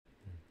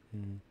Just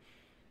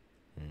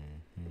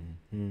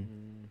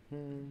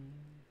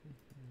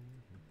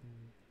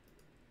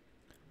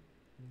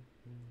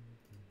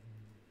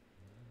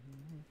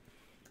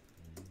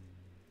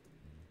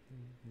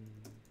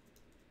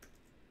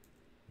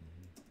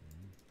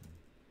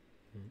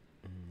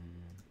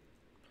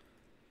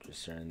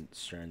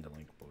sharing the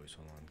link, boys.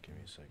 Hold on, give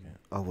me a second.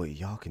 Oh wait,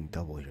 y'all can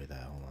double hear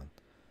that. Hold on.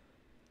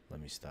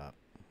 Let me stop.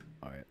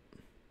 All right.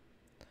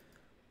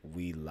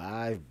 We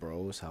live,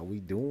 bros. How we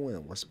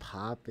doing? What's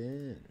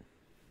poppin'?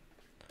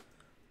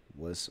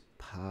 What's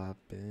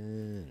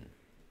poppin'?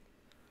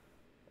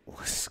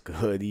 What's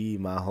goody,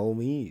 my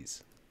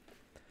homies?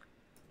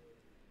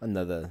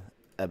 Another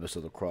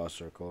episode of Cross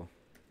Circle.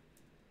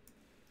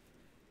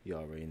 You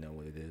already know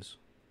what it is.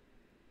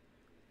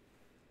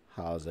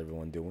 How's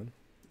everyone doing?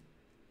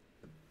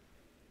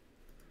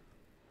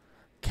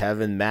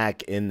 Kevin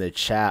Mack in the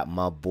chat,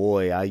 my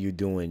boy. How you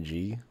doing,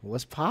 G?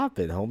 What's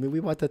poppin', homie? We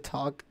about to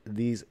talk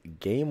these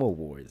game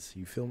awards.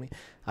 You feel me?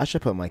 I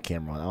should put my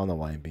camera on. I don't know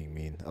why I'm being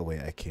mean. Oh,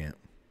 wait, I can't.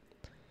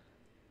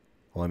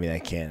 Well, I mean, I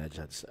can. I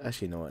just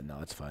actually, you know what? No,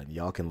 it's fine.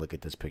 Y'all can look at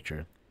this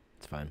picture.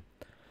 It's fine.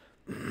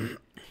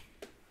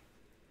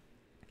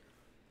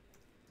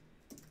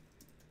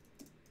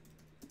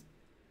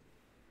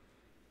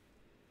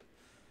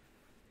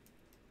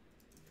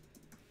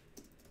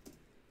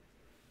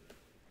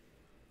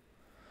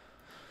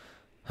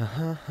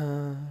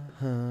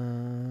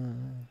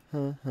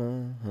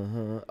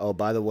 Oh,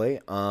 by the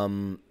way,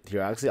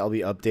 here actually I'll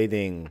be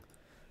updating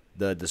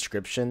the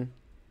description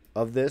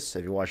of this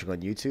if you're watching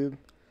on YouTube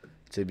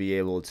to be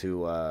able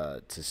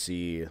to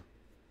see.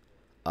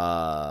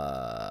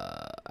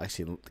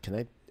 Actually, can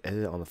I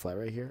edit it on the fly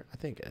right here? I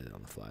think edit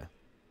on the fly.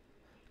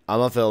 I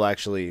don't know if it'll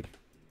actually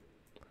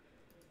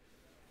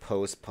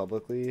post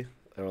publicly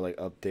or like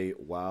update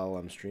while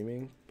I'm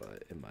streaming,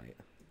 but it might.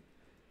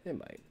 It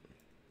might.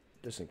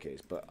 Just in case,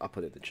 but I'll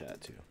put it in the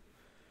chat too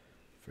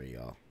for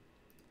y'all,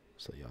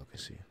 so y'all can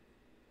see.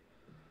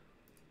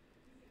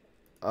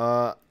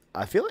 I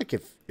feel like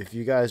if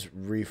you guys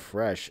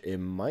refresh, it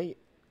might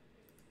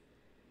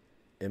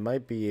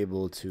be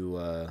able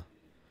to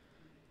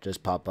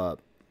just pop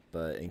up,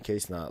 but in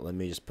case not, let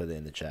me just put it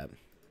in the chat.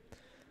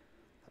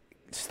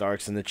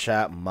 Starks in the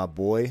chat, my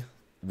boy.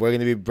 We're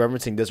gonna be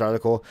referencing this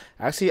article.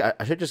 Actually,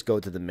 I should just go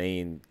to the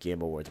main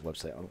Game Awards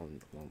website. I don't.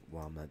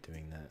 Well, I'm not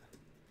doing that.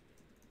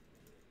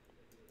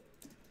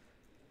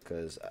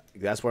 Because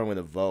that's where I'm going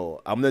to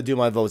vote. I'm going to do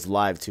my votes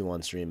live, too,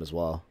 on stream as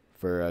well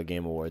for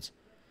Game Awards.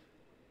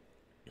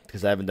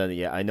 Because I haven't done it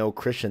yet. I know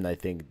Christian, I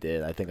think,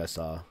 did. I think I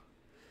saw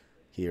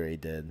he already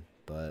did.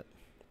 But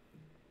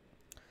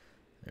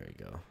there we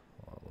go.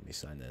 Well, let me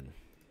sign in.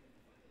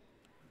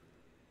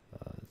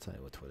 Let's sign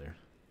in with Twitter.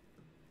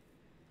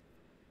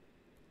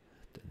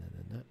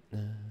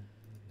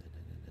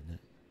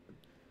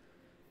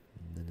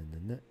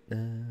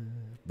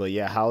 But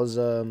yeah, how's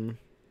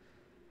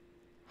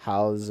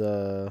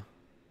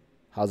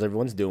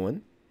everyone's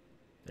doing?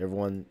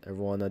 Everyone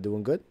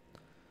doing good?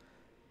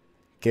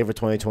 Game for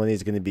 2020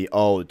 is going to be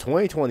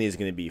 2020 is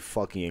going to be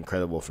fucking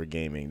incredible for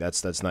gaming.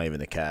 That's not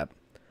even a cap.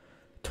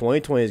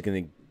 2020 is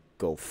going to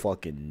go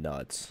fucking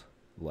nuts,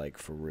 like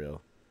for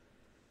real.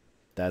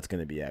 That's going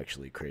to be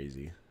actually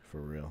crazy for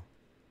real.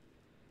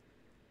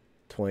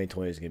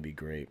 2020 is going to be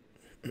great.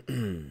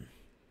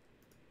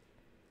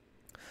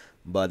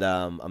 But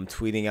I'm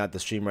tweeting out the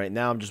stream right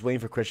now. I'm just waiting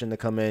for Christian to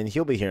come in.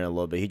 He'll be here in a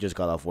little bit. He just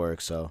got off work,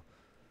 so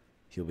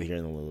he'll be here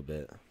in a little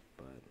bit.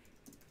 But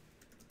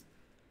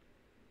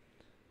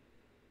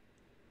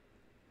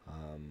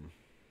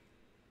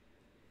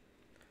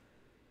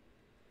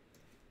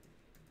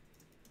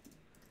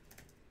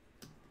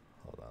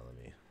hold on, let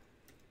me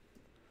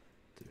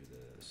do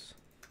this.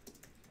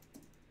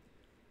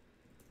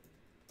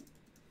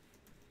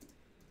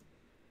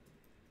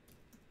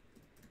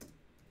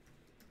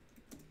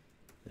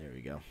 There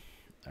we go.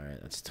 All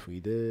right, that's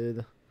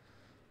tweeted.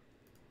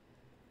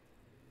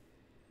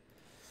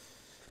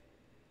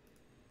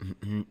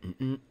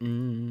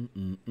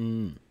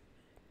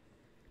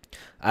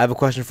 I have a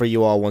question for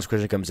you all. Once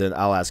Christian comes in,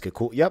 I'll ask it.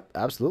 Cool. Yep,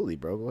 absolutely,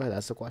 bro. Go ahead.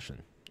 Ask the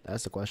question.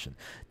 That's the question.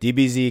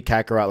 DBZ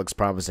Kakarot looks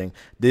promising.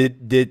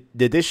 Did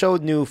they show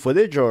new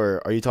footage,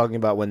 or are you talking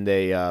about when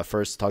they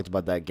first talked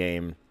about that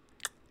game?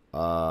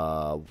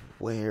 When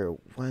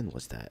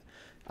was that?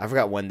 I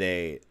forgot when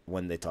they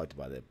talked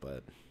about it,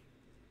 but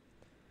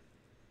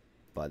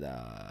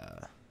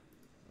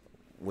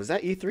was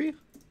that E3?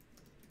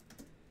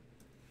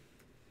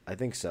 I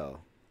think so.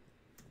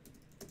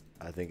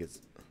 I think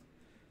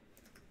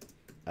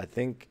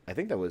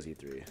that was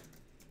E3.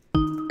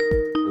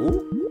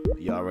 Ooh,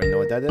 you already know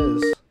what that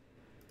is.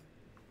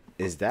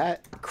 Is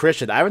that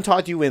Christian? I haven't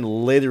talked to you in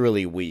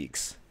literally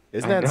weeks.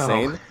 Isn't that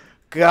insane?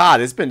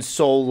 God, it's been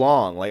so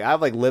long. Like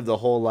I've lived a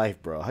whole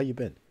life, bro. How you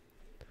been?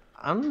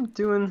 I'm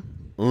doing.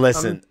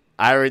 Listen,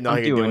 I already know how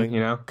you're doing.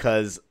 You know,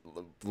 cause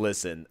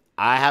listen,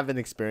 I haven't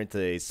experienced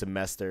a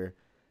semester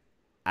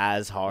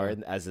as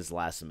hard as this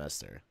last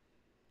semester.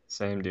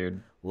 Same,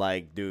 dude.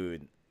 Like,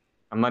 dude,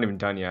 I'm not even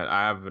done yet.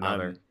 I have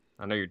another.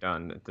 I know you're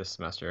done this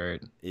semester,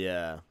 right?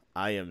 Yeah,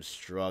 I am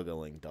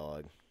struggling,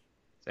 dog.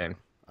 Same.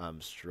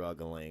 I'm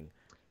struggling.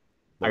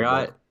 I But what?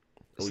 got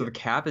Oh so yeah. the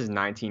cap is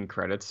 19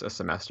 credits a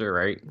semester,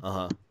 right?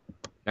 Uh-huh.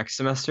 Next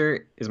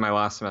semester is my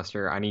last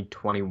semester. I need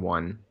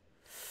 21.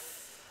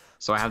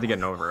 So I have to get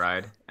an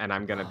override, and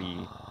I'm gonna be Oh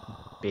my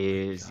God.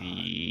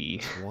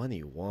 busy.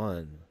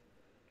 21.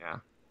 Yeah.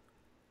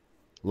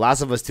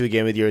 Last of Us 2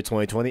 Game of the Year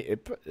 2020.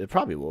 It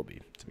probably will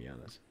be, to be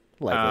honest.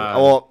 Likely. Oh,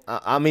 Uh,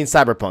 well, I mean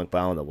Cyberpunk, but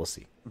I don't know. We'll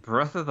see.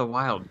 Breath of the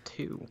Wild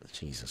 2.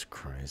 Jesus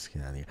Christ,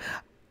 get out of here.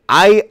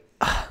 I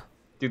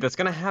Dude, that's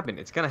gonna happen.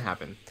 It's gonna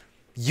happen.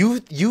 you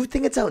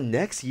think it's out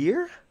next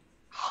year?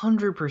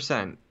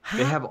 100%.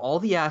 They have all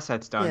the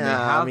assets done. They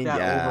Yeah, I have mean, that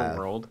yeah.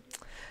 overworld.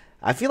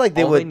 I feel like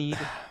they All they would. need,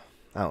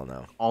 I don't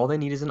know. all they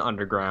need is an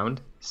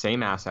underground,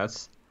 same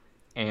assets,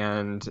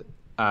 and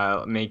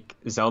make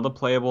Zelda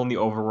playable in the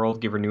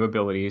overworld, give her new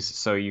abilities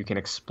so you can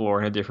explore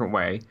in a different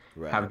way.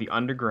 Have Right. the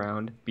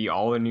underground be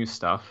all the new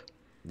stuff.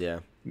 Yeah.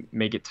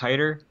 Make it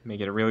tighter, make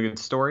it a really good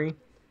story,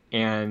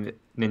 and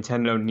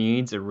Nintendo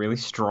needs a really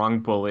strong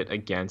bullet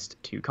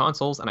against two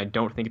consoles, and I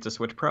don't think it's a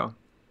Switch Pro.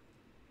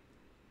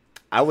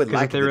 I would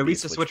Because like if it they to be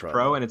release a Switch Pro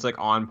though. and it's like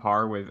on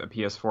par with a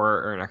PS4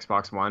 or an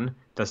Xbox One,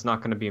 that's not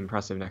going to be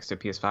impressive next to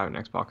PS5 and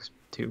Xbox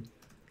Two.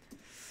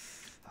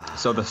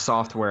 So the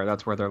software,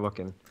 that's where they're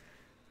looking.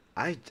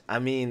 I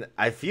mean,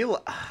 I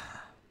feel.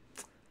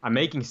 I'm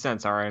making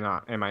sense, are I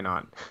not? Am I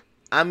not?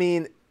 I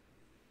mean,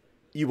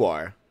 you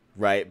are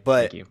right, Thank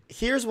but you.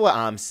 here's what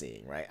I'm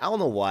seeing. Right. I don't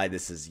know why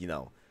this is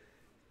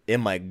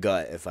in my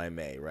gut, if I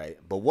may. Right.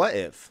 But what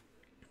if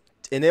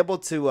and able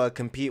to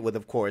compete with,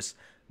 of course,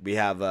 we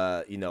have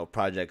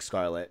Project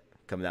Scarlet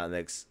coming out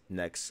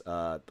next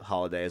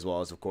holiday, as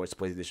well as, of course,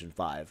 PlayStation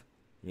 5.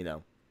 You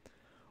know,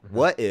 Hmm.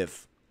 what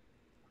if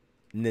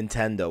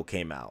Nintendo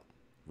came out,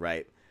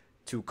 right,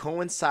 to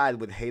coincide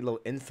with Halo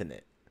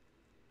Infinite,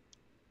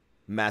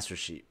 Master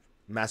Chief,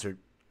 Master.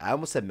 I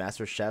almost said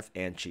Master Chef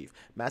and Chief,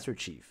 Master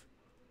Chief,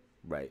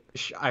 right?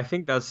 I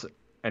think that's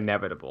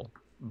inevitable,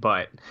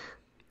 but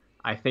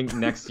I think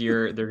next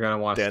year they're gonna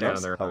want to stand on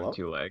Thanos, their own hello.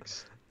 two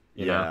legs.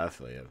 You know? Yeah, I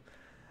feel you.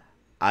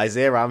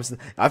 Isaiah Robinson.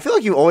 I feel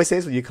like you always say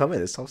this when you come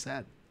in. It's so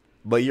sad.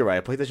 But you're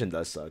right. PlayStation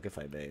does suck, if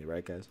I may,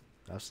 right, guys?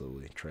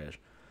 Absolutely trash.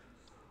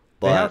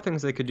 They have But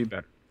things they could do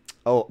better.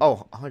 oh,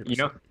 You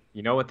know, 100%.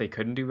 you know what they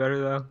couldn't do better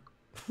though?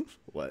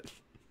 What?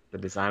 The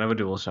design of a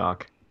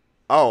DualShock.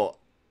 Oh,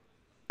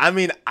 I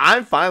mean,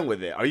 I'm fine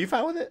with it. Are you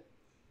fine with it?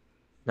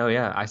 No,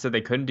 yeah, I said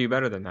they couldn't do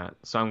better than that,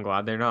 so I'm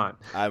glad they're not.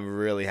 I'm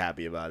really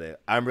happy about it.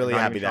 I'm They're really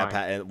not happy even that trying.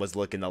 patent was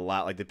looking a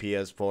lot like the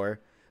PS4,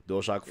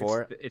 DualShock It's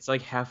 4. it's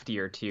like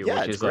heftier too,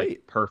 Yeah, which it's is like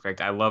great. perfect.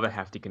 I love a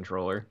hefty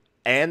controller.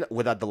 And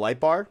without the light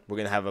bar, we're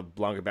gonna have a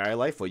longer battery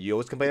life. What you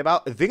always complain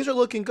about. Things are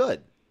looking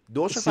good.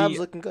 DualShock 5 is See,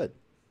 looking good.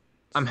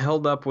 I'm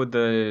held up with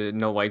the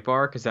no light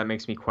bar because that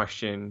makes me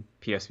question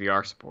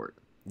PSVR support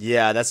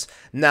Yeah, that's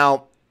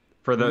now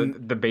for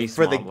m- the base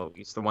for the model at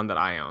least, the one that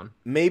I own.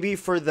 maybe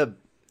for the.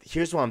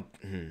 Here's what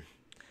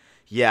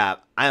yeah,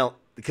 I don't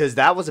because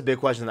that was a big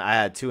question that I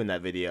had too in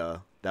that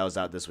video that was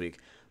out this week.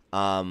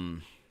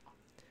 Um,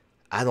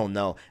 I don't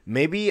know.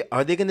 Maybe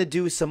are they gonna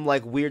do some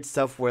like weird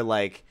stuff where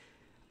like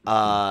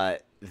uh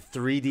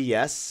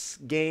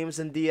 3DS games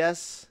and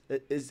DS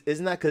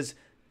isn't that because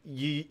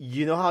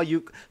you know how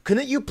you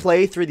couldn't you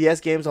play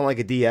 3DS games on like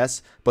a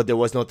DS but there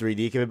was no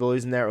 3D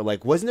capabilities in there or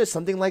like wasn't there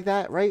something like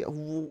that, right?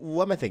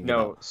 What am I thinking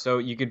about? No, so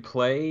you could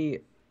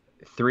play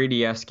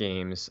 3DS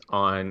games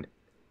on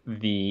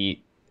the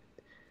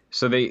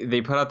so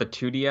they put out the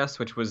 2DS,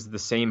 which was the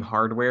same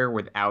hardware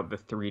without the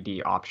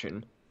 3D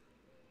option.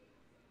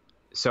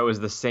 So it was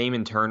the same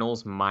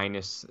internals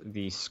minus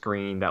the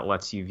screen that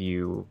lets you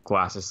view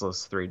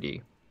glassesless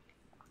 3D.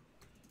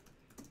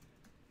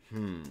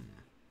 Hmm.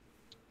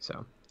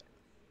 So,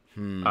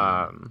 Hmm.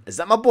 um, Is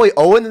that my boy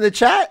Owen in the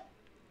chat?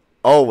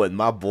 Owen,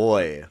 my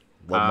boy.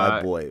 Well, my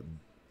uh, boy.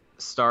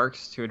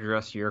 Starks, to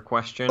address your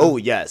question, Oh,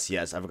 yes.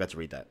 I forgot to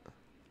read that.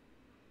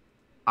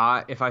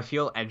 if I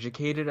feel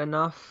educated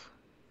enough,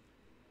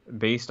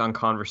 based on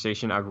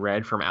conversation I've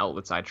read from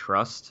outlets I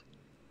trust,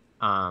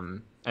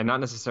 and not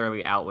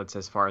necessarily outlets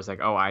as far as like,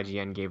 oh,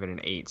 IGN gave it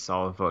an 8, so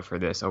I'll vote for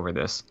this over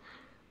this.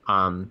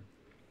 Um,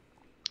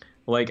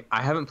 like,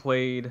 I haven't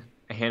played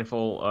a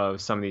handful of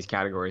some of these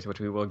categories, which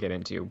we will get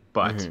into,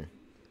 but Hmm.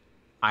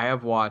 I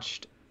have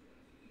watched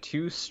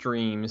two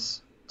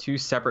streams, two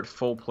separate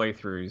full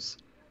playthroughs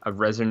of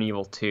Resident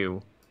Evil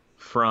 2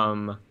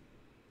 from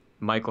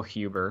Michael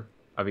Huber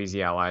of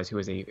Easy Allies, who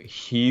is a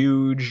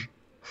huge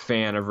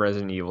fan of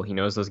Resident Evil. He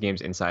knows those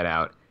games inside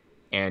out,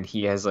 and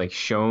he has like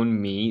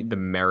shown me the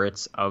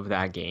merits of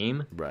that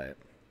game, Right.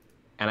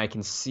 and I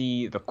can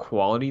see the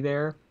quality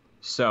there.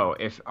 So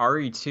if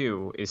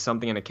RE2 is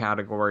something in a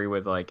category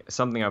with like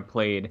something I've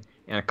played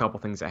and a couple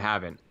things I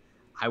haven't,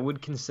 I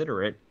would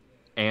consider it.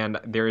 And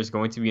there is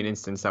going to be an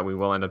instance that we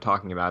will end up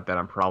talking about that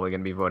I'm probably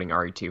going to be voting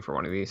RE2 for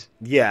one of these.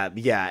 Yeah.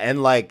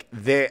 And like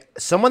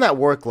someone at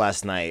work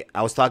last night,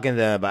 I was talking to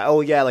them about,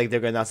 oh yeah, like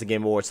they're gonna announce the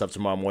Game Awards stuff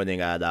tomorrow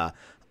morning at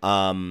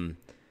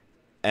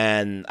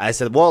and I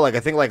said, well, like I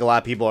think like a lot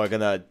of people are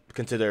gonna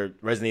consider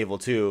Resident Evil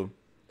 2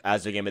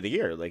 as the game of the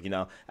year, like,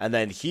 And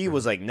then he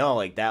was like, no,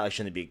 like that like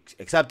shouldn't be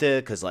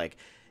accepted because like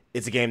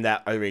it's a game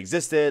that already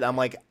existed. I'm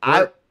like,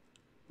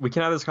 we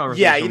can have this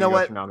conversation. Yeah, you know when we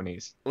what? go through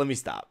nominees. Let me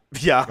stop.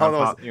 Yeah, You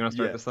want to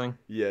start this thing?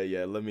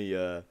 Yeah. Let me.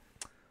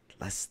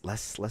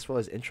 Let's roll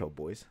his intro,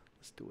 boys.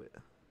 Let's do it.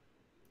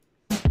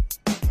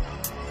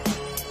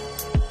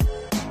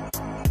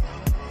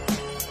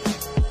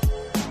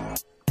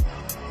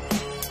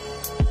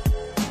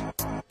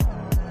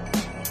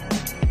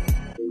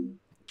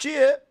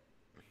 Cheer.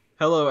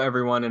 Hello,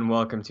 everyone, and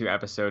welcome to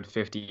episode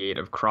 58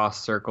 of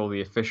Cross Circle,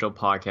 the official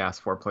podcast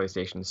for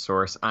PlayStation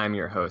Source. I'm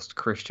your host,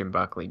 Christian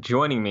Buckley.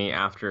 Joining me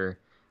after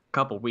a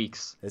couple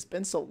weeks. It's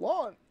been so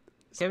long.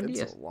 Kevin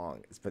Diaz.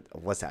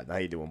 What's happening? How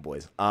you doing,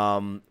 boys?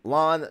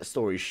 Long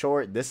story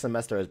short, this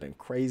semester has been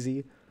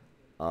crazy,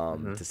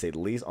 to say the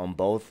least, on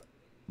both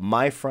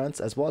my fronts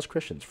as well as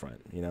Christian's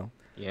front.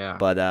 Yeah.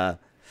 But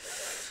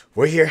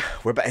we're here.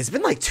 We're back. It's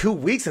been like 2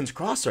 weeks since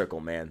Cross Circle,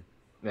 man.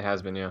 It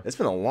has been, yeah. It's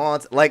been a long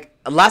like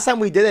last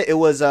time we did it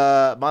was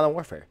Modern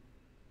Warfare.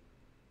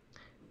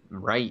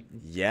 Right.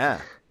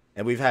 Yeah.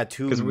 And we've had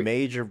two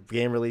major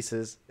game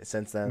releases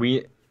since then.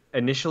 We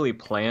initially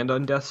planned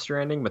on Death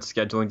Stranding, but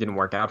scheduling didn't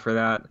work out for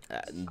that.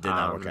 Did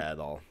not work out at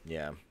all.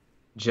 Yeah.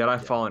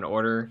 Jedi Fallen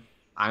Order,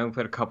 I only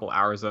played a couple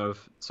hours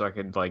of, so I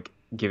could like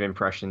give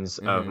impressions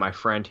of my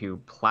friend who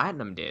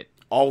platinumed it.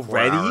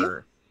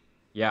 Already?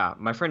 Yeah,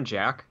 my friend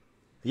Jack.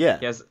 Yeah.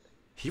 That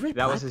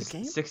was his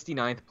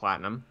 69th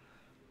platinum.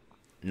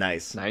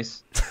 Nice.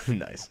 Nice.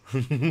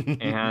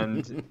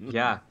 And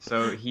yeah,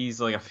 so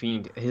he's like a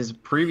fiend. His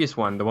previous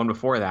one, the one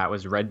before that,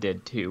 was Red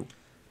Dead 2.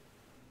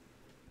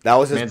 That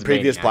was his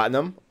previous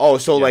platinum? Oh,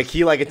 so yes. Like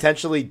he like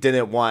intentionally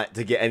didn't want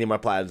to get any more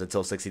platinums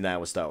until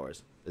 69 with Star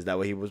Wars. Is that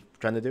what he was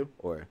trying to do?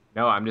 Or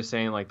no, I'm just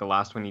saying like the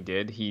last one he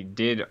did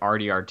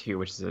RDR2,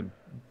 which is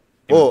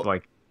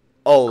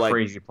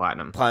crazy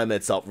platinum. Platinum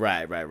itself.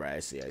 Right. I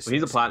see. Well,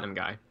 he's a platinum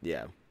guy.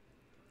 Yeah.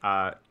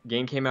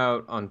 Game came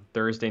out on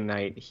Thursday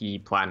night. He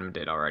platinumed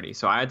it already,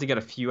 so I had to get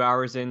a few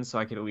hours in so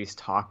I could at least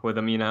talk with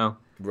him,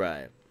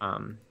 Right.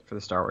 For the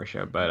Star Wars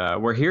show.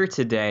 But we're here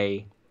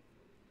today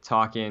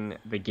talking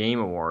the Game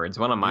Awards,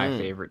 one of my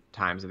favorite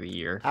times of the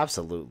year.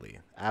 Absolutely.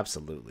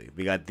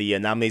 We got the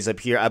nominees up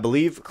here. I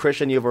believe,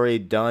 Christian, you've already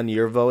done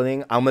your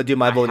voting. I'm gonna do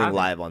my voting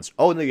live on.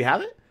 Oh no, you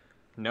haven't?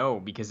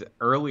 No, because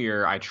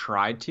earlier I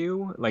tried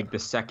to. Like the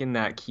second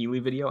that Keeley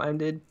video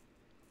ended,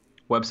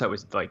 website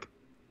was like.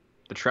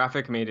 The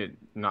traffic made it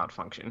not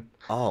function.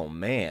 Oh,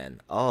 man.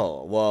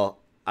 Oh, well,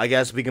 I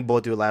guess we can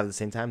both do it live at the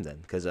same time then,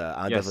 because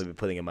I'll definitely be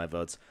putting in my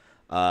votes.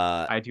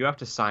 I do have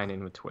to sign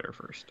in with Twitter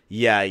first.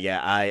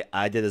 Yeah,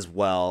 I did as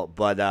well.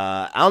 But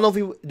I don't know if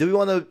we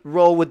want to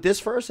roll with this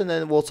first, and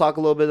then we'll talk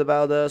a little bit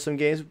about some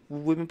games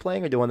we've been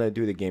playing, or do you want to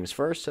do the games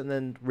first and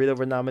then read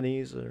over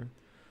nominees? Or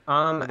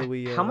how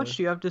much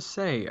do you have to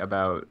say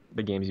about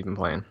the games you've been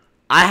playing?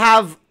 I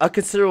have a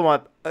considerable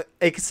amount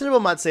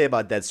to say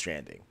about Death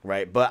Stranding,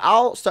 right? But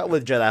I'll start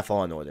with Jedi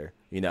Fallen Order,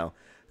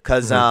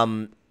 because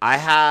I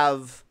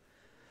have.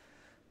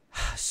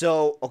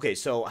 So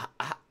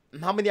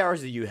how many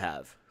hours do you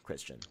have,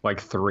 Christian?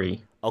 Like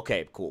 3.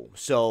 Okay, cool.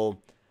 So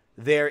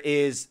there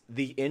is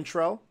the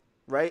intro,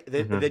 right?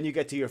 Then you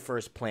get to your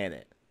first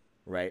planet,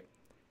 right?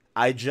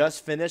 I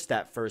just finished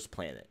that first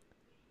planet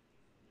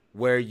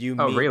where you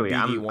meet really?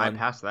 BD-1. I'm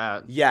past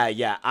that.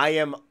 Yeah. I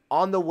am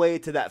on the way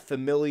to that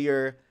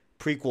familiar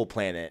prequel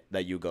planet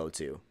that you go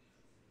to. You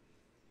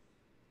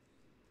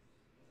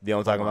know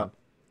what I'm talking about?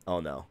 Oh,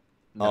 no.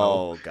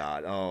 Oh,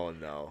 God. Oh,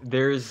 no.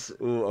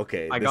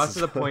 Okay. I got to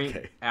the point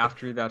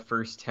after that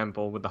first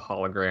temple with the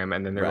hologram,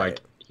 and then they're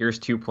like, here's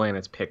 2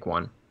 planets, pick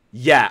one.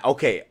 Yeah,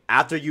 okay.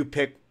 After you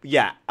pick...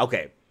 Yeah,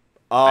 okay.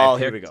 Oh,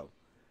 here we go.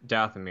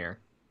 Dathomir.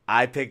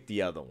 I picked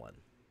the other one.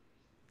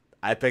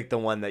 I picked the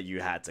one that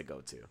you had to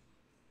go to.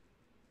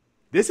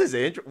 This is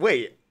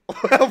Wait.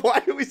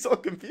 Why are we so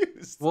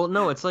confused? Well,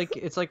 no, it's like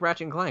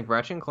Ratchet and Clank.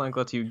 Ratchet and Clank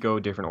lets you go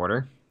a different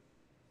order.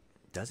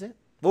 Does it?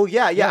 Well,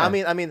 yeah. I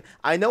mean,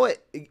 I know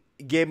it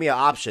gave me an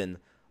option,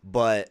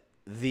 but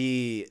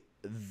the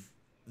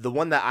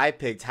one that I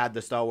picked had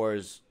the Star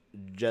Wars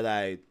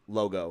Jedi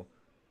logo.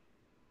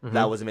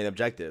 That was the main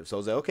objective. So I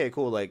was like, okay,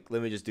 cool. Like,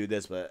 let me just do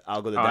this, but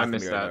I'll go to Dathomir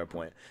at another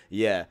point.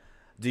 Yeah.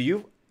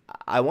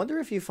 I wonder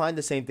if you find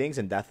the same things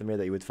in Dathomir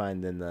that you would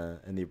find in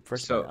the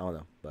first one. I don't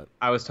know, but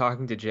I was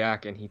talking to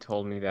Jack and he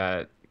told me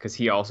that because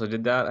he also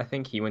did that. I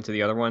think he went to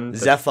the other one.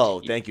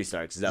 Zepho, thank you,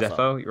 Starks.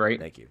 Zepho, right?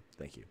 Thank you.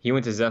 He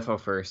went to Zepho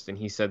first, and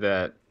he said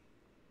that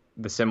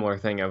the similar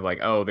thing of like,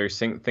 oh, there's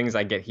things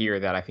I get here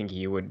that I think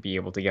you would be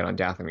able to get on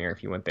Dathomir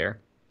if you went there.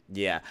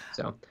 Yeah.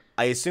 So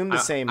I assume the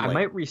same. I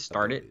might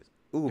restart it.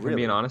 Ooh, if I'm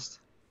being honest.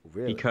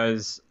 Really?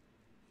 Because,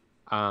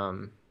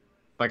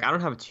 like I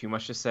don't have too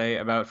much to say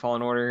about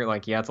Fallen Order.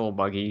 Like, yeah, it's a little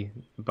buggy,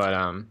 but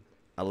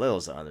a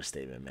little's an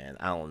understatement, man.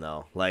 I don't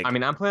know. Like, I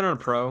mean, I'm playing on a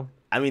Pro.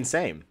 I mean,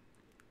 same.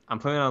 I'm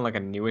playing on like a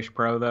newish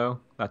Pro though.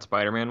 That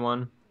Spider-Man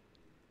one.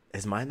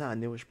 Is mine not a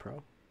newish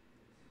Pro?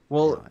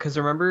 Well, because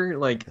remember,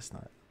 like, it's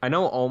not. I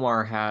know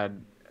Omar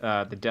had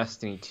the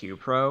Destiny 2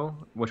 Pro,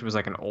 which was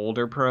like an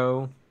older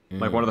Pro,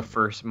 like one of the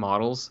first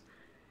models.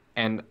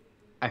 and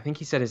I think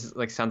he said his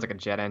like sounds like a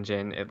jet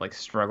engine. It like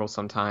struggles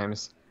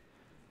sometimes,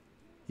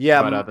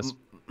 Yeah, but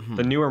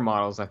the newer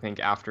models, I think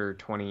after they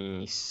got a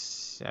little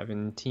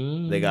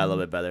 2017,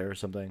 bit better or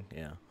something.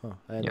 Yeah, huh,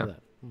 I didn't know yeah.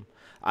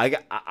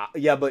 that.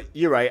 Yeah, but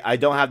you're right. I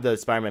don't have the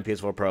Spider-Man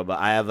PS4 Pro, but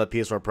I have a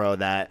PS4 Pro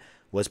that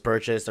was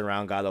purchased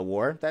around God of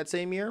War that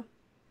same year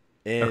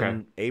Okay.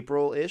 in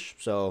April ish.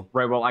 So,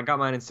 Right. Well, I got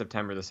mine in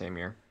September the same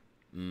year,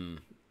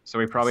 so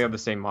we I probably have see. the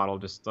same model.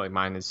 Just like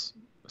mine is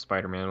a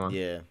Spider-Man one.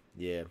 Yeah,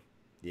 yeah,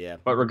 yeah.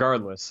 But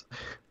regardless,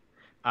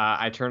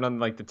 I turned on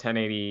like the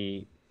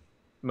 1080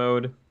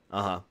 mode,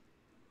 Uh huh.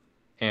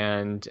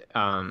 and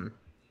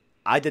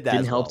I did that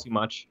didn't as help well. too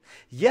much.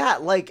 Yeah,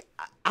 like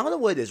I don't know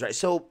what it is, right?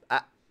 So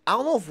I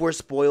don't know if we're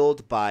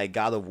spoiled by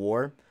God of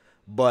War,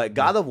 but Mhm.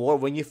 God of War,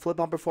 when you flip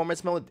on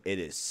performance mode, it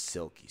is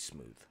silky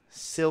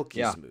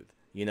Yeah, smooth.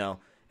 You know,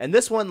 and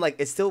this one, like,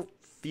 it still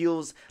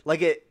feels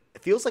like a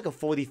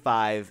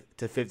 45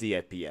 to 50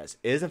 FPS.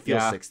 It doesn't feel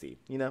yeah. 60.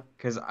 You know.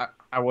 Because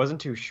I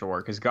wasn't too sure.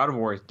 Because God of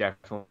War is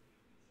definitely,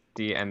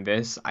 and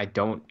this I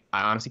don't.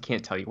 I honestly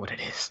can't tell you what it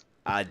is.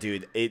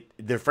 Dude,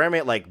 the frame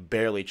rate like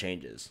barely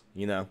changes.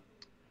 You know,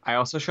 I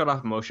also shut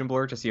off motion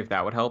blur to see if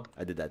that would help.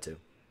 I did that too.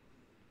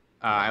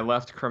 I Yeah.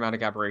 left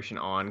chromatic aberration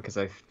on because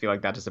I feel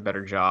like that does a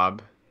better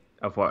job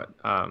of what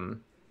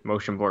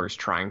motion blur is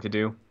trying to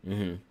do.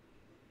 Mm-hmm.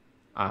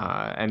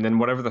 And then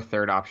whatever the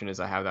third option is,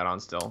 I have that on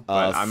still.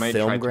 But I might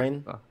Film try turn.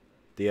 grain.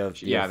 Do you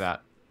Yeah, have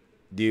that.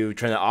 do you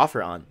turn it off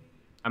or on?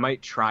 I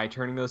might try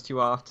turning those two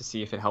off to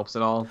see if it helps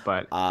at all.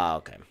 But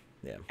Okay.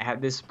 Yeah.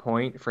 at this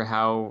point, for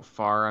how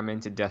far I'm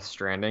into Death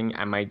Stranding,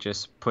 I might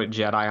just put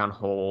Jedi on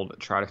hold,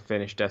 try to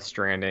finish Death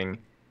Stranding,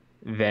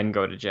 then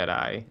go to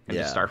Jedi and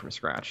just Yeah. start from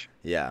scratch.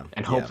 Yeah.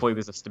 And Yeah. hopefully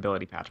there's a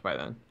stability patch by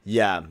then.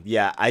 Yeah.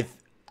 Yeah.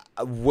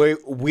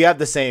 We have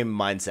the same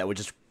mindset, which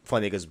is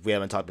funny because we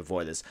haven't talked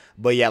before this.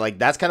 But yeah, like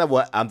that's kind of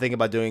what I'm thinking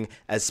about doing,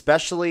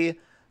 especially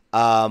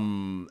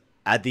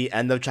at the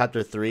end of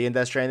chapter 3 in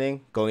Death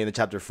Stranding, going into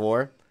chapter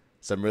 4.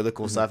 Some really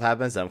cool Hmm. stuff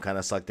happens. I'm kind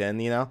of sucked in,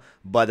 you know.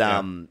 But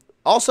Yeah.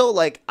 also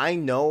like I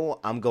know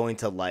I'm going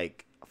to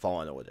like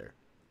Fallen Order,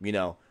 you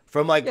know,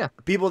 from like Yeah.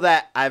 people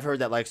that I've heard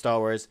that like Star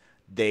Wars.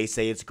 They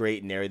say it's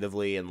great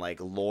narratively and like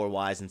lore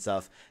wise and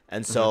stuff.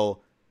 And Hmm. so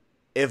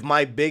if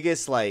my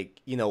biggest like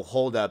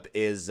holdup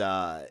is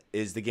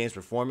the game's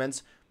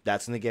performance,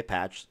 that's gonna get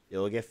patched.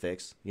 It'll get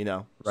fixed. You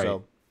know, Right. so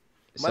might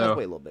just So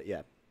wait a little bit.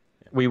 Yeah,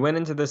 we went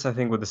into this, I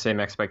think, with the same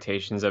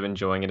expectations of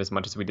enjoying it as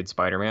much as we did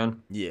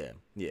Spider-Man. yeah,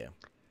 yeah.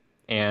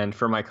 And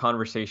for my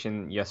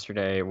conversation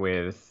yesterday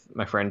with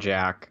my friend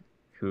Jack,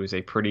 who's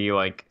a pretty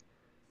like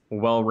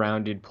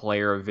well-rounded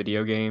player of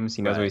video games,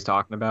 he knows what Right, he's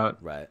talking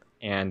about. right.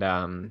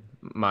 And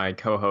my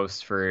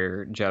co-host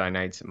for Jedi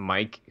Knights,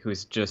 Mike,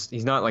 who's just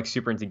he's not like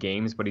super into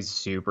games, but he's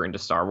super into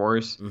Star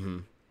Wars.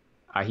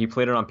 Mm-hmm. He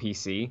played it on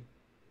PC.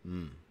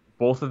 Mm.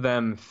 Both of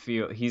them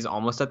feel he's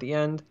almost at the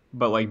end,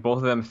 but like both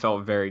of them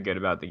felt very good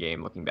about the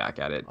game looking back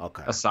at it,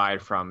 Okay.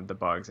 aside from the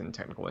bugs and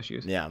technical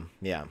issues. Yeah,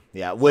 yeah,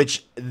 yeah.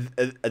 Which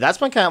that's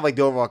been kind of like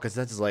the overall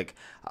consensus. Like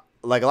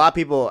a lot of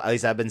people, at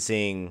least I've been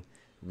seeing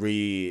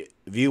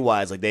review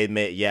wise, like they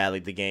admit, yeah,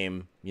 like the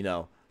game,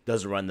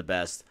 doesn't run the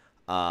best,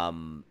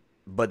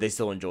 but they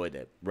still enjoyed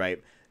it,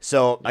 right?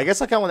 So I Yeah.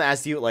 guess like I want to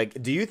ask you,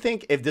 like, do you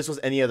think if this was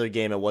any other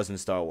game, it wasn't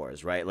Star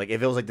Wars, right? Like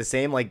if it was like the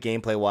same like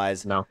gameplay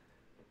wise, No,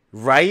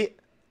 right?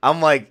 I'm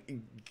like,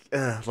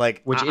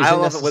 like which I isn't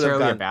don't know if it would have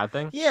necessarily a gone. bad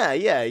thing Yeah,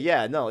 yeah,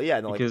 yeah. No,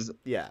 yeah, no, like because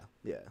yeah,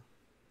 yeah.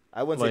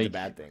 I wouldn't say it's a like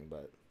bad thing,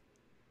 but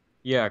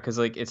yeah, because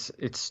like it's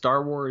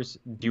Star Wars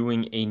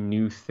doing a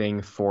new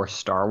thing for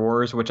Star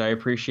Wars, which I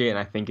appreciate and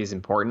I think is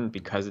important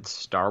because it's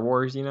Star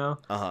Wars, you know?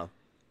 uh huh.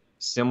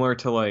 Similar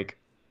to like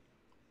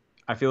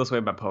I feel this way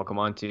about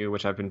Pokemon too,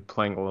 which I've been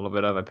playing a little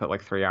bit of. I put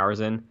like 3 hours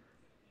in.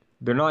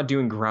 They're not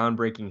doing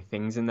groundbreaking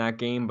things in that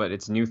game, but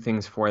it's new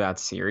things for that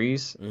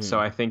series. So Mm-hmm.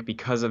 I think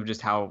because of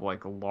just how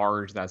like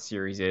large that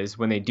series is,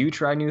 when they do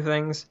try new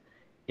things,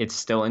 it's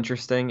still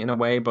interesting in a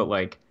way, but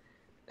like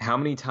how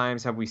many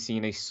times have we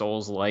seen a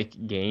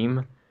Souls-like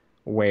game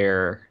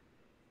where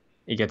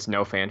it gets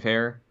no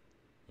fanfare?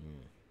 You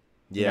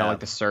know, Yeah, like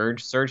the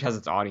Surge. Surge has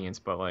its audience,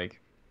 but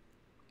like,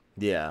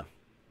 yeah,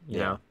 you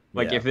yeah, know,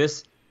 like yeah. if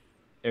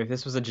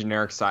this was a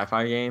generic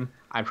sci-fi game,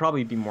 I'd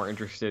probably be more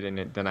interested in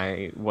it than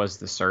I was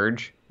the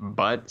Surge,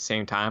 but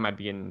same time I'd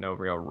be in no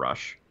real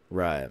rush,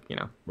 Right, you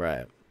know,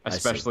 right. I see.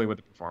 especially with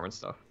the performance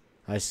stuff.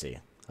 I see.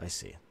 I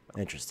see.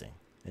 Interesting.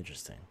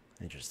 Interesting.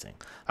 Interesting.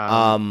 Um,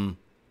 Um,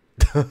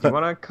 do you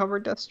want to cover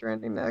Death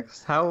Stranding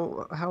next?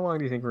 How long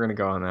do you think we're gonna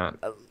go on that?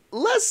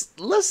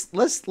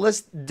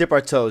 let's dip our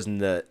toes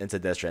into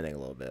Death Stranding a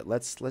little bit.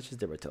 Let's just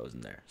dip our toes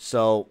in there.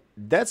 So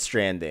Death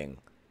Stranding,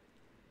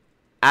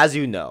 as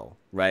you know,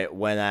 right?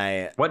 When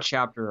I What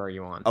chapter are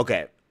you on?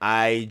 okay,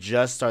 I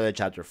just started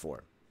chapter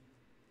 4.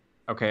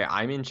 Okay,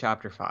 I'm in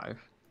chapter 5.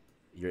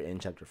 You're in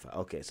chapter 5.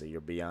 Okay, so you're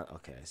beyond.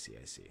 Okay, I see.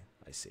 I see.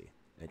 I see.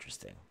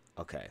 Interesting.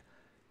 Okay.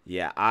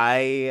 Yeah,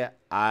 I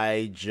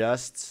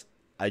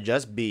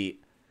just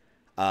beat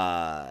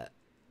uh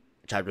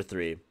chapter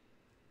 3.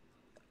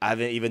 I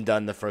haven't even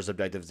done the first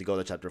objective to go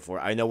to chapter 4.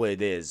 I know what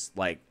it is.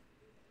 Like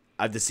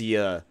I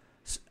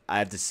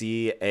have to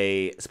see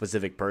a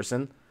specific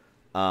person.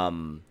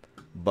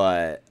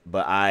 But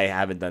I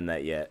haven't done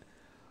that yet.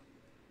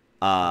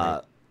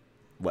 Wait,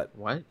 What?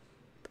 what?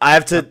 I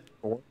have to Chapter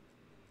 4?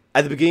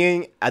 at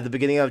the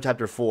beginning of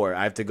chapter 4.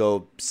 I have to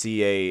go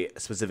see a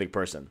specific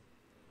person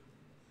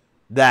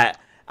that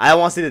I don't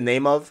want to see the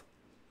name of,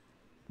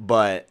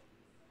 but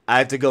I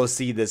have to go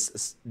see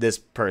this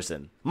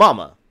person,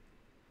 Mama.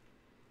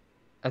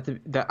 I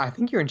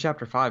think you're in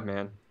chapter 5,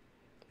 man.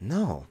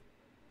 No,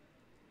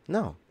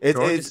 no, Going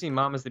to it's see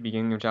Mom is the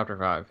beginning of chapter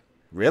 5.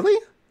 really.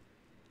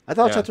 I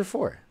thought Yeah. chapter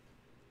 4.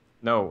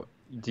 No,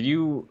 did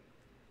you?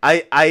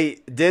 I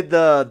did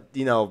the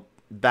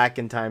back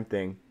in time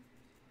thing.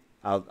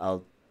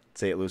 I'll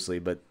say it loosely,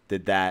 but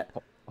did that.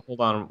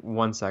 Hold on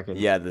 1 second.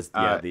 Yeah, Is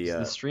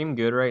the stream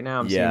good right now?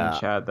 I'm seeing in the yeah.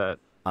 chat that.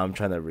 I'm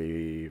trying to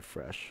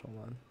refresh. Hold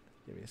on,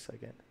 give me a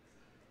second.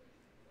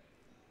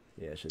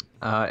 Yeah, I should.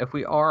 If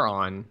we are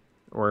on,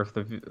 or if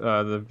the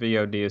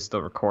VOD is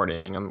still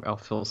recording, I'll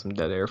fill some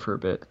dead air for a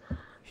bit.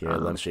 Here,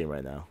 let me stream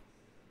right now.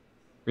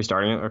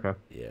 Restarting it? Okay.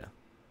 Yeah,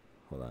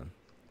 hold on.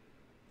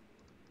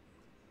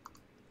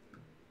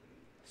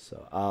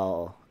 So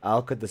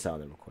I'll cut the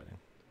sound in recording.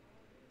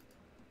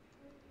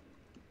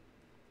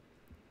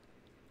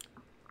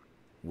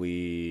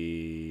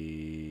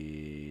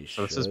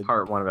 So this is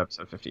part 1 of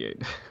episode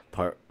 58.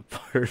 part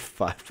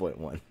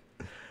 5.1.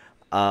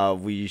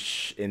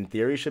 In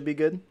theory should be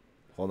good.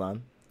 Hold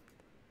on.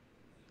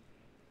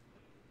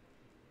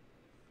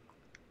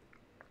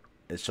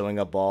 It's showing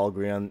up all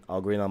green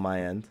on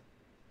my end.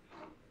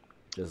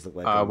 Just look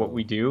like What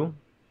we do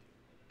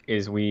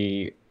is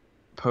we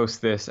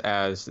post this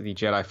as the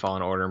Jedi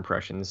Fallen Order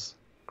impressions,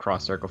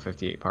 Cross Circle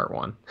 58 part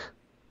 1.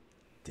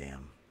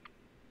 Damn.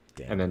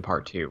 And then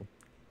part 2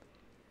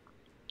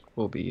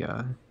 will be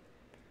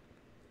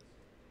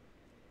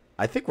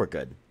I think we're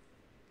good.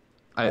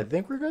 I I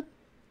think we're good.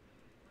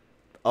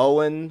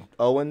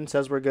 Owen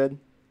says we're good.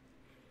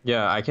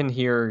 Yeah, I can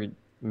hear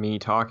me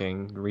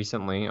talking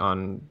recently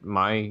on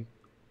my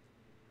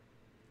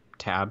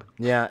tab.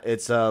 Yeah,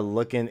 it's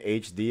looking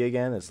HD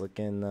again. It's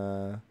looking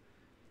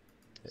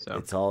So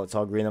it's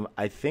all green.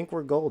 I think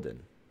we're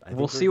golden.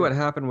 we'll see what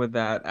happened with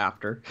that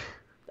after.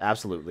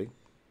 Absolutely.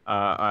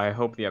 I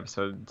hope the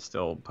episode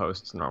still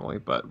posts normally,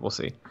 but we'll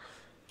see.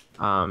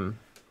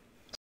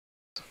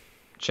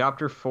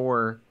 Chapter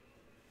 4,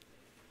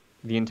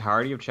 the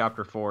entirety of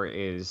chapter 4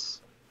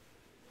 is...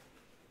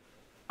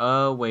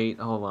 wait,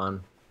 hold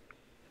on.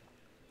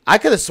 I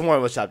could have sworn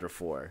it was chapter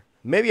 4.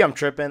 Maybe I'm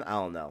tripping. I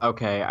don't know.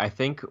 Okay, I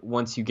think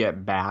once you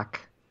get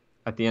back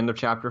at the end of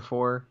chapter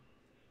 4,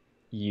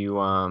 you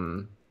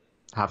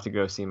have to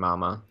go see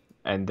Mama,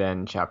 and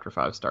then chapter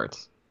 5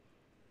 starts.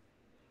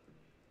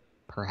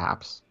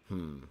 Perhaps.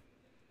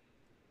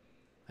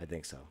 I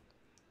think so.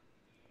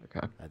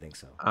 Okay. I think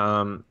so.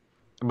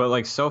 But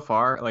like so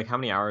far, like how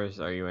many hours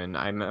are you in?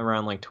 I'm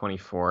around like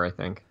 24, I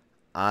think.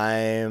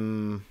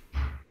 I'm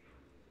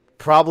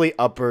probably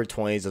upper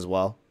 20s as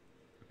well.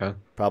 Okay.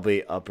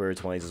 Probably upper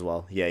 20s as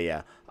well.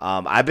 Yeah.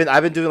 I've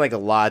been doing like a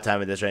lot of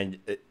time in this range,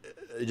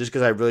 just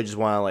because I really just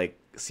want to like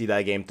see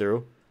that game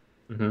through,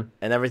 and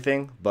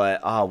everything.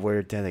 But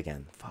we're dead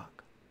again.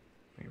 Fuck.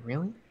 Wait,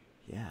 really?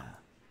 Yeah.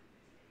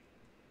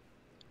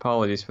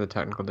 Apologies for the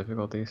technical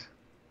difficulties.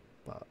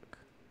 Fuck.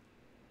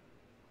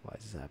 Why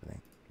is this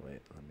happening? Wait,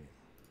 let me.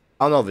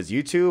 I don't know if it's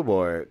YouTube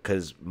or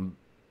because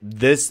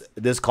this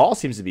call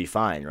seems to be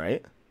fine,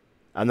 right?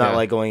 I'm not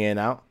like going in and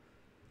out.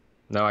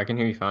 No, I can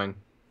hear you fine.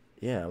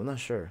 Yeah, I'm not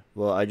sure.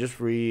 Well, I just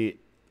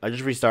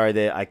restarted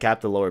it. I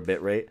capped the lower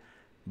bit rate,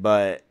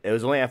 but it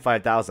was only at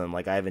 5,000.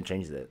 Like I haven't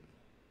changed it.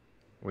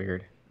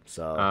 Weird.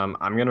 So I'm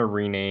gonna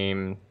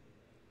rename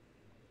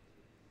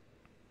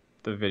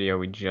the video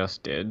we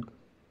just did,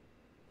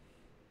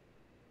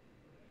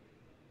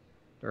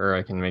 or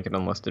I can make it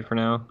unlisted for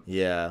now.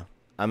 yeah,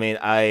 I mean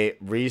I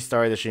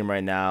restarted the stream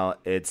right now.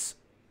 It's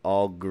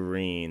all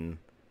green.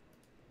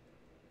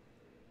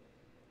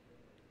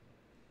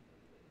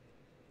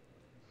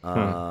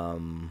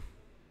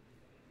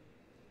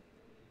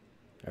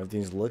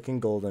 Everything's looking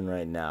golden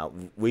right now.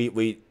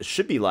 We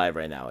should be live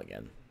right now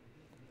again.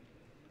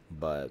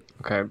 But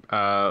Okay.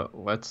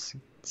 Let's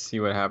see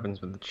what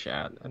happens with the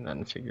chat and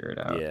then figure it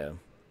out. yeah,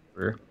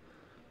 We're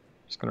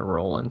just gonna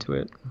roll into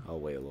it. I'll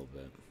wait a little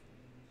bit.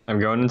 I'm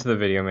going into the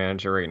video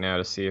manager right now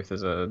to see if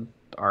there's a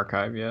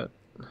archive yet.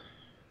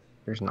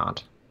 There's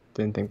not.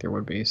 Didn't think there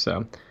would be.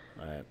 So,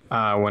 All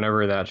right.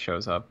 whenever that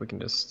shows up, we can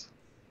just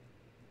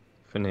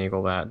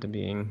finagle that to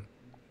being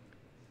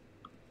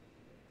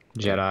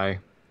Jedi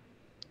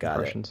Got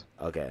impressions.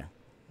 it. Okay.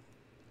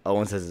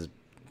 Owen says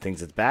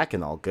thinks it's back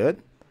and all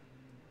good.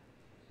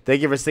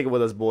 Thank you for sticking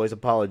with us, boys.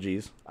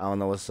 Apologies. I don't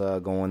know what's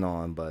going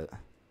on, but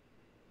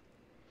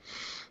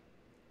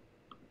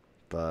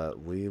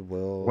we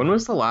will. When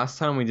was the last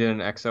time we did an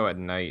EXO at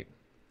night?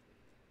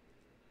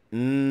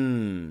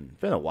 Been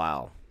a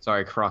while.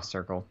 Sorry, cross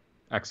circle.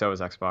 EXO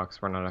is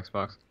Xbox. We're not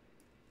Xbox.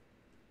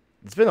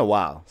 It's been a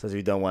while since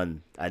we've done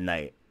one at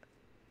night.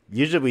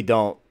 Usually we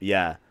don't.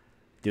 Yeah,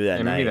 do that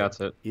at night. Maybe that's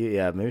it.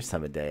 Yeah, maybe it's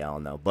time of day. I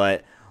don't know,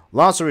 but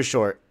Long story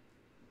short,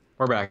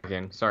 We're back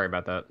again. Sorry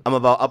about that. I'm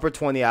about upper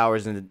 20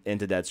 hours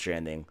into Death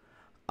Stranding.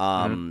 Hmm.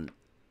 Um,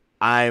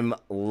 I'm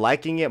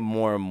liking it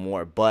more and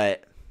more,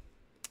 but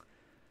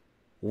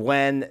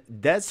when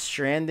Death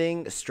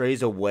Stranding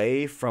strays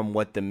away from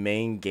what the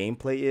main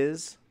gameplay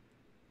is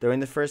during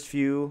the first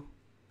few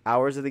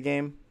hours of the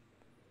game,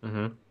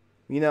 Hmm.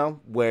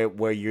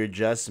 where you're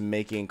just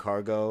making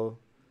cargo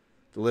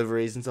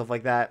deliveries and stuff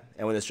like that,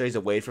 and when it strays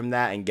away from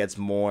that and gets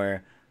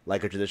more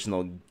like a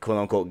traditional quote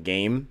unquote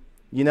game,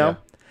 you Yeah. know,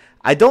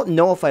 I don't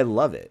know if I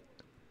love it.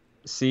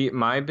 See,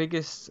 my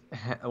biggest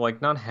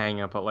like not hang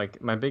up, but like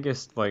my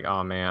biggest like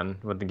oh man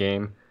with the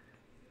game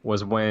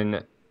was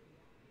when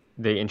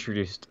they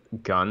introduced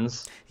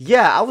guns.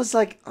 Yeah, I was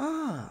like,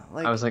 I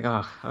was like,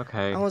 oh, I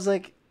okay. was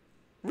like,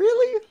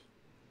 really?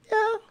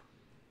 Yeah,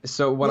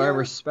 So what I yeah.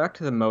 respect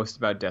the most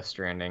about Death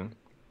Stranding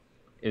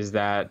is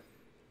that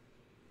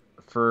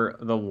for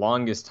the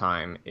longest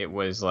time it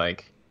was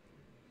like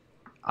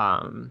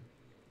um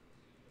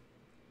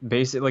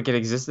basic like it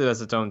existed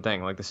as its own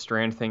thing. Like the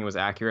strand thing was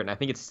accurate, and I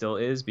think it still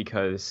is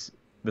because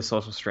the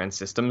social strand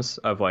systems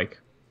of like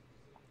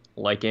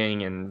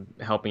liking and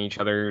helping each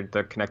other,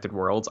 the connected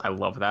worlds, I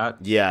love that.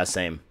 Yeah,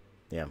 same.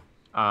 Yeah.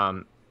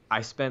 Um,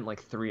 I spent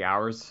like 3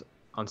 hours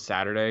on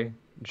Saturday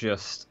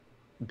just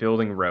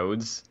building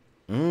roads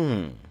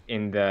Mm.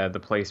 in the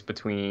place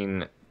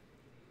between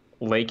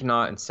Lake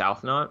Knot and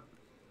South Knot.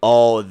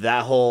 Oh,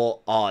 that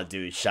whole. Oh,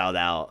 dude, shout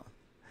out.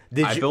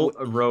 Did I you? built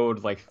a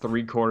road like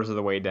 3/4 of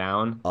the way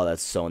down. Oh,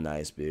 that's so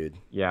nice, dude.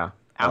 Yeah.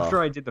 Oh,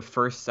 After I did the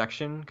first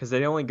section, because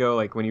they only go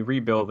like when you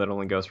rebuild, it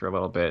only goes for a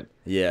little bit.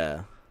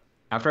 yeah.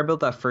 After I built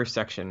that first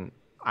section,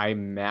 I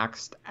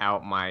maxed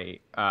out my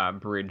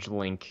bridge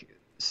link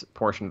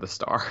portion of the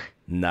star,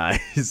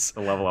 Nice.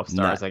 the level up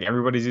star. Not. It's like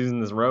everybody's using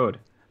this road.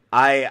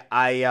 I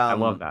I I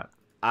love um that.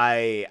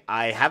 I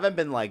haven't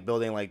been like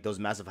building like those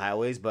massive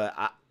highways, but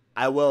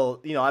I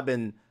will. I've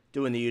been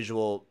doing the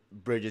usual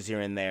bridges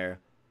here and there,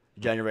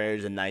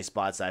 generators in nice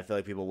spots that I feel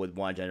like people would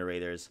want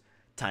generators,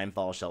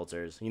 timefall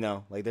shelters.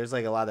 Like there's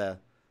like a lot of.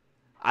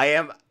 I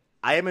am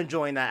I am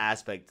enjoying that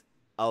aspect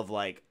of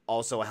like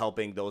also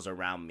helping those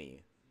around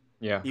me,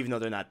 Yeah. even though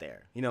they're not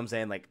there. You know what I'm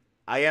saying? Like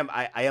I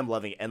am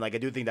loving it, and like I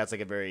do think that's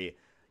like a very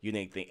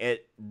unique thing.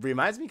 It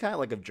reminds me kind of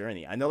like of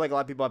Journey. I know like a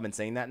lot of people have been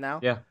saying that now,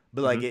 Yeah.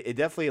 but like Hmm. it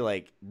definitely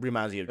like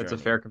reminds me of That's a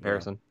Journey. fair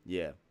comparison.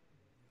 Yeah.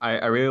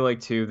 I really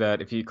like too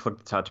that if you click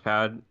the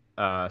touchpad,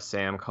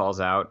 Sam calls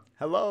out,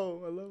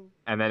 Hello, hello.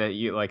 and then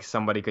you like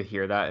somebody could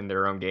hear that in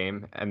their own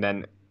game, and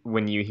then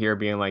when you hear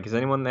being like, "Is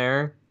anyone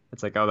there?"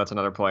 It's like, "Oh, that's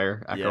another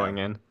player Yeah, echoing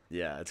in."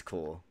 yeah, it's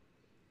cool.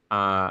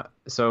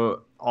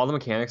 So all the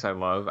mechanics I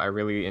love. I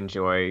really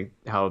enjoy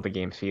how the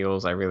game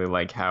feels. I really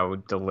like how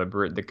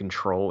deliberate the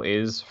control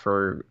is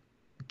for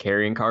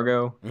carrying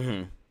cargo.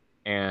 Hmm.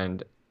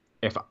 And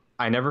if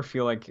I never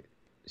feel like,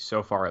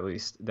 so far at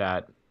least,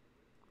 that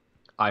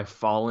I've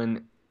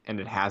fallen and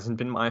it hasn't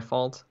been my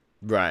fault.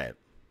 Right,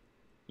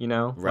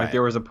 Like right.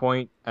 there was a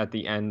point at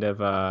the end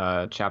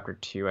of chapter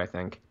 2, I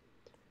think,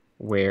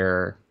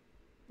 where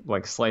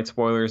like slight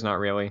spoilers, not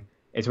really.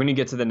 It's when you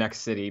get to the next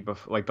city,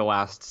 like the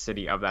last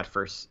city of that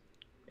first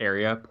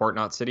area, Port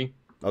Knot City.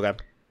 Okay.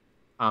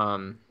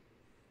 Um,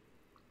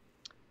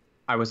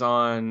 I was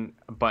on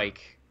a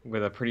bike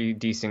with a pretty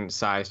decent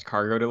sized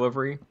cargo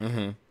delivery,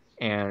 Hmm.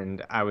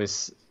 and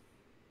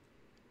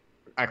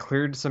I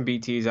cleared some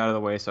BTs out of the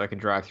way so I could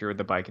drive through with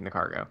the bike and the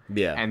cargo.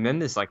 Yeah. And then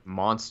this like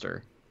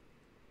monster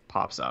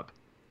pops up,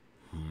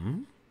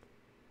 Hmm.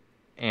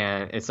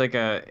 and it's like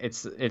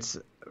it's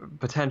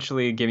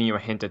potentially giving you a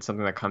hint at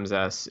something that comes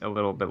as a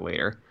little bit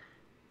later.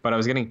 But I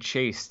was getting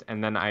chased,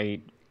 and then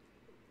I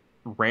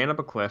ran up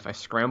a cliff. I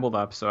scrambled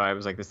up, so I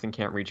was like, this thing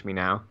can't reach me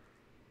now.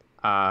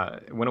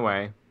 Went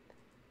away,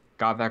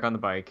 got back on the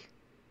bike,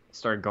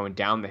 started going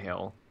down the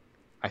hill.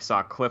 I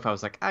saw a cliff. I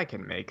was like, I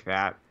can make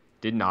that.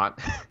 Did not.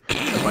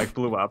 The bike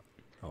blew up,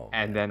 Oh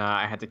and man. then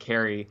I had to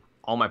carry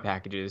all my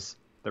packages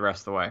the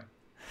rest of the way.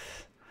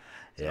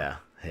 So, Yeah,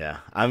 yeah.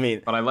 I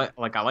mean, but I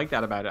like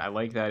that about it. I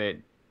like that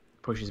it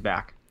pushes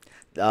back.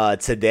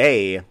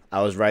 today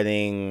I was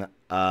riding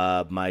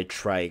my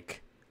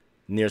trike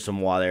near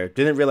some water.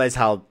 Didn't realize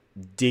how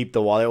deep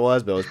the water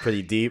was, but it was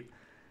pretty deep.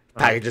 Uh,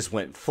 Package just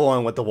went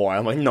flowing with the water.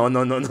 I'm like, no,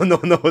 no, no, no, no,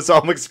 no. So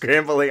I'm like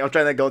scrambling. I'm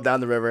trying to go down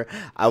the river.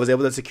 I was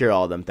able to secure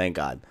all of them, thank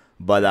God.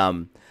 But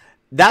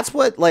that's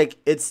what like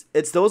it's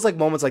those like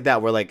moments like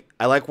that where like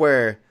I like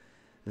where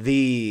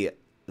the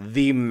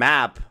the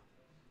map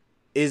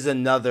is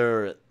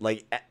another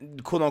like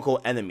quote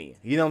unquote enemy.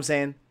 You know what I'm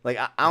saying? Like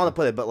I don't want to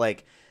put it, but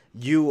like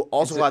you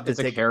also have to it's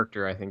a take.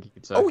 character, I think you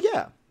could say. Oh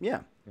yeah,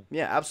 yeah,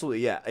 yeah,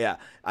 absolutely, yeah, yeah.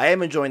 I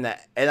am enjoying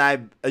that, and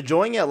I'm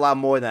enjoying it a lot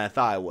more than I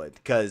thought I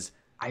would. Cause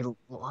I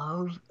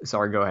love.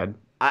 Sorry, go ahead.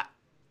 I,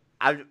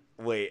 I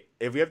wait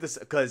if we have this,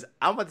 cause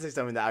I'm about to say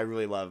something that I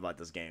really love about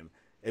this game.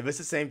 If it's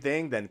the same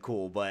thing, then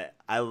cool. But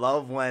I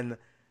love when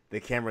the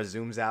camera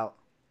zooms out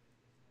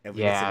and we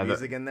get Yeah, some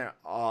music in there.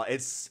 Oh,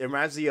 it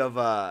reminds me of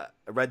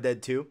Red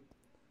Dead 2.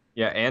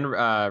 yeah, and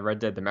Red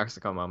Dead the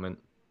Mexico moment.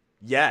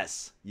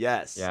 Yes,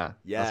 yes, Yeah,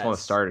 that's one that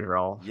yes, started it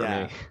all for me.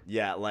 yeah,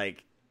 yeah.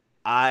 Like,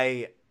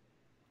 I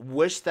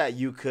wish that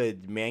you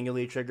could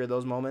manually trigger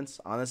those moments,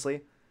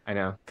 honestly, I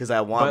know, because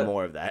I want but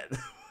more of that,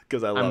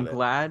 because I I'm love it.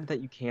 glad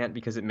that you can't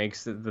because it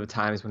makes the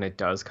times when it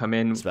does come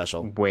in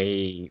Special.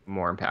 way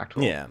more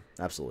impactful. Yeah,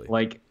 absolutely.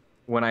 Like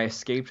when I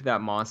escaped that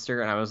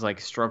monster and I was like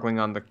struggling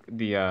on the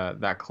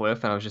that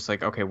cliff and I was just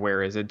like, okay,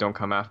 where is it? Don't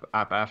come up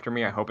after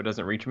me. I hope it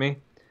doesn't reach me.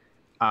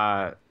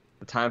 Uh,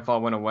 the timefall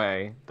went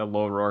away. The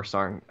low roar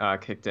song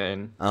kicked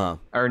in, Uh huh.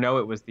 or no,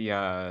 it was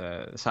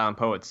the Silent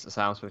Poets,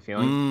 Silence for the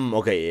Feeling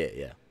Okay. Yeah.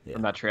 Yeah. from Yeah.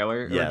 that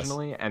trailer Yes.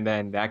 originally, and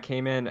then that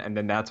came in, and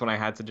then that's when I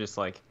had to just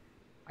like,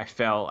 I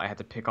fell. I had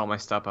to pick all my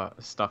stuff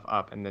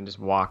up, and then just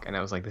walk, and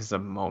I was like, this is a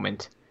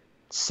moment,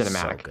 So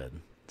cinematic. good.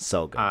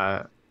 So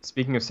good.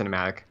 Speaking of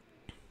cinematic,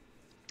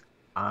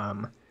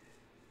 um,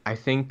 I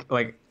think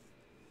like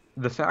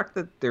the fact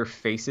that they're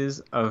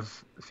faces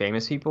of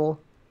famous people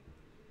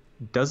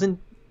doesn't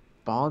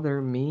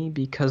bother me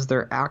because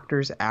they're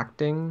actors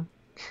acting,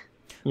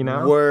 you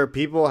know? Were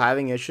people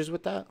having issues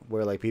with that?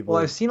 Where like Well, people?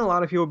 I've seen a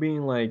lot of people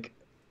being like,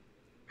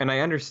 and I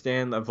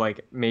understand of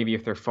like maybe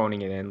if they're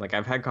phoning it in. Like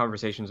I've had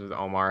conversations with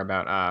Omar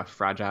about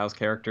Fragile's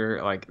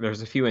character. Like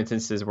there's a few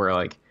instances where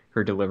like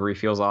her delivery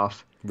feels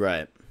off.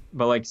 Right.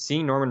 But like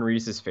seeing Norman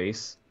Reedus'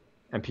 face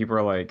and people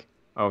are like,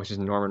 "Oh, it's just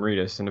Norman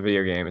Reedus in a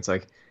video game." It's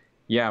like,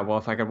 yeah, well,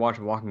 if I could watch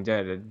Walking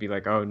Dead, it'd be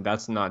like, "Oh,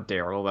 that's not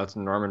Daryl, that's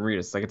Norman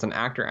Reedus." Like it's an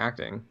actor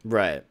acting.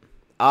 Right.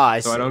 Ah, I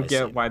So I see. don't I see.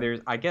 get why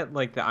there's I get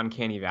like the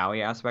uncanny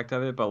valley aspect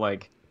of it, but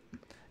like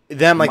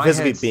Them in like my head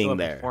physically it's still being a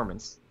there.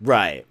 performance.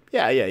 Right.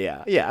 Yeah. Yeah.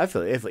 Yeah. Yeah. I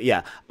feel it.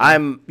 Yeah.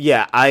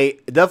 Yeah. I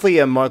definitely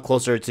am more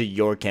closer to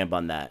your camp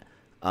on that.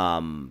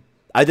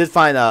 I did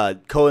find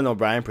Conan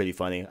O'Brien pretty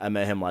funny. I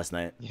met him last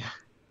night. Yeah.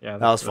 Yeah,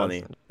 That was that's funny.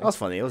 That interesting. was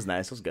funny. It was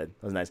nice. It was good.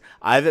 It was nice.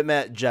 I haven't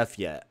met Jeff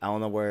yet. I don't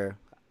know where.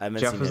 I haven't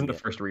Jeff seen was in him the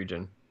yet. first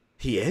region.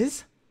 He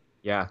is?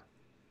 Yeah.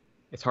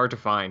 It's hard to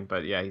find,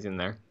 but yeah, he's in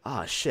there.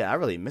 Oh shit! I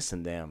really miss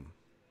him. Damn.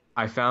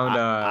 I found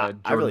I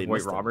Jordan really Voight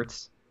missed him.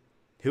 Roberts,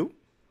 Who?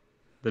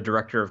 the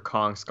director of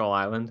Kong Skull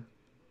Island,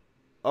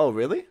 Oh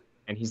really?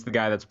 and he's the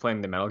guy that's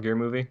playing the Metal Gear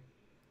movie.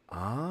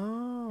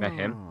 Met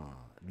him. Oh.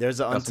 There's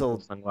an Got some cool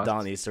Until Dawn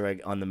sunglasses. Easter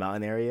egg on the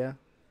mountain area.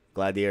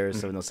 Gladiator Mhm.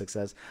 706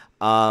 says.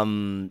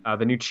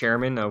 The new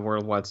chairman of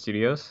Worldwide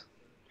Studios,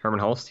 Herman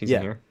Hulst, he's in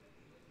Yeah. here.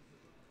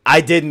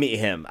 I did meet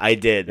him. I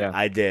did. Yeah,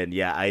 I did.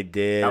 Yeah, I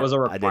did. that was a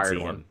I did see required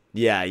one. him.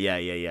 Yeah, yeah,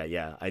 yeah, yeah,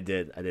 yeah. I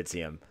did. I did see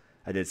him.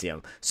 I did see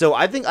him. So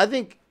I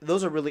think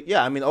those are really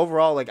yeah, I mean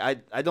overall like I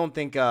don't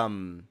think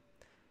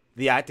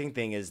the acting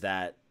thing is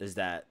that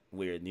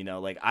weird, you know?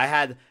 Like I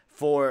had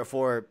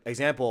for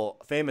example,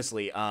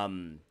 famously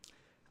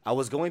I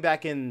was going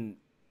back in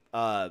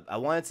I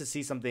wanted to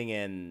see something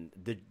in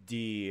the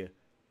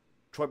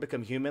Detroit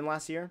Become Human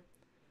last year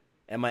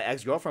and my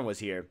ex-girlfriend was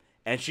here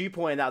and she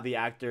pointed out the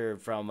actor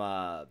from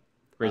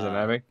Grey's uh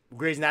Anatomy.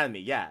 Grey's Anatomy.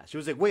 Yeah, she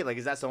was like, "Wait, like,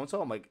 is that so and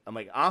so?" I'm like,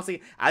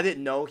 honestly, I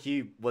didn't know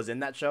he was in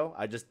that show.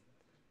 I just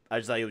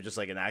thought he was just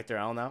like an actor.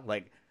 I don't know,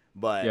 like, Yeah,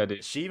 but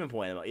dude. she even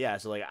pointed him out. Yeah,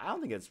 so like, I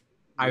don't think it's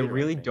I weird or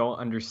really anything. don't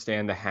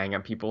understand the hang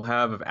up people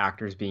have of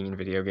actors being in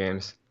video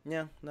games.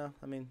 Yeah, no,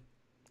 I mean,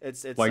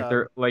 it's Like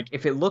they're like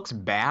if it looks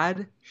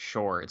bad,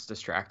 sure, it's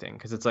distracting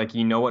because it's like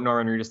you know what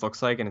Norman Reedus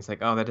looks like, and it's like,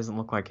 oh, that doesn't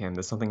look like him.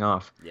 There's something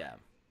off. yeah,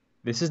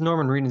 This is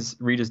Norman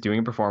Reedus doing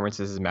a performance.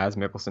 This is Mads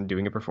Mikkelsen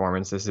doing a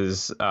performance. This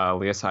is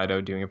Leah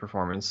Saido doing a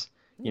performance.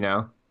 You yeah,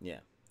 know, yeah.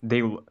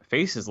 they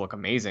faces look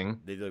amazing.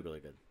 They look really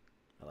good.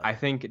 I like I it.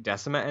 think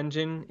Decima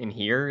Engine in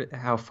here,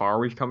 how far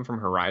we've come from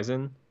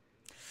Horizon.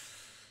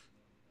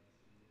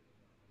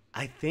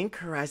 I think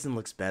Horizon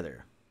looks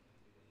better.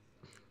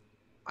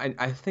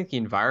 I think the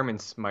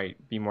environments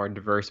might be more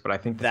diverse, but I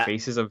think the That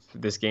faces of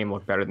this game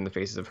look better than the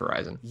faces of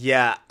Horizon.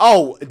 yeah.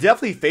 Oh,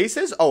 definitely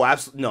faces. Oh,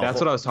 absolutely. No. That's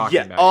what I was talking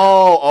Yeah. about. Yeah.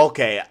 Oh,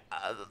 okay.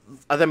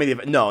 I thought maybe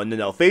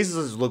no.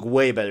 Faces look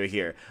way better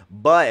here.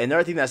 But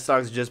another thing that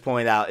Starks just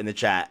pointed out in the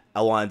chat,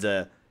 I wanted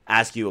to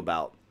ask you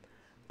about.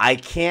 I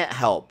can't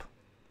help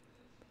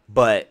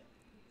but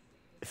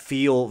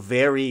feel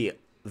very,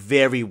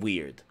 very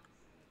weird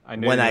I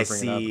knew when you I were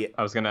bringing it see, up.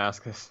 I was gonna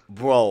ask this.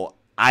 bro.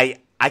 I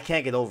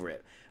can't get over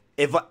it.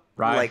 If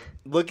Ride, like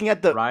looking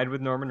at the ride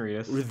with Norman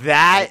Reedus.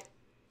 that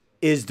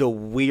is the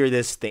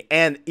weirdest thing,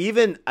 and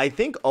even I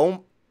think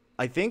damn,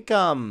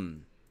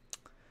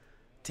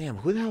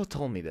 who the hell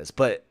told me this?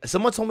 But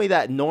someone told me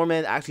that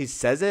Norman actually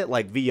says it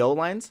like VO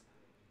lines.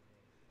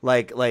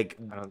 Like I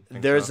don't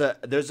think there's so.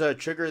 a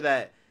trigger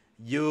that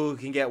you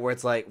can get where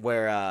it's like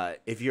where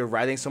if you're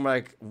riding somewhere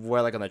like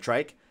where like on a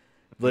trike,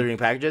 delivering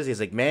packages, he's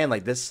like, man,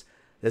 like this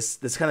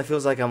kind of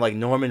feels like I'm like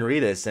Norman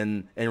Reedus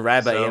and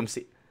Rad by So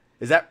AMC.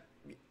 Is that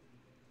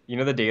you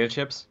know the data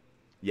chips?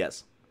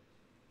 yes?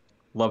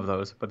 Love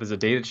those, but there's a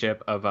data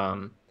chip of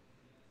a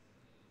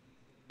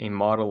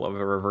model of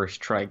a reverse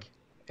trike,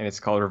 and it's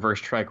called reverse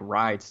trike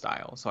ride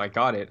style. So I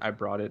got it. I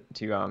brought it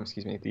to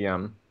excuse me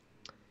the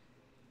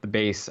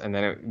base, and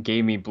then it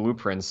gave me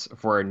blueprints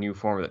for a new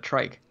form of the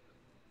trike,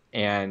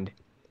 and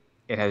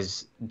It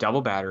has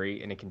double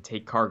battery and it can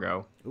take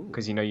cargo Ooh.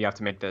 because you have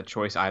to make the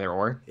choice either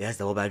or. It has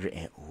double battery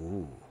and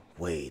ooh,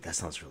 wait, that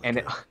sounds really And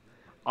good.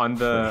 on Wait.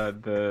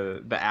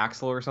 the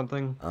axle or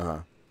something Uh-huh.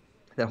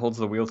 that holds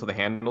the wheel to the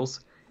handles,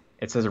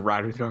 it says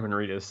ride with Norman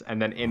Reedus,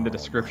 and then in the Oh my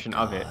description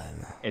of it,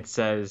 god. it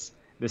says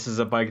this is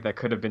a bike that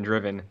could have been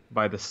driven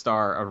by the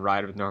star of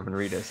Ride with Norman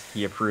Reedus.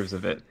 He approves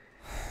of it.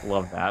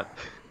 Love that.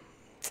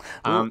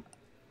 Well, Um,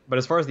 but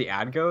as far as the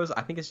ad goes,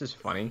 I think it's just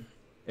funny.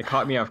 It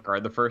caught me off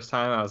guard the first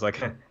time. I was like,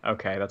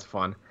 okay, that's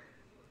fun.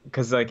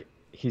 Because like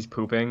he's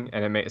pooping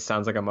and it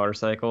sounds like a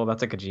motorcycle.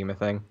 That's a Kojima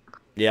thing.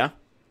 yeah.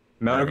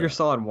 Metal Yeah. Gear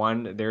Solid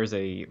 1, there's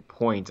a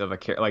point of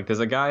like there's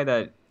a guy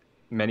that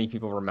many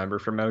people remember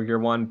from Metal Gear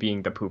 1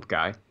 being the poop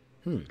guy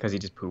Hmm. because he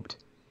just pooped.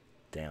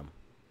 Damn.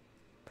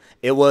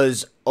 It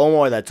was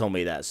Omar that told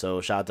me that,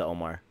 so shout out to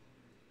Omar.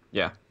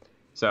 Yeah.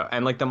 So,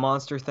 and like the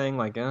monster thing,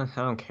 like I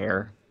don't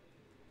care.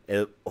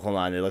 Hold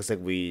on, it looks like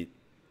we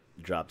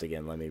dropped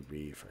again. Let me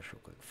refresh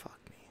real quick. Fuck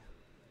me.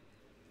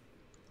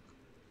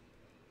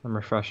 I'm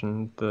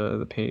refreshing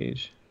the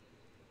page.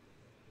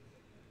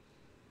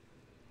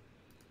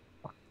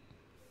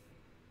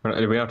 We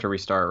don't have to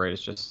restart, right?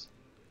 It's just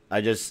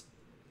I just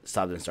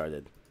stopped and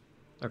started.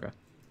 okay.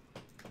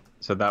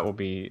 So that will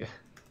be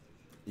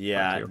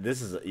Yeah, you.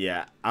 this is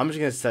yeah. I'm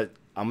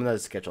gonna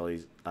sketch all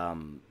these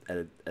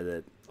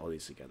edit all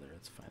these together.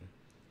 It's fine.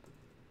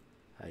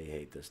 I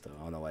hate this though.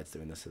 I don't know why it's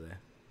doing this today.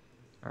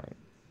 all right.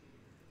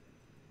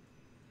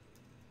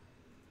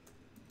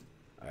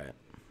 All right.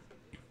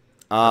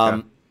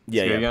 Okay.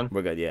 Yeah, See you yeah. again?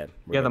 We're good. Yeah.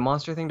 We're Yeah, the good.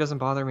 monster thing doesn't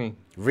bother me.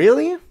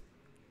 Really?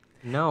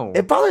 No.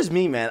 It bothers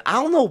me, man. I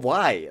don't know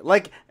why.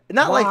 Like,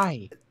 not like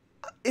Why?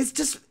 it's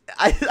just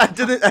I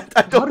didn't. I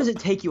How don't. does it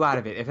take you out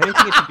of it? If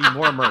anything, it should be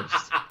more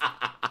immersed.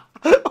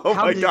 Oh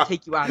How my does god. it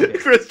take you out of it?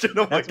 Christian,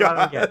 oh That's my what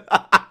I don't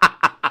god.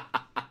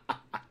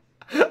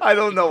 get. I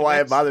don't know why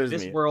it Connects bothers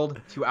this me.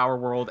 world to our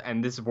world,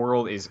 and this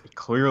world is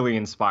clearly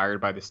inspired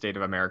by the state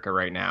of America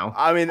right now.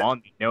 I mean,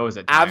 On the nose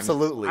at times.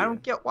 absolutely. I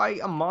don't get why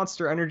a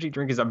Monster Energy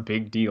drink is a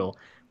big deal.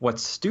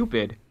 What's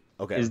stupid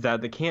Okay. is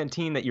that the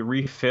canteen that you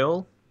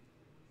refill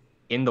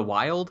in the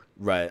wild,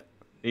 Right.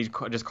 they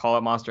just call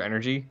it Monster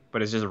Energy,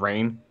 but it's just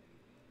rain.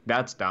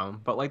 That's dumb.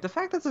 But like the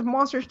fact that the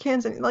Monster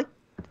cans, like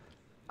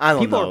I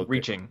don't people know. are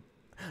reaching.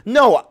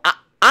 No,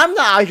 I'm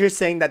not out here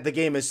saying that the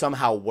game is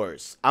somehow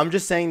worse. I'm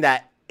just saying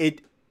that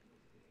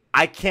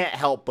I can't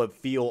help but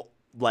feel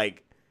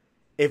like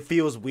it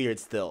feels weird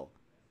still.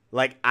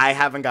 Like I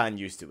haven't gotten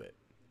used to it.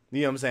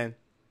 You know what I'm saying?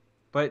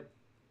 But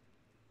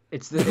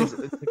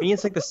to me,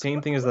 it's like the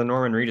same thing as the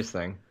Norman Reedus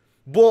thing.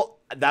 Well,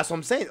 that's what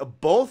I'm saying.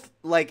 Both,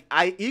 like,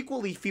 I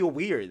equally feel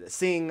weird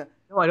seeing.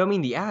 No, I don't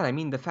mean the ad. I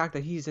mean the fact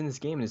that he's in this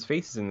game and his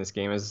face is in this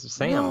game as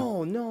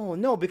Sam.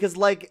 No, because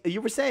like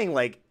you were saying,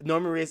 like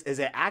Norman Reedus is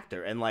an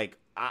actor, and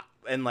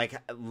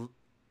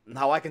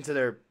how I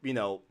consider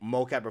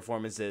mocap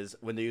performances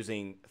when they're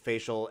using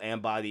facial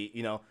and body,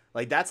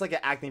 like that's like an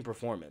acting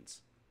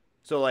performance.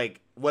 So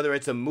like whether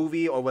it's a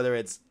movie or whether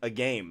it's a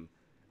game,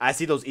 I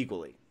see those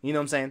equally. You know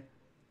what I'm saying?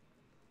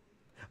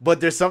 But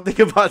there's something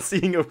about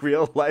seeing a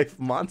real life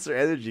Monster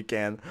Energy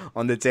can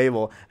on the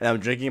table, and I'm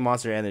drinking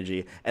Monster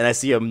Energy, and I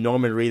see a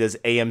Norman Reedus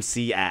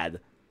AMC ad.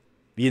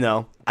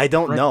 I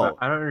don't Right, know.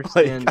 I don't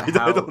Like, understand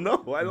I don't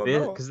know. I don't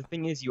know. Because the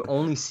thing is, you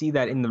only see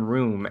that in the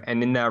room,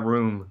 and in that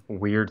room,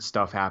 weird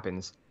stuff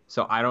happens.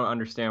 So I don't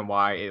understand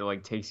why it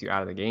like takes you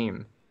out of the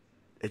game.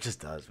 It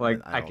just does. Like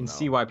Man. I don't can know.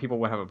 see why people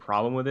would have a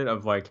problem with it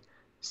of like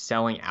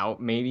selling out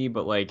maybe,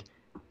 but like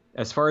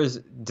as far as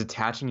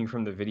detaching you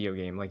from the video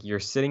game, like you're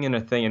sitting in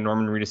a thing and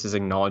Norman Reedus is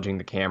acknowledging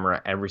the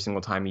camera every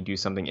single time you do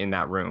something in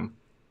that room.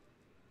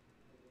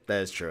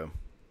 That is true.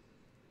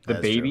 The That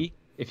is true. baby,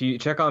 if you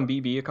check on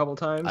BB a couple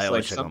times, I like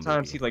always check on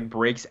sometimes BB. he like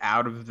breaks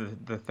out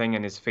of the thing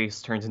and his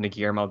face turns into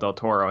Guillermo del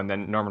Toro and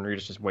then Norman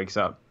Reedus just wakes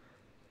up.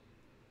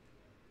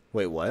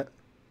 Wait, what?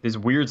 There's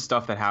weird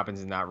stuff that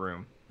happens in that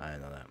room. I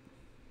didn't know that.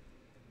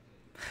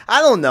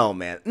 I don't know,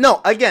 man. No,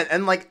 again,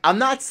 and like I'm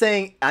not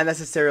saying I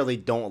necessarily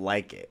don't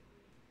like it.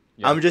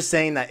 Yeah. I'm just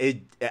saying that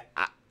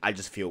I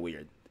just feel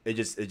weird.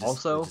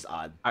 Also, it's just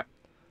odd.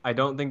 I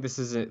don't think this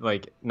is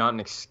like not an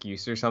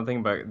excuse or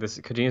something, but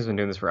Kojima's been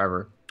doing this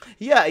forever.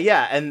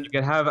 Yeah, and You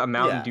could have a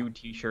Mountain Yeah. Dew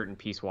T-shirt and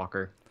Peace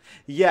Walker.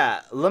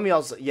 yeah. Let me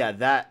also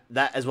that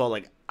as well.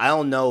 Like I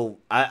don't know.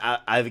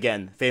 I've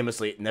again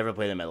famously never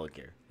played a Metal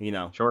Gear.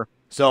 Sure.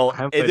 So I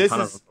haven't if played a this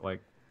ton is of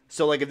like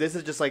so like if this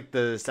is just like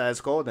the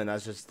status quo, then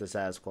that's just the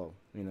status quo.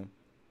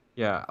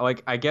 yeah,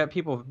 like I get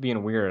people being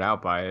weirded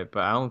out by it,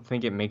 but I don't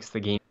think it makes the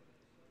game.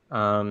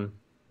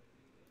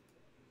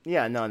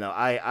 Yeah, no.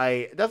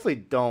 I definitely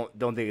don't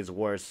think it's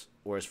worse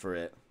for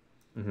it.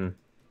 Mhm.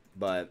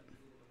 But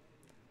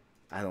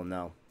I don't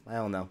know.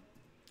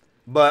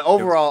 But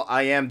overall,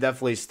 I am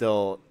definitely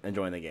still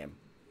enjoying the game.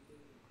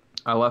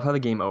 I love how the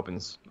game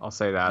opens. I'll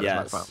say that.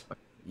 Yes. Is my final.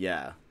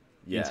 Yeah.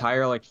 The Yeah.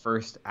 entire like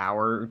first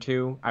hour or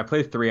two. I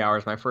played 3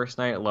 hours my first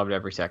night. I loved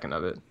every second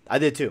of it. I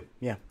did too.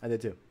 Yeah, I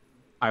did too.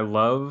 I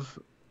love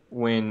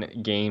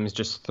when games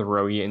just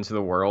throw you into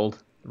the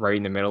world right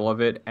in the middle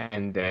of it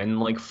and then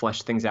like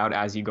flesh things out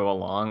as you go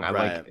along. I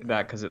Right. like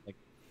that because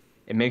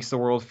it makes the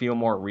world feel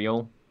more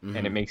real and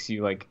it Mm-hmm. makes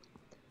you like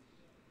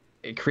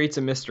it creates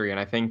a mystery and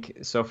I think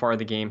so far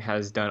the game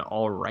has done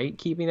all right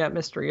keeping that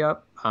mystery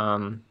up.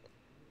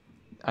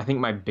 I think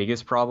my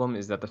biggest problem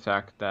is that the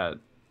fact that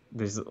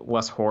there's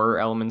less horror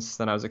elements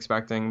than I was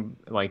expecting.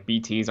 Like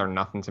BTs are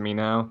nothing to me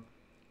now.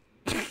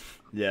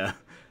 Yeah.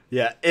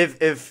 Yeah.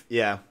 If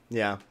yeah,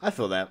 yeah. I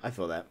feel that. I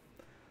feel that.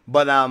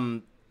 But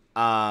I'm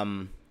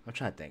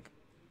trying to think.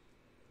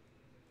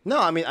 No,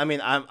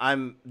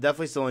 I'm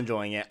definitely still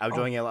enjoying it. I'm Oh,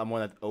 enjoying it a lot more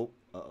than uh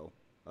oh.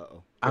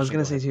 I was Christian,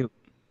 gonna go say ahead. too,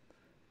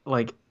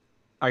 like,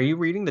 are you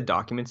reading the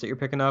documents that you're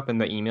picking up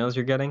and the emails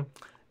you're getting?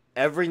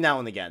 Every now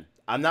and again.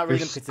 I'm not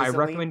reading them I consistently.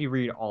 recommend you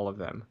read all of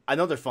them. I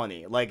know they're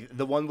funny. Like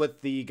the one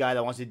with the guy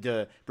that wants you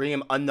to bring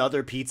him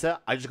another pizza.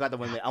 I just got the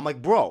one. I'm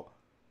like, bro,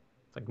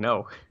 It's like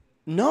no,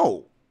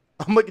 no.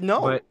 I'm like,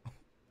 no. but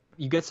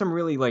you get some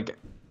really like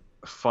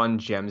fun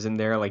gems in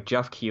there. Like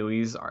Jeff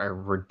Keighley's are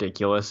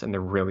ridiculous and they're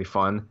really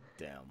fun.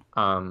 Damn.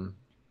 Um,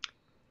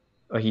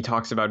 like he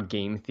talks about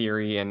game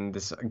theory and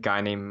this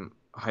guy named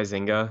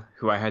Huizinga,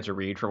 who I had to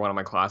read for one of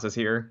my classes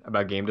here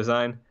about game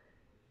design,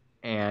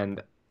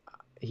 and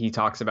he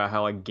talks about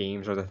how like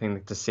games are the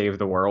thing to save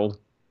the world.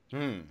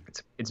 Hmm.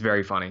 It's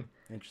very funny.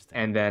 Interesting.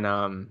 And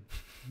then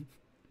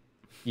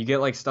you get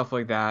like stuff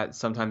like that.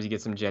 Sometimes you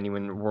get some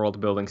genuine world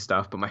building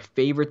stuff, but my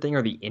favorite thing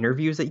are the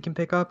interviews that you can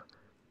pick up.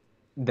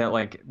 That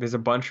like there's a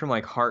bunch from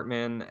like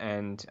Hartman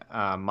and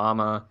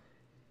Mama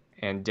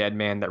and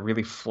Deadman that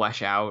really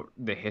flesh out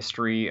the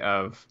history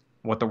of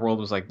what the world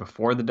was like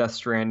before the Death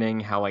Stranding,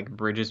 how like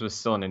Bridges was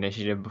still an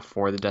initiative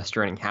before the Death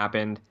Stranding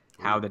happened,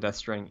 how Ooh. the Death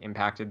Stranding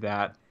impacted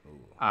that.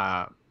 Ooh.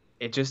 Uh,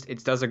 it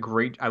does a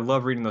great. I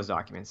love reading those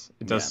documents.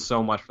 It does Yeah.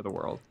 so much for the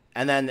world.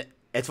 And then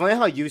it's funny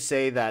how you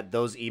say that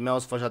those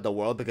emails flush out the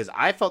world because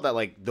I felt that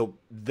like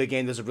the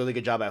game does a really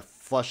good job at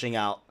flushing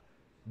out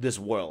this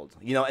world.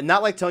 You know, and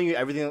not like telling you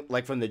everything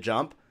like from the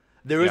jump.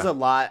 There is Yeah, a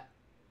lot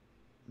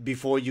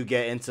before you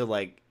get into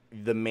like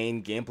the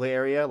main gameplay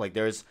area. Like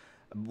there's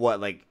what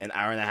like an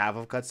hour and a half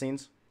of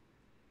cutscenes.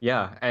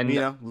 yeah, You and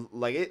know,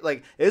 like it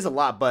is a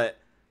lot, but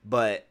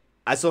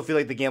I still feel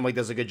like the game like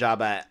does a good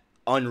job at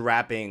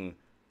unwrapping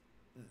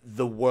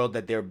the world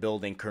that they're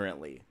building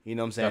currently. You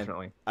know what I'm saying?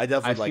 definitely. I I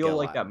definitely like it feel a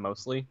like lot. that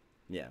mostly.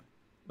 Yeah.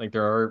 Like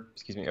there are,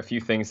 excuse me, a few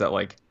things that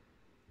like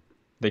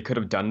they could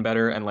have done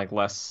better and like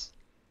less.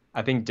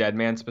 I think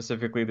Deadman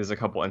specifically, there's a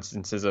couple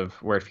instances of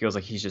where it feels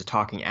like he's just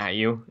talking at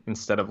you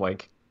instead of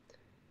like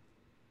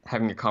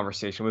having a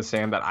conversation with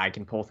Sam that I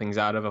can pull things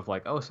out of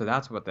like, oh, so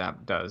that's what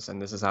that does, and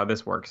this is how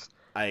this works.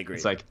 I agree.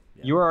 It's like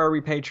Yeah. you are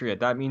a repatriate.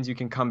 That means you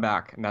can come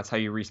back, and that's how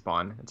you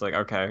respawn. It's like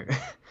okay,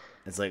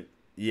 It's like,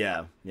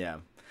 yeah, yeah.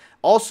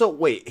 Also,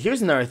 wait,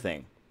 here's another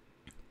thing.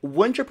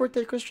 When's your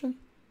birthday, Christian?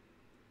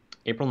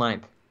 April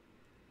 9th.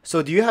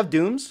 So do you have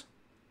Dooms?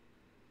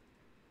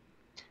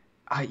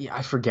 Yeah,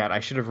 I forget. I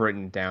should have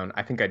written it down.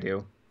 I think I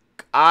do.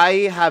 I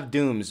have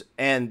Dooms,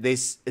 and they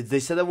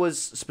said it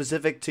was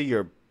specific to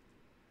your,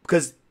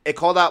 because it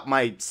called out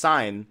my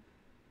sign,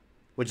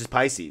 which is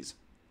Pisces,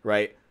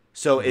 right?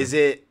 So Hmm. is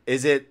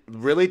it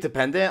really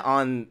dependent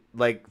on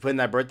like putting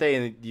that birthday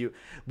and you?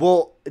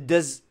 Well,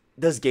 does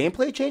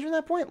gameplay change from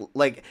that point?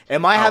 Like,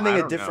 am I Oh, having I a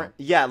don't different?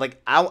 know. Yeah,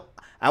 like I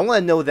want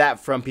to know that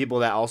from people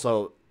that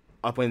also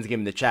are playing this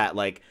game in the chat.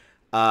 Like,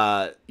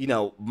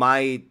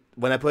 my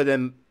when I put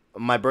in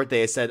my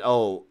birthday, it said,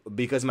 oh,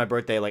 because of my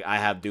birthday, like I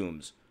have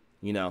Dooms,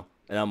 and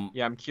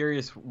Yeah, I'm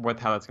curious what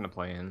how that's gonna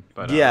play in.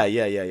 But yeah.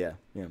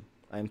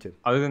 I am too.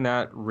 other than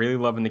that, really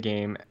loving the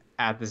game.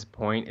 At this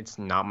point, it's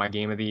not my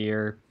game of the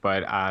year,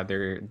 but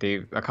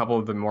they a couple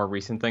of the more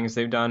recent things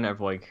they've done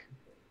have like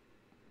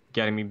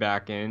getting me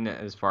back in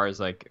as far as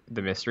like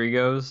the mystery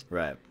goes.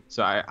 Right.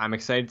 So I'm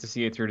excited to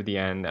see it through to the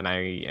end, and I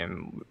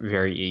am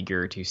very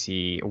eager to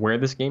see where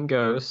this game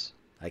goes,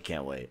 I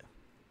can't wait.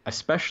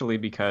 especially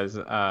because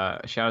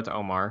shout out to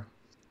Omar,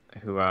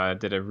 who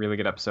did a really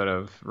good episode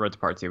of Road to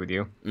Part 2 with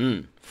you.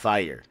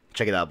 Fire.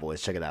 Check it out, boys.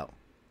 Check it out.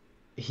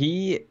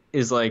 He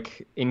is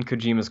like in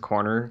Kojima's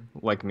corner,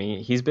 like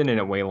me. He's been in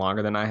it way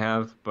longer than I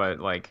have, but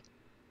like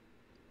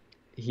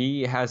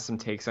he has some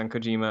takes on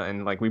Kojima,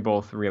 and like we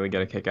both really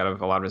get a kick out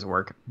of a lot of his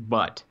work.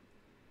 But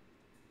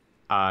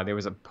there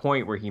was a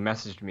point where he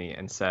messaged me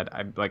and said,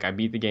 I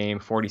beat the game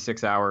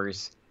 46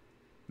 hours.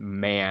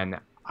 Man,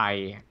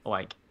 I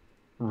like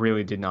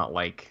really did not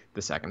like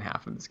the second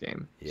half of this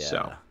game. So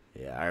Yeah.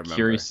 Yeah, I remember.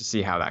 curious to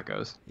see how that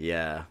goes.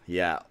 Yeah,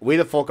 yeah. We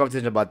had a full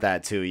conversation about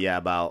that too. Yeah,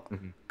 about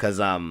Hmm. because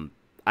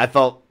I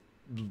felt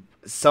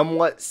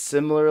somewhat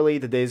similarly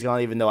to Days Gone,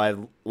 even though I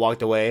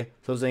walked away.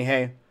 So I was saying,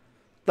 hey,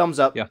 thumbs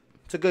up. Yeah,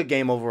 It's a good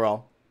game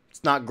overall.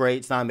 It's not great,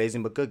 it's not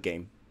amazing, but good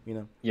game. You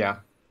know. yeah.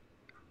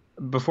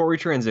 Before we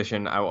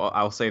transition,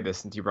 I'll say this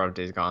since you brought up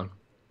Days Gone.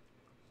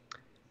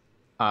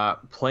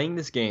 Playing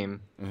this game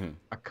Hmm.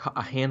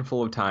 a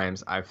handful of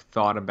times, I've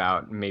thought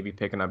about maybe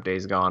picking up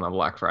Days Gone on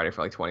Black Friday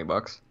for like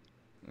 $20.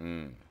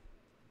 Mm.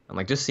 And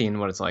like just seeing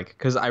what it's like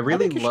because I I really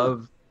think you should.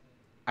 love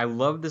I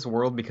love this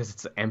world because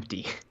it's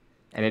empty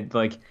and it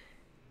like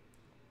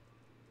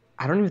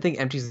I don't even think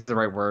empty is the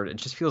right word. It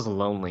just feels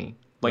lonely.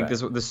 Like Right.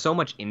 there's so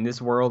much in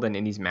this world and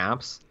in these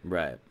maps,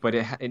 Right. but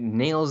it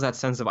nails that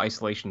sense of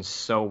isolation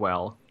so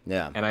well.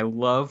 Yeah. And I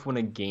love when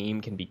a game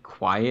can be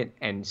quiet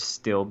and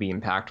still be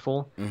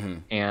impactful. Hmm.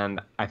 And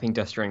I think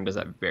Death Stranding does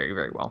that very,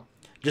 very well.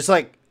 Just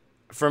like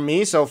for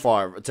me so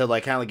far, to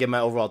like kind of give my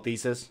overall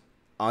thesis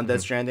on Death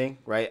Hmm. Stranding,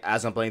 right?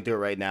 As I'm playing through it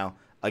right now.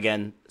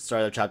 Again,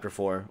 start of chapter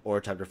 4 or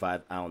chapter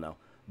 5, I don't know.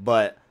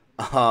 But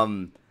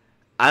um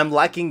I'm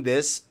liking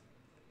this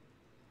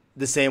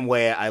the same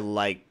way I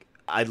liked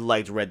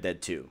Red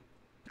Dead 2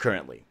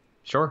 currently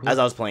Sure. Yeah. as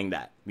I was playing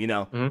that, you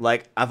know? Hmm.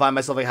 Like I find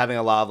myself like having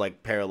a lot of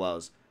like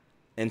parallels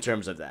in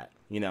terms of that,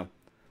 you know?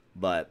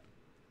 But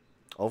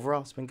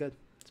overall, it's been good.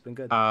 It's been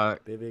good. Uh,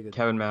 Very, very good.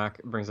 Kevin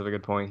Mack brings up a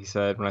good point. He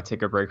said, "When I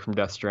take a break from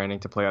Death Stranding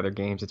to play other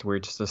games, it's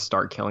weird just to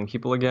start killing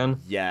people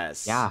again."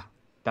 Yes. Yeah,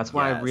 that's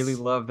why I really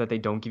Yes. love that they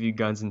don't give you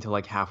guns until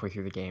like halfway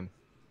through the game.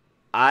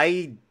 I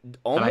And I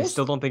almost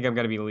still don't think I'm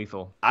gonna be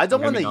lethal. I I'm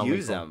don't gonna want be to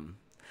use non-lethal. them.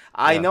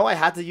 I Yeah. know I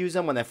had to use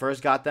them when I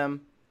first got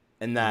them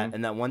Hmm.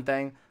 in that one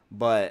thing,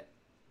 but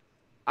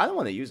I don't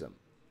want to use them.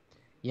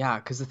 Yeah,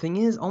 because the thing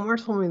is, Omar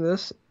told me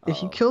this.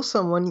 If you Oh. kill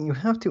someone, you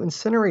have to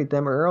incinerate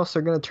them, or else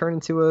they're gonna turn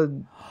into a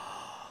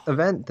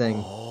event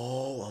thing.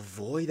 Oh, a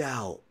void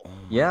out. Oh my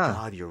Yeah.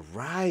 god, you're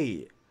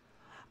right.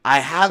 I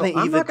So haven't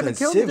I'm even not gonna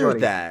kill considered anybody.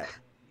 that.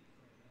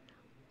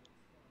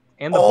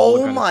 And the bola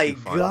Oh gun is my too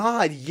fun.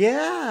 god,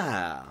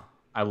 yeah.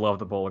 I love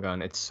the bola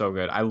gun. It's so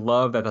good. I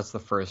love that that's the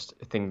first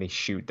thing they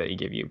shoot that you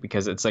give you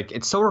because it's like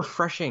it's so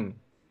refreshing.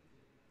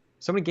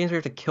 So many games where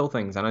you have to kill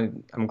things,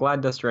 and I'm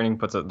glad Death Stranding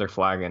puts their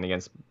flag in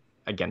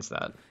against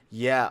that.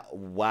 Yeah,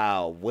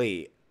 wow.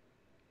 Wait.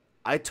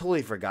 I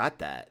totally forgot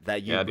that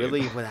you Yeah, dude.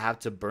 really would have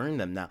to burn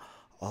them now.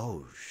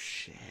 Oh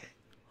shit.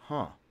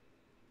 Huh.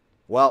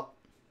 Well,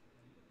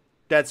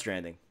 Death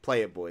Stranding.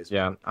 Play it, boys.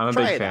 Yeah, I'm a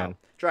Try big it fan. out.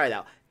 Try it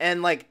out.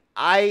 And like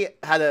I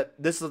had a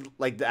this is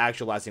like the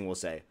actual last thing we'll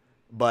say.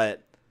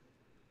 But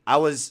I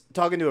was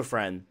talking to a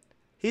friend.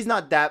 He's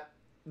not that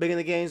big in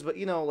the games, but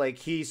you know, like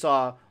he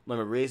saw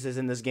Lemon Races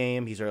in this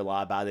game. He's heard a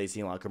lot about it. He's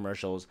seen a lot of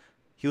commercials.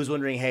 He was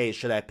wondering, hey,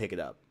 should I pick it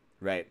up?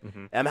 Right.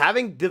 Hmm. And I'm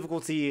having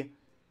difficulty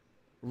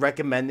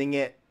recommending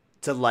it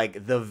to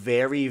like the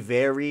very,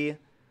 very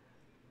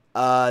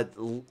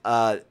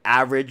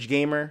average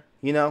gamer,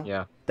 you know?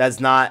 Yeah, That's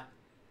not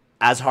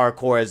as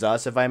hardcore as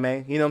us, if I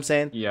may. You know what I'm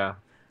saying? yeah.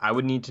 I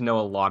would need to know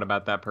a lot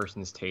about that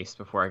person's taste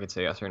before I could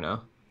say yes or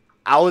no.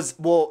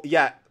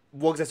 Yeah.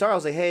 Well, because I started, I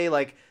was like, hey,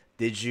 like,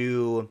 did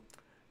you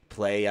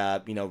play,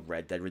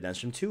 Red Dead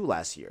Redemption 2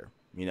 last year?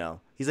 You know?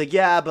 He's like,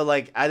 yeah, but,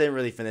 like, I didn't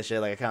really finish it.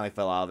 Like, I kind of, like,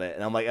 fell out of it.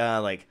 And I'm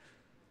like,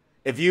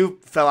 if you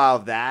fell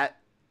out of that,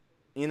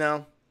 you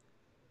know,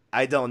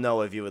 I don't know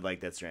if you would like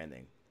Death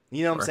Stranding.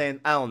 You know what I'm Sure. saying?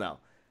 I don't know.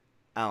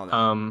 I don't know.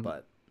 Um,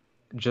 But,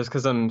 just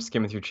because I'm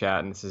skimming through chat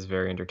and this is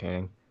very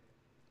entertaining.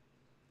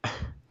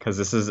 Because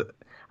this is,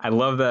 I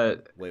love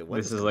that wait, what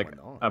this is is like going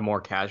on? a more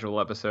casual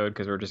episode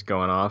because we're just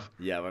going off.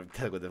 Yeah, we're having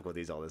technical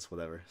difficulties, all this,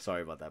 whatever.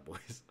 Sorry about that,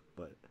 boys.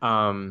 But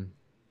Um,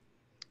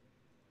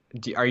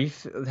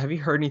 have you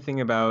heard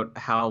anything about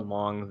how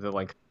long the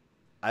like?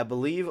 I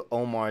believe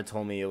Omar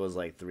told me it was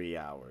like 3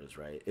 hours,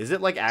 right? Is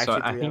it like So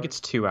actually I 3 think hours? it's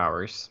 2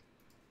 hours.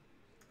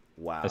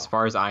 As Wow.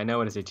 far as I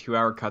know, it is a 2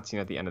 hour cutscene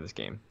at the end of this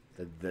game.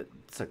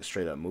 It's like a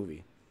straight up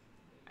movie.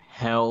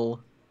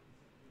 Hell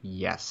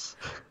yes.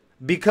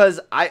 Because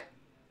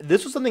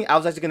this was something I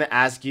was actually gonna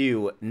ask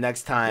you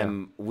next Yeah.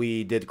 time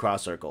we did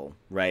Cross Circle,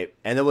 right?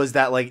 And it was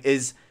that like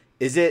is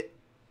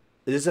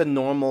this a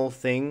normal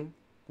thing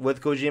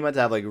with Kojima to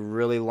have like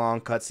really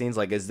long cutscenes?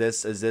 Like is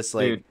this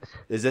like Dude,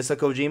 is this a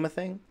Kojima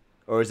thing?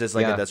 Or is this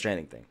like a yeah. Death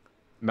Stranding thing?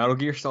 Metal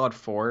Gear Solid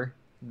 4,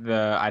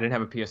 I didn't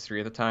have a PS3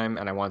 at the time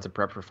and I wanted to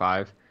prep for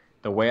 5.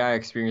 The way I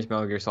experienced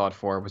Metal Gear Solid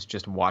 4 was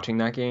just watching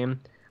that game.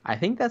 I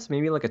think that's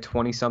maybe like a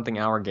 20 something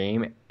hour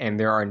game and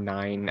there are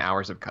 9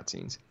 hours of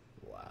cutscenes.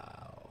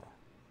 Wow.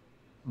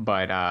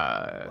 But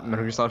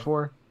Metal Gear Solid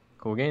 4,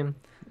 cool game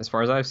as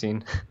far as I've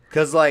seen.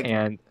 Cause like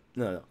And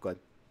no, go ahead.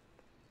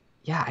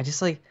 yeah,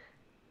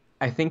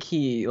 I think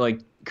he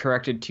like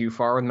corrected too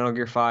far with Metal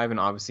Gear 5 and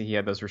obviously he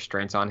had those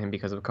restraints on him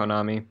because of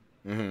Konami.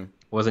 Mm-hmm.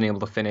 Wasn't able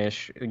to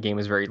finish. The game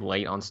was very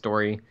late on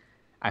story.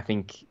 I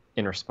think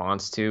in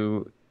response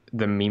to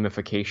the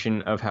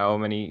memification of how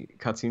many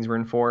cutscenes were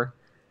in 4.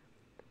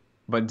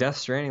 But Death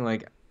Stranding,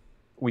 like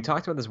we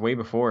talked about this way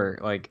before,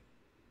 like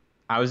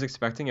I was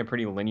expecting a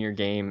pretty linear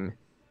game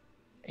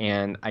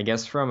and I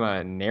guess from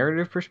a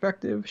narrative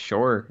perspective,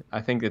 sure,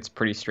 I think it's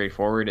pretty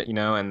straightforward,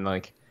 and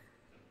like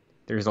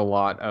there's a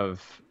lot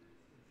of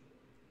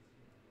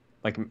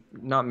like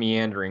not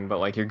meandering, but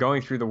like you're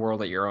going through the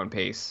world at your own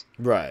pace.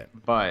 Right.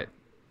 But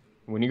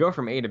when you go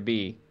from A to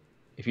B,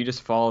 if you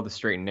just follow the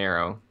straight and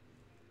narrow,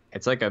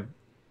 it's like a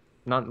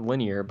not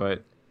linear,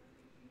 but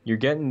you're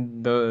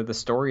getting the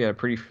story at a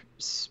pretty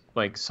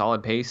like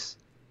solid pace,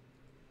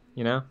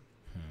 you know?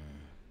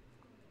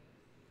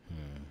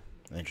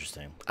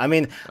 Interesting. I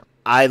mean,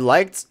 I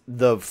liked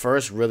the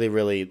first really,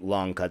 really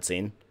long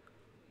cutscene.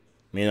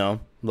 You know,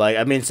 like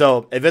I mean,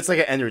 so if it's like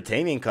an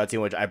entertaining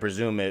cutscene, which I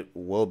presume it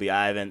will be,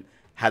 I haven't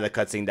had a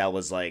cutscene that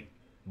was like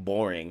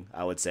boring.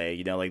 I would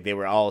say, like they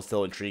were all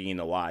still intriguing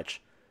to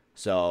watch.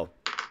 So,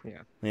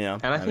 Yeah. you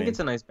And I think mean, it's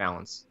a nice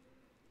balance.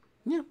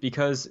 Yeah.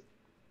 Because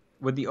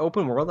with the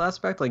open world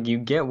aspect, like you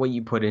get what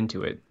you put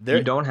into it. There-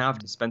 You don't have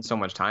to spend so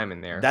much time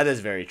in there. that is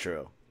very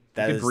true.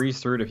 You could breeze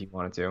through it if you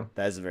wanted to.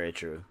 That is very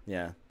true.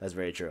 Yeah, that's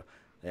very true.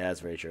 Yeah, that's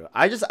very true.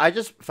 I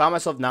just found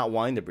myself not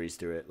wanting to breeze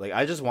through it. Like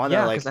I just want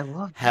to like I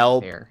love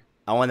help. there.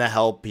 I want to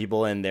help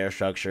people in their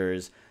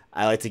structures.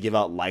 I like to give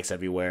out likes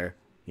everywhere.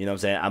 You know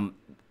what I'm saying?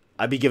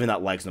 I'd be giving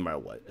out likes no matter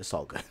what. It's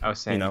all good. I was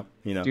saying,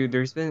 you know.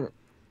 Dude,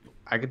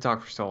 I could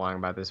talk for so long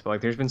about this, but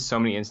like, there's been so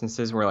many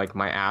instances where like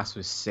my ass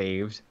was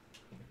saved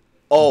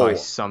by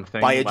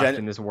something by a left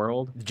in this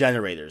world.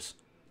 Generators.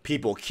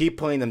 People keep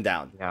putting them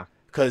down. Yeah.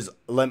 Cause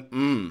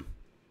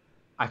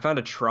I found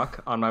a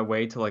truck on my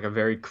way to like a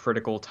very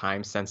critical,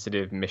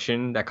 time-sensitive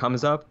mission that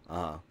comes up.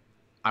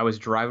 I was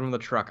driving with the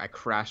truck. I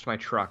crashed my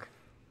truck,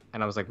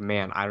 and I was like,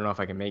 "Man, I don't know if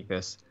I can make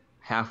this."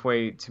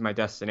 Halfway to my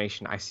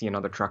destination, I see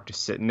another truck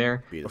just sitting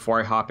there. Beautiful.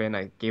 Before I hop in,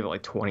 I gave it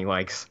like 20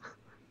 likes.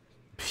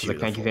 I was like,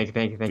 "Thank you, thank you,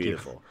 thank you, thank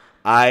Beautiful.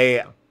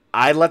 you."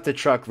 I left the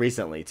truck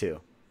recently too.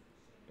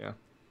 Yeah.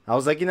 I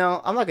was like, I'm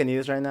not gonna need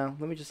this right now.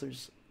 Let me just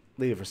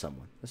leave it for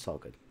someone. It's all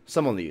good.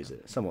 Someone will use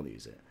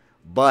it.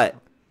 But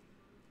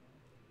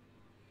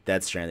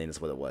Death Stranding is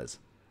what it was.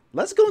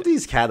 Let's go into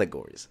these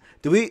categories.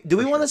 Do we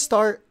want to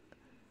start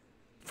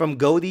from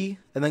Goaty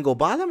and then go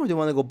bottom, or do you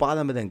want to go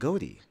bottom and then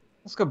Goaty?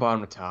 Let's go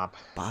bottom to top.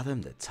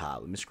 Bottom to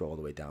top. Let me scroll all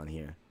the way down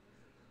here.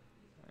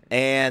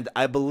 And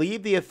I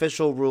believe the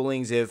official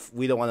rulings, if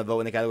we don't want to vote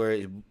in the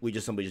category, we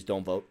simply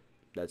don't vote.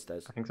 That's. I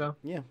think so.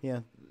 Yeah.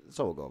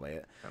 So we'll go by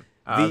it.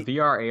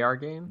 VR AR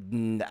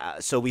game.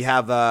 So we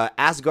have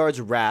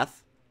Asgard's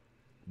Wrath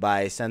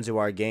by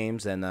Senzuar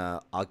Games and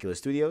Oculus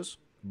Studios.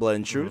 Blood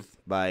and Truth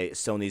by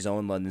Sony's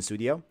own London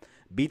studio.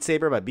 Beat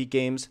Saber by Beat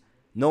Games.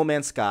 No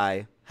Man's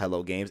Sky,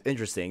 Hello Games.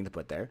 Interesting to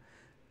put there.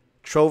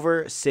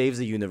 Trover Saves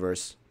the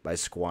Universe by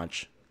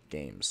Squanch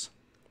Games.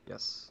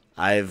 Yes.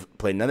 I've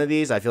played none of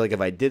these. I feel like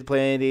if I did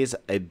play any of these,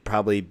 it'd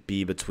probably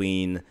be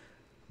between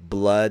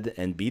Blood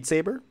and Beat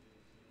Saber.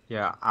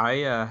 Yeah, I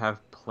have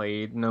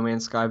played No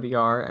Man's Sky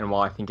VR, and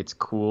while I think it's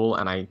cool,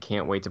 and I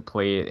can't wait to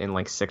play it in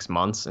like 6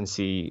 months and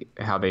see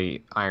how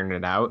they iron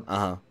it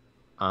out.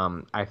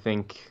 I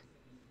think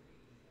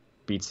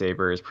Beat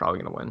Saber is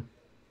probably gonna win.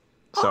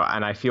 So,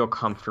 and I feel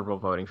comfortable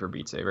voting for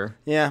Beat Saber.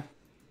 Yeah,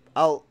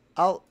 I'll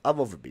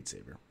vote for Beat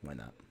Saber. Why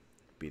not?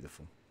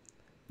 Beautiful.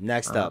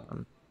 Next up,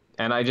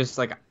 and I just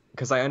like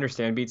because I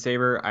understand Beat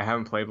Saber. I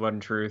haven't played Blood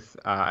and Truth.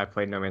 I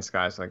played No Man's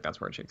Sky, so like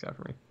that's where it shakes out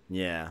for me.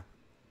 Yeah.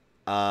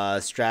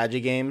 Strategy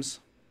games.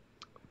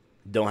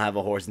 Don't have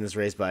a horse in this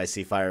race, but I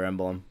see Fire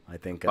Emblem. I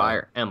think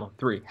Fire Emblem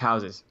 3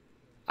 Houses.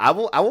 I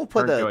will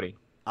put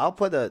I'll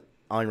put a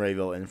honorary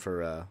vote in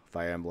for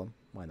Fire Emblem.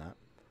 Why not?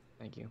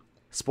 Thank you.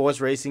 Sports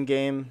racing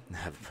game. I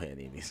haven't played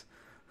any of these.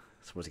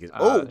 Sports games.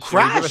 Should we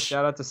Crash! give a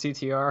shout out to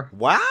CTR.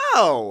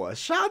 Wow!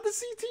 Shout out to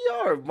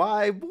CTR,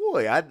 my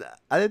boy. I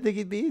didn't think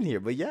he'd be in here,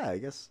 but yeah, I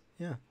guess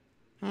yeah.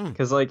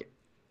 Because like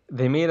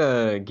they made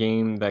a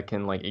game that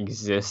can like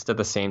exist at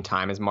the same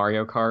time as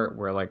Mario Kart,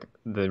 where like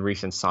the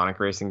recent Sonic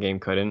racing game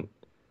couldn't.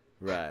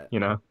 Right. You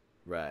know.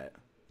 Right.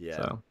 Yeah.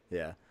 So.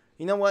 Yeah.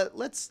 You know what?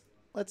 Let's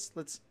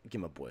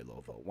give my boy a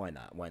low vote. Why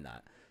not? Why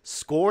not?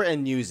 Score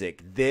and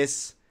music.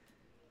 This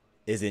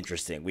is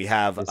interesting. We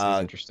have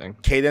interesting.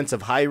 Cadence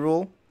of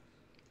Hyrule.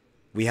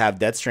 We have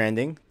Death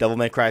Stranding, Devil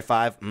May Cry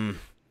 5.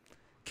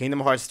 Kingdom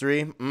Hearts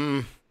 3.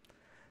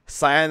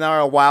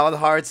 Sayonara Wild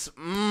Hearts.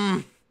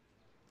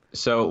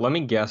 So let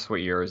me guess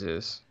what yours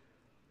is.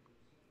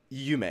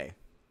 You may.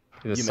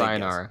 Is it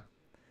Sayonara?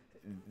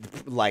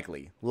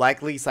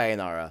 Likely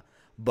Sayonara,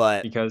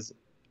 but because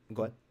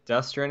go ahead.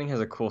 Death Stranding has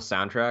a cool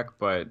soundtrack,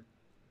 but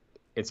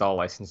it's all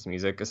licensed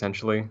music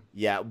essentially.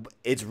 Yeah,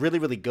 it's really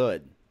really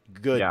good.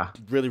 Yeah.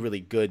 Really really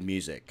good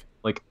music.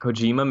 Like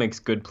Kojima makes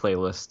good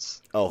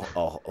playlists. Oh,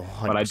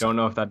 100%. But I don't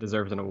know if that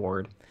deserves an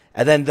award.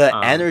 And then the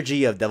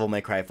energy of Devil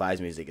May Cry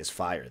 5's music is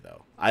fire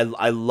though.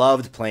 I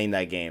loved playing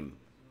that game.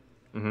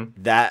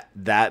 Mm-hmm.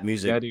 That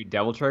music. Yeah, dude,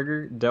 Devil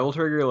Trigger,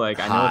 like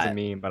hot. I know it's a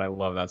meme, but I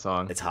love that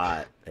song. It's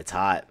hot.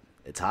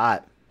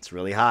 It's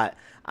really hot.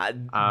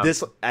 And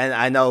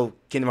I know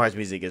Kingdom Hearts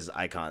music is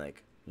iconic.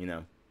 You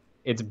know,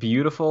 it's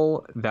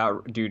beautiful.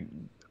 That dude,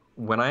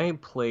 when I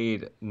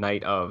played when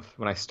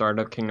I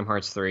started up Kingdom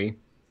Hearts 3,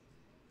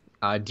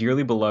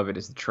 Dearly Beloved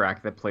is the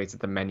track that plays at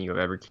the menu of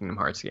every Kingdom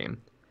Hearts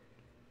game.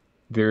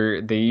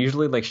 They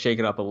usually like shake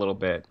it up a little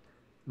bit.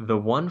 The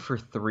one for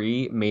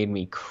 3 made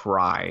me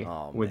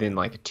cry within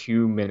like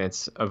 2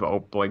 minutes of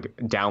like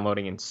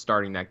downloading and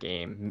starting that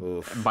game.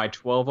 Oof. By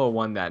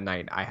 12:01 that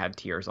night, I had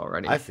tears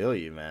already. I feel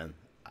you, man.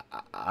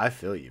 I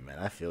feel you, man.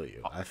 I feel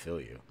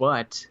you.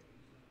 But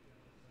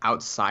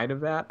outside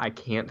of that, I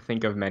can't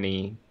think of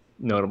many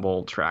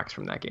notable tracks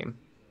from that game.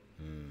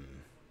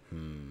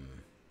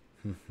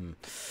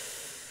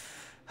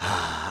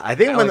 I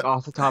think like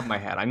off the top of my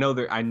head, I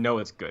know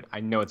it's good. I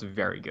know it's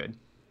very good.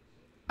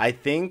 I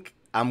think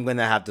I'm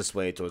gonna have to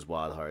sway towards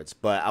Wild Hearts,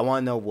 but I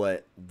want to know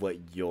what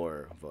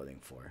you're voting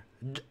for.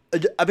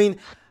 I mean,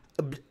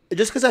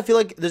 just because I feel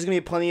like there's gonna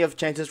be plenty of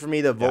chances for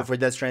me to vote Yeah. for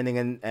Death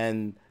Stranding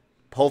and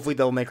hopefully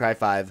Devil May Cry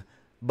 5,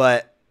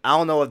 but I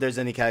don't know if there's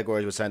any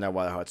categories with Sayonara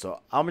Wild Hearts,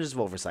 so I'm gonna just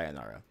vote for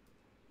Sayonara,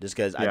 just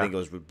because I Yeah. think it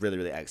was really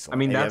really I excellent.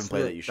 mean, If you that's haven't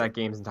played it, you should. that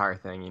game's entire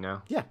thing, you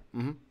know. Yeah,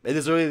 it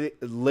is really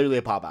literally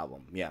a pop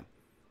album. Yeah,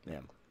 yeah,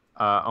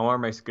 Omar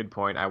makes a good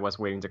point. I was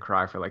waiting to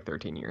cry for like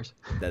 13 years.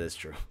 that is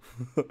true.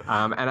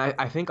 And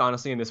I think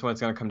honestly in this one it's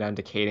gonna come down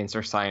to Cadence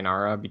or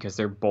Sayonara because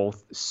they're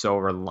both so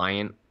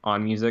reliant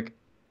on music.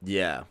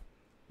 Yeah.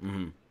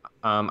 hmm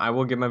I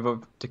will give my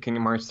vote to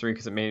Kingdom Hearts 3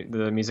 because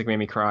the music made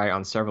me cry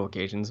on several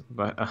occasions.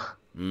 But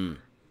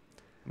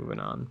moving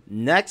on.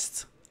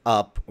 Next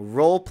up,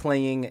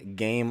 role-playing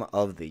game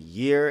of the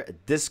year,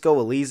 Disco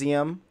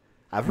Elysium.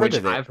 I've heard Which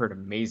of it. I've heard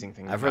amazing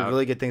things I've about. heard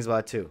really good things about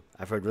it too.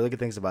 I've heard really good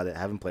things about it. I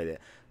haven't played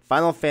it.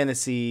 Final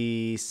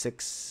Fantasy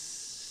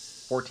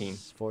 6 14.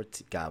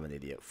 14. God, I'm an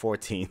idiot.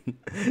 14.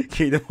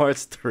 Kingdom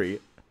Hearts 3.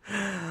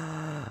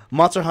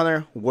 Monster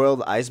Hunter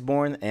World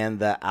Iceborne and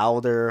the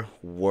Outer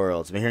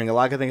Worlds. I've been hearing a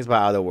lot of things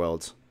about Outer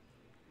Worlds.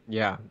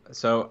 Yeah.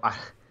 So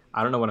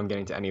I don't know when I'm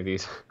getting to any of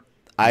these. To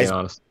be Ice,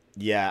 honest.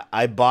 yeah,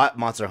 I bought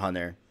Monster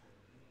Hunter.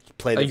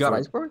 Played Oh, it you got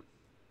for- Iceborne?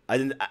 I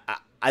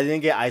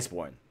didn't get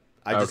Iceborne.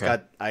 Okay.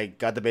 I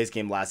got the base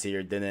game last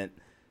year. Didn't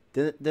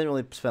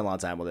really spend a lot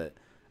of time with it.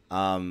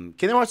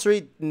 Kingdom Hearts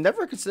 3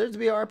 never considered to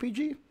be an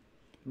RPG,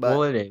 but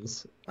Well, it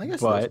is. I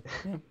guess But it is.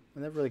 Yeah, I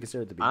never really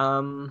considered it to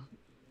be.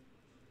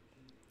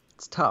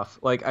 it's tough.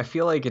 Like I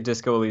feel like a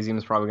Disco Elysium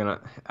is probably gonna.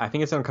 I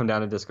think it's gonna come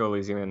down to Disco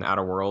Elysium and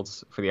Outer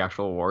Worlds for the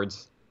actual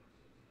awards.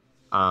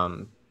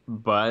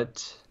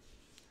 But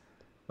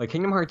like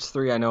Kingdom Hearts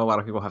 3, I know a lot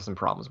of people have some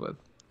problems with.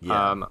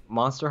 Yeah.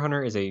 Monster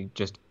Hunter is a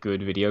just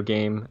good video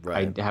game.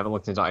 Right. I haven't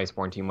looked into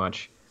Iceborne too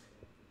much.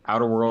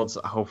 Outer Worlds,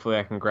 hopefully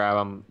I can grab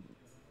on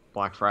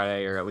Black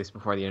Friday or at least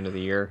before the end of the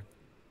year.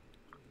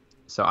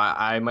 So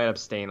I might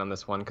abstain on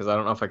this one because I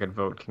don't know if I could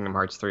vote Kingdom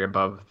Hearts 3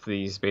 above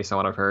these based on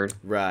what I've heard.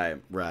 Right.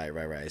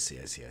 I see.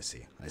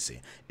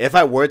 If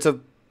I were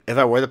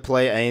to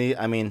play any,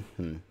 I mean,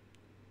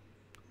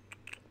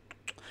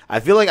 I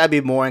feel like I'd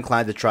be more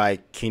inclined to try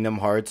Kingdom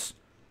Hearts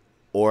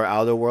or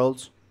Outer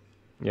Worlds,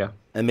 Yeah.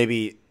 and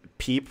maybe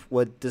peep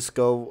what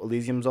Disco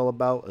Elysium's all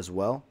about as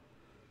well.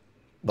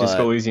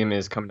 Disco Elysium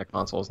is coming to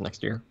consoles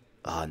next year.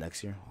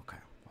 Next year.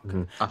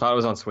 Okay. I thought it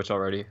was on Switch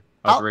already.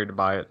 I was I'll- ready to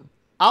buy it.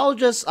 I'll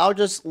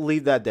just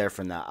leave that there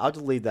for now. I'll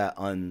just leave that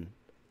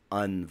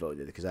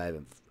unvoted because I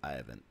haven't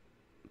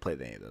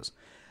played any of those.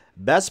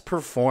 Best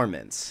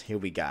performance. Here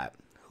we got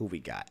who we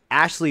got.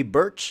 Ashley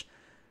Birch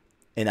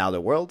in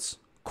Outer Worlds.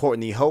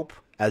 Courtney Hope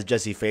as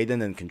Jesse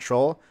Faden in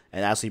Control,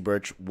 and Ashley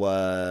Birch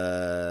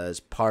was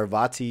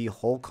Parvati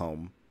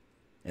Holcomb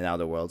in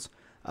Outer Worlds.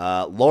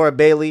 Laura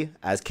Bailey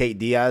as Kate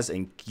Diaz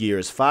in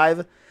Gears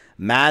 5.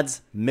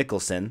 Mads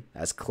Mikkelsen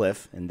as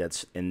Cliff in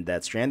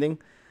Death Stranding.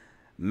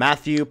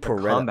 Matthew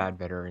Peretta. Combat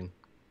veteran.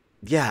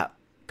 Yeah,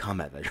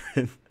 combat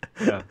veteran.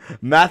 Yeah.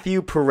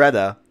 Matthew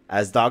Peretta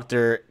as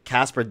Dr.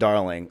 Casper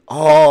Darling.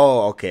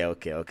 Oh, okay.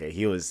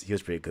 He was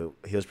pretty cool.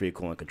 He was pretty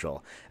cool in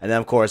Control. And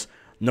then of course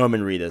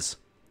Norman Reedus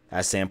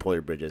as Sam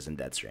Porter Bridges in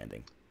Death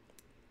Stranding.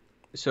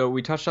 So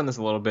we touched on this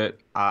a little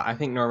bit. I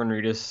think Norman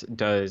Reedus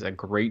does a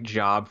great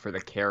job for the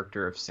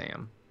character of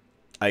Sam.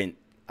 I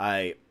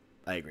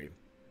agree.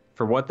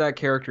 For what that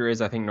character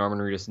is, I think Norman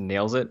Reedus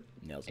nails it.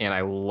 Nails it. And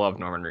I love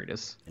Norman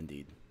Reedus.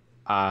 Indeed.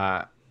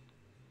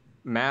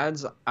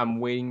 Mads, I'm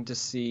waiting to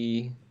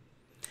see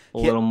a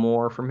He- little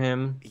more from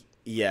him.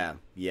 Yeah.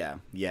 He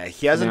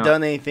hasn't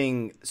done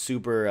anything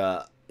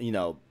super,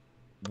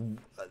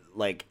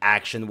 like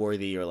action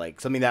worthy or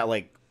like something that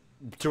like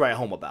to write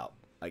home about,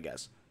 I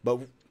guess. But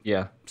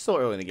Yeah. still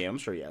early in the game. I'm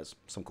sure he has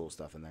some cool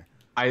stuff in there.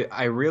 I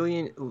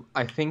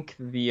think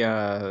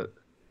the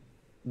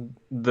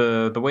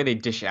way they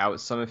dish out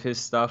some of his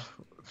stuff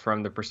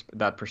from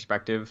that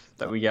perspective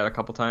that we get a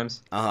couple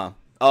times.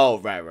 Oh,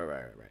 right.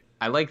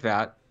 I like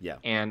that. Yeah.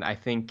 And I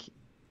think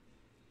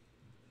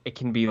it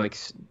can be like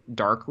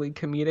darkly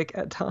comedic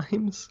at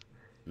times.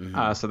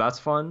 So that's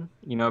fun.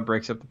 You know, it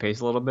breaks up the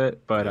pace a little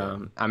bit. But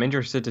I'm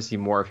interested to see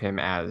more of him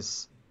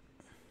as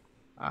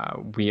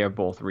we have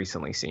both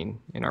recently seen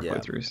in our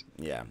playthroughs.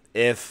 Yeah.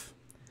 If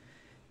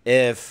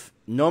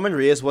Norman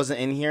Reedus wasn't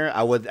in here,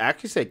 I would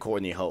actually say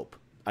Courtney Hope.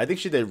 I think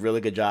she did a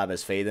really good job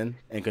as Faden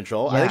in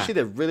Control. I think Yeah. she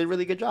did a really,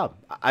 really good job.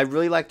 I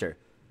really liked her.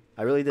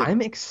 I really did.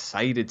 I'm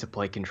excited to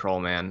play Control,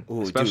 man.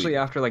 Ooh, Especially dude.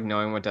 after like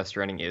knowing what Death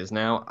Stranding is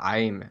now.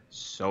 I'm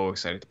so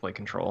excited to play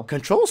Control.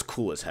 Control's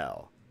cool as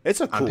hell. It's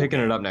a cool I'm picking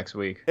game. it up next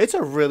week. It's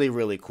a really,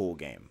 really cool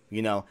game.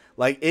 You know,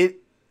 like it.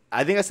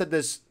 I think I said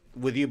this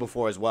with you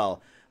before as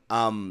well.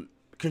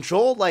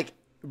 Control like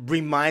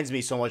reminds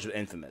me so much of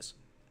Infamous.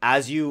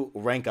 As you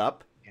rank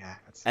up Yeah.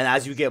 and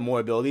as you get more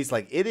abilities,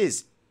 like it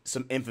is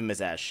some Infamous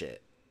ass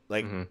shit.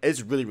 Like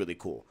it's really, really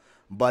cool.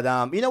 But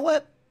you know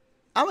what?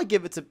 I'm gonna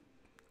give it to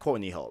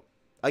Courtney Hope.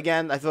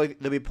 Again, I feel like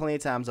there'll be plenty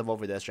of times I've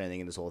over Death Stranding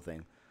in this whole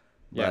thing.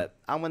 Yeah. But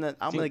I'm gonna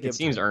give It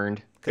seems to her.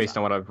 earned based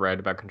on what I've read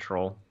about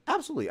Control.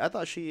 Absolutely. I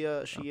thought she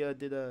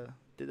did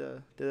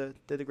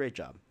a great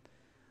job.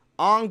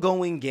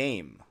 ongoing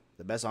game.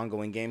 The best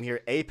ongoing game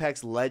here.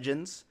 Apex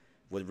Legends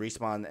with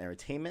Respawn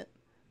Entertainment.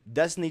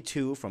 Destiny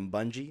 2 from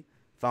Bungie.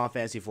 Final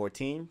Fantasy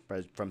 14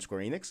 from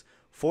Square Enix.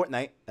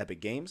 Fortnite, Epic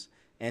Games.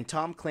 And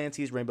Tom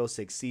Clancy's Rainbow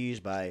Six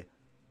Siege by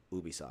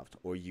Ubisoft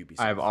or Ubisoft.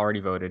 I've already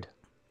voted.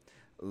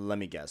 Let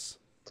me guess.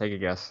 Take a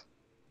guess.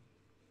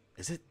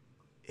 Is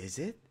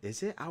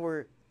it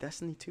our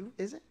Destiny 2?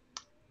 Is it?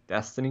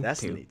 Destiny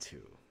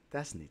 2.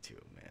 Destiny 2,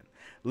 man.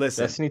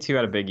 Listen. Destiny 2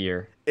 had a big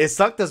year. It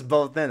sucked us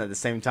both in at the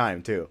same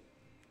time, too.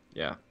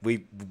 Yeah. We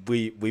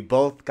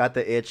both got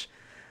the itch.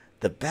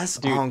 The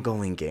best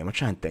ongoing game. I'm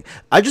trying to think.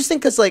 I just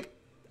think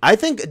I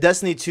think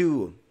Destiny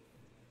 2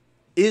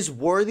 is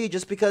worthy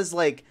just because,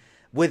 like,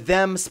 with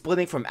them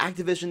splitting from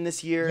Activision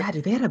this year. Yeah,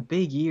 dude, they had a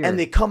big year. And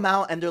they come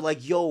out and they're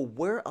like, yo,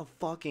 we're a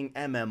fucking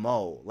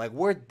MMO. Like,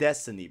 we're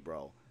Destiny,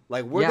 bro.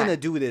 Like, we're going to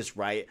do this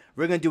right.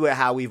 We're going to do it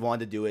how we've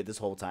wanted to do it this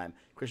whole time.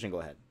 Christian, go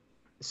ahead.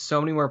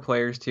 So many more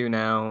players, too,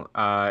 now.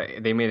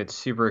 They made it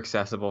super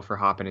accessible for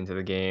hopping into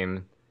the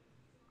game.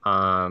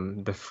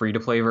 The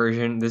free-to-play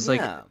version.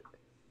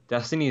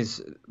 Destiny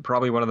is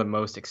probably one of the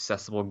most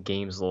accessible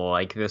games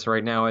like this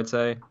right now, I'd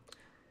say.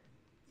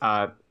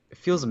 It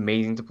feels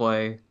amazing to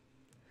play.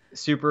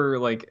 Super,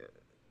 like,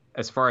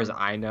 as far as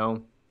I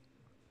know,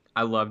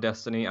 I love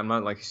Destiny. I'm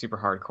not, like, super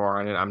hardcore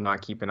on it. I'm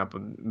not keeping up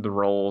with the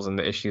roles and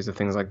the issues and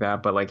things like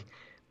that. But, like,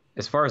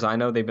 as far as I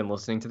know, they've been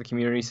listening to the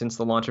community since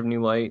the launch of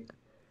New Light.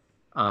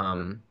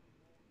 I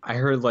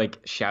heard,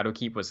 like,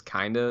 Shadowkeep was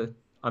kind of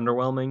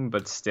underwhelming,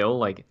 but still,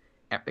 like,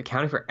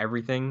 accounting for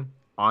everything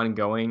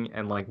ongoing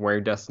and, like,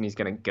 where Destiny's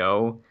going to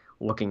go,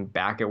 looking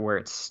back at where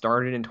it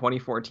started in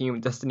 2014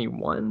 with Destiny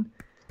 1.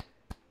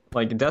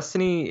 Like,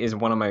 Destiny is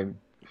one of my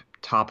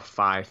top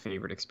 5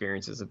 favorite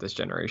experiences of this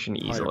generation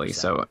easily. 100%,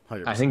 so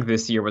 100%. I think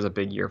this year was a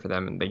big year for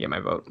them, and they get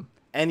my vote.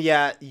 And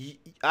yeah,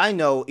 I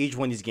know each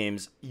one of these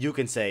games you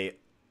can say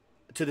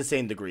to the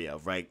same degree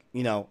of, right?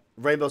 You know,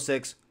 Rainbow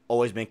Six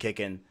always been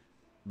kicking,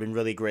 been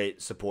really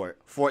great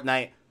support.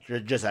 Fortnite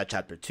just at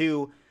Chapter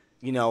 2,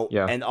 you know,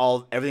 and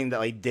everything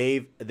that like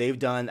they've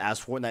done as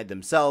Fortnite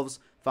themselves.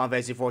 Final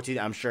Fantasy 14,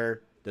 I'm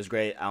sure does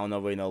great. I don't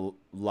really know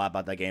a lot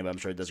about that game, but I'm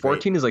sure it does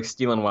 14 is like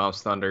stealing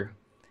WoW's thunder.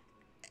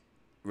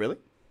 Really?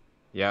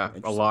 Yeah,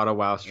 a lot of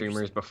WoW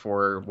streamers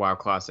before WoW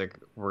Classic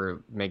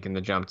were making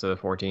the jump to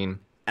 14.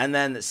 And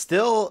then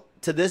still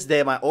to this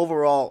day, my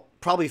overall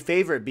probably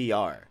favorite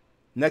BR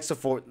next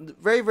to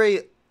very,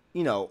 very,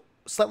 you know,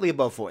 slightly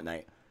above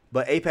Fortnite.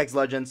 But Apex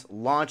Legends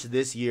launched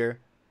this year.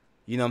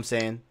 You know what I'm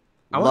saying?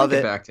 I want to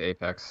get back to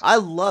Apex. I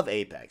love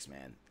Apex,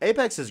 man.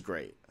 Apex is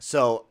great.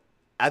 So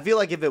I feel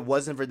like if it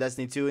wasn't for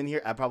Destiny 2 in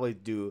here, I'd probably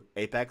do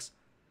Apex.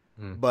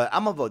 But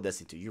I'm gonna vote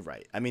Destiny 2. You're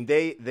right. I mean,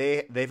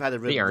 they've had a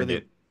really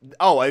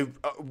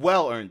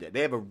well earned it.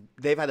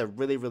 They've had a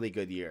really, really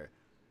good year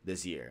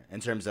this year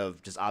in terms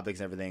of just optics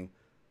and everything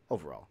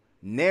overall.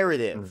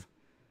 Narrative.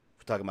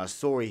 We're talking about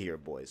story here,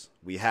 boys.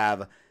 We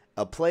have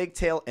A Plague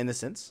Tale: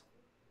 Innocence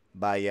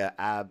by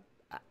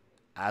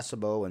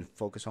Asobo and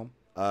Focus Home.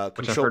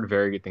 Which I've heard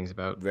very good things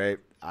about.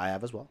 I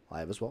have as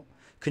well.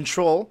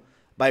 Control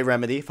by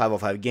Remedy,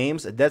 505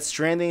 Games. Death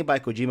Stranding by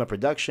Kojima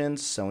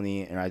Productions,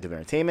 Sony Interactive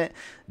Entertainment.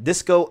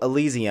 Disco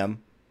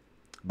Elysium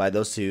by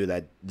those two,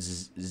 that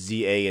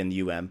ZA and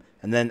UM.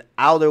 And then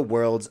Outer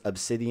Worlds,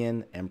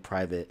 Obsidian, and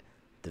Private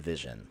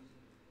Division.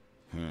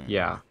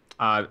 Yeah.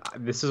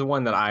 This is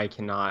one that I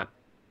cannot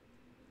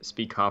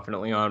speak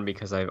confidently on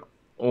because I've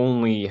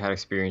only had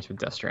experience with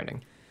Death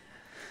Stranding.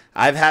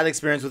 I've had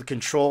experience with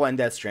Control and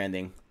Death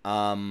Stranding.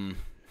 Oh,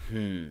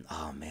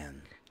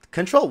 man.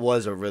 Control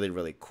was a really,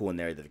 really cool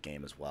narrative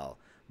game as well.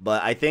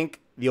 But I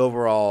think the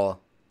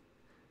overall...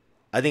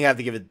 I think I have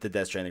to give it to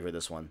Death Stranding for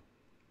this one.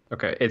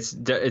 Okay, it's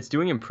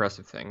doing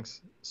impressive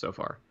things so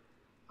far.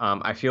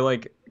 I feel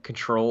like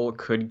Control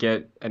could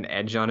get an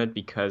edge on it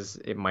because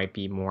it might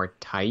be more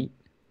tight.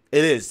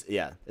 It is,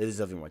 yeah. It is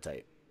definitely more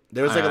tight.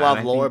 There was like a lot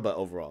of lore, but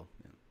overall.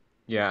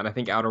 Yeah, and I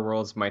think Outer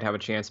Worlds might have a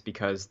chance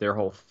because their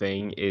whole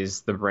thing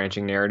is the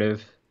branching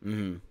narrative.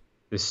 Mm-hmm.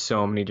 There's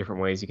so many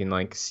different ways you can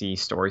like see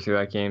story through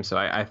that game. So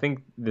I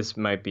think this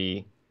might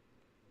be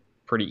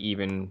pretty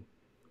even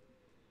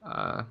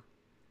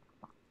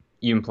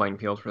playing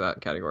field for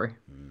that category.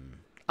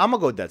 I'm gonna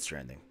go Death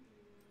Stranding.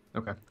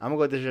 Okay. I'm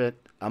gonna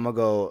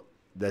go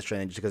Death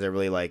Stranding just because I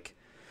really like.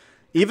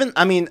 Even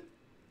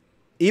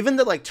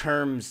the like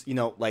terms, you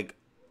know, like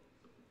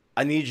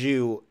I need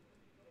you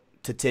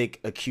to take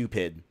a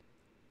Cupid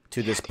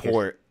to this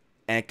port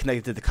and connect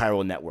it to the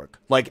chiral network.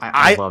 Like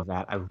I love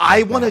that.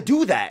 I want to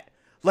do that.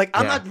 Like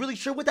I'm not really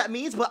sure what that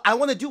means, but I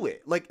want to do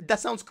it. Like that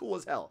sounds cool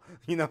as hell,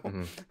 you know?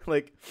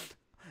 Like,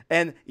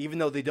 and even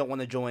though they don't want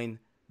to join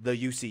the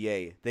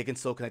UCA, they can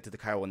still connect to the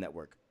chiral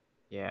network.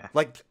 Yeah.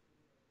 Like,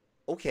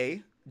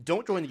 okay,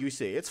 don't join the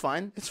UCA. It's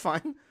fine.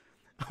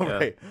 All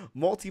right.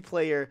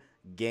 Multiplayer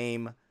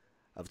game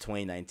of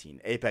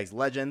 2019. Apex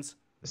Legends.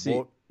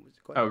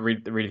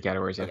 Read the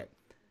categories, yeah. Okay.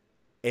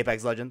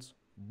 Apex Legends,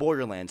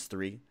 Borderlands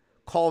 3,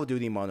 Call of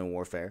Duty Modern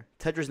Warfare,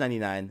 Tetris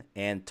 99,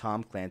 and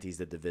Tom Clancy's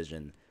The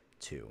Division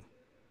 2.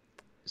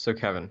 So,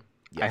 Kevin,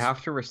 yes. I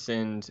have to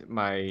rescind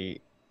my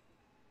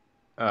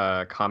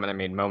comment I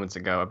made moments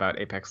ago about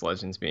Apex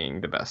Legends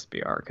being the best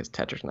BR because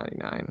Tetris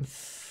 99.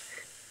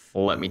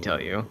 Let me tell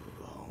you,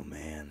 Oh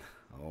man.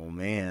 Oh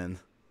man.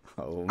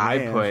 Oh I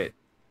man. put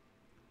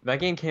that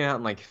game came out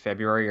in like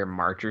February or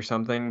March or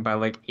something. By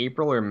like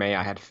April or May,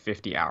 I had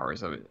 50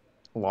 hours of it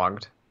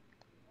logged,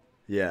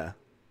 Yeah.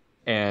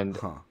 and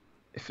Huh.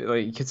 if,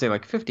 like, you could say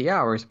like 50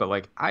 hours, but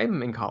like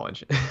I'm in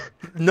college,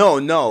 No,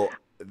 no.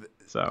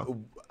 so.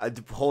 I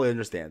wholly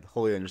understand.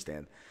 Wholly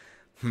understand.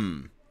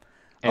 Hmm.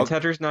 And Okay.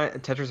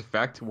 Tetris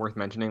Effect, worth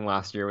mentioning,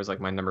 last year was like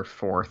my number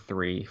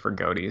 4-3 for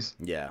Goaties.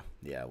 Yeah.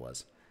 Yeah, it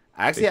was.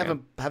 I actually Big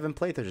fan. haven't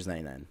played Tetris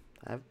 99.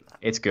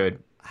 It's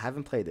good. I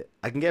haven't played it.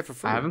 I can get it for I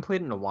free. haven't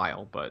played it in a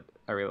while, but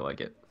I really like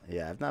it.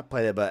 Yeah, I've not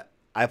played it, but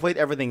I played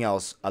everything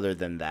else other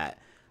than that.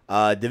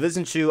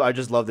 Division 2, I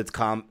just loved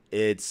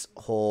its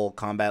whole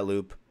combat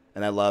loop,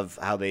 and I love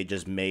how they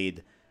just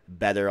made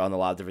better on a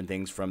lot of different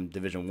things from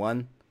Division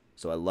 1.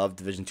 So I love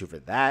Division 2 for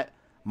that.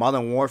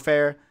 Modern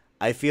Warfare,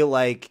 I feel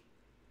like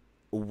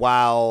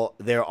while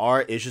there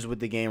are issues with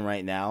the game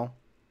right now,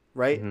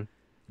 right? Hmm.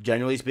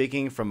 Generally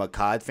speaking, from a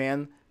COD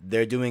fan,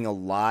 they're doing a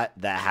lot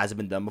that hasn't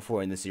been done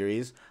before in the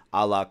series,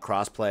 a la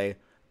crossplay,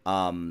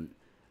 um,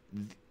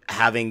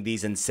 having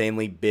these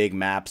insanely big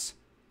maps,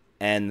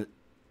 and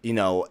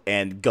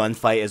and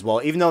gunfight as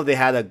well. Even though they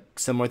had a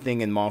similar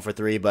thing in Modern Warfare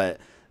 3, but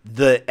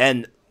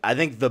I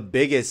think the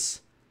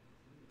biggest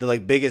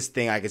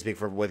thing I can speak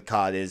for with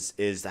COD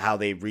is how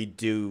they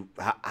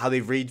how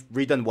they've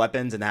redone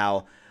weapons, and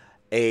how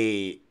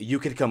you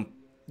can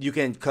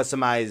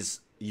customize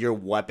your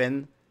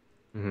weapon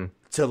Hmm.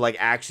 to like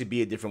actually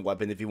be a different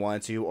weapon if you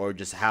wanted to, or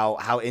just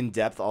how in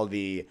depth all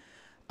the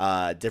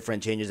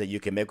different changes that you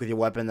can make with your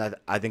weapon that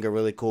I think are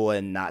really cool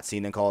and not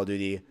seen in Call of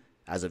Duty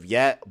as of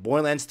yet.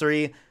 Borderlands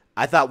 3,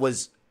 I thought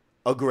was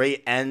a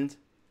great end.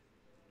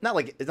 Not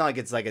like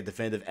it's like a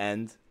definitive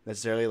end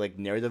necessarily, like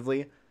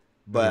narratively, Hmm.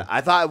 but I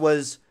thought it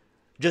was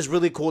just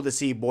really cool to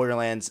see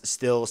Borderlands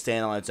still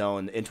stand on its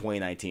own in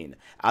 2019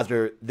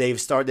 after they've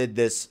started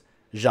this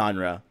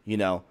genre, and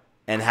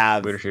Looter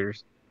have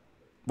shooters.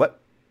 what?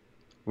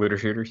 Looter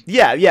shooters.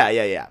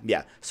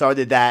 Yeah.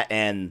 Started that,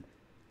 and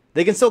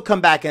they can still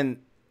come back, and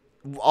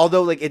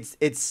although like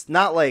it's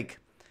not like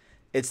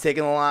it's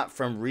taken a lot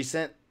from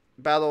recent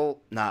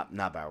not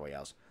battle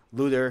royales,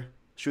 looter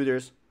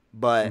shooters,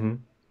 but Hmm.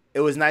 it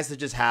was nice to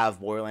just have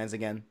Borderlands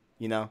again.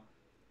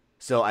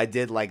 So I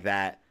did like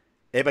that.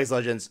 Apex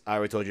Legends, I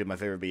already told you, my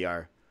favorite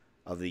BR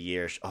of the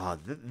year. Oh,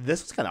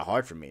 this was kind of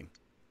hard for me.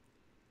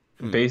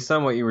 Hmm. Based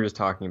on what you were just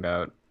talking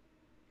about,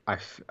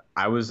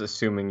 I was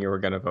assuming you were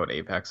gonna vote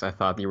Apex. I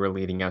thought you were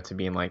leading out to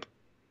being like,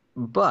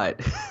 but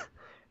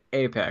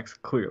Apex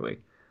clearly.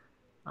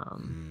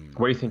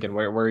 What are you thinking?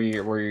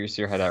 Where's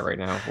your head at right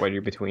now? What are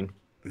you between?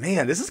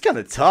 Man, this is kind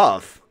of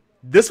tough.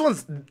 This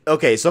one's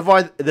okay. So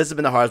far, this has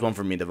been the hardest one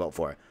for me to vote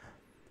for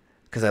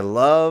because I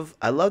love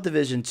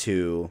Division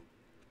 2,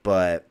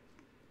 but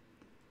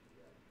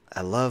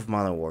I love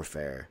Modern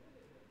Warfare,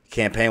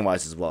 campaign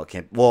wise as well.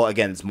 Well,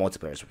 again, it's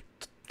multiplayer. So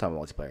talking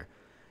about multiplayer.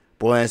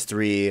 Borderlands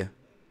 3,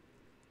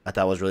 I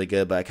thought was really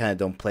good, but I kind of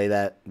don't play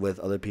that with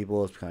other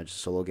people. It's kind of just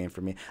a solo game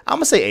for me. I'm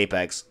gonna say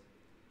Apex.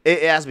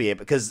 It has to be Apex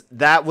because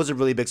that was a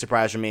really big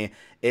surprise for me.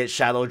 It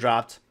shadow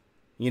dropped.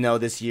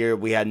 This year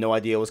we had no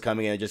idea it was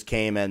coming, and it just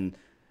came, and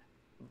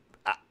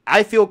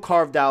I feel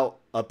carved out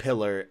a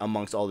pillar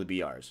amongst all the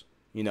BRs.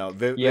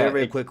 Very, Yeah, very,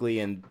 very quickly,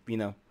 and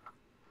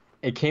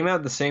it came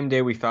out the same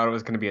day we thought it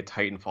was gonna be a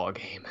Titanfall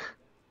game.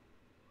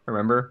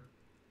 Remember?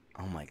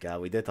 oh my god,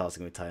 we did thought it was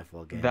gonna be a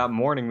Titanfall game. That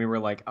morning we were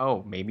like,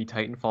 oh, maybe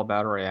Titanfall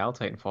Battle Royale,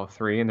 Titanfall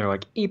 3, and they're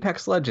like,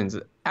 Apex Legends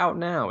out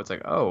now. It's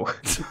like, oh,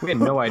 we had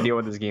no idea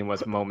what this game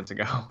was moments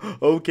ago.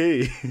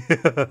 Okay.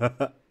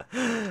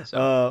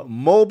 So,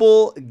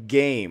 Mobile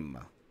game.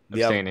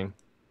 We have, abstaining.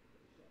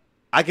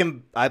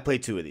 I play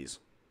two of these.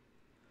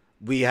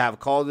 We have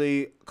Call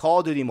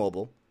of Duty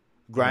Mobile,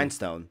 Mhm.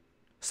 Grindstone,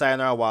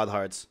 Sayonara Wild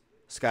Hearts,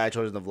 Sky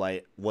Children of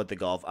Light, What the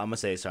Golf. I'm gonna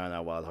say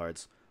Sayonara Wild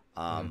Hearts,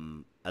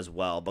 Mhm. as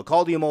well. But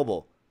Call of Duty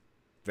Mobile,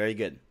 very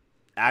good.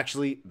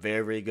 Actually,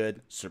 very very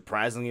good.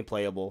 Surprisingly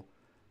playable,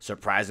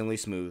 surprisingly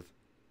smooth,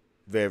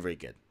 very very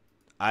good.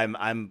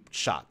 I'm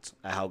shocked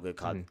at how good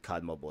Mhm.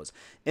 COD Mobile is.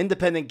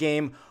 Independent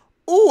game.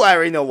 Ooh, I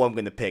already know what I'm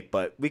gonna pick,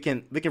 but we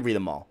can read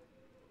them all.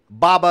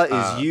 Baba is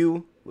Uh,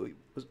 you.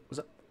 Was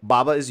that?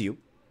 Baba is you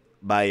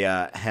by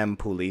Hem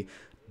Puli.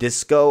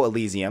 Disco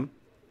Elysium.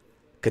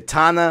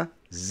 Katana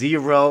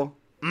Zero.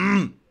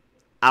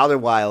 Outer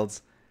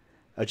Wilds,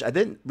 which I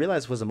didn't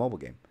realize was a mobile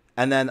game.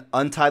 And then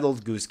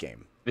Untitled Goose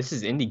Game. this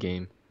is indie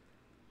game,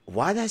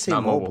 Why did I say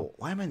not mobile? mobile.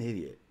 Why am I an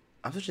idiot?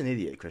 I'm such an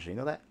idiot, Christian. You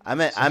know that? I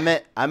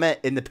meant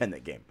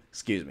independent game.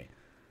 Excuse me.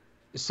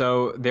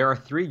 So there are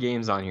 3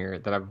 games on here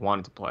that I've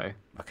wanted to play.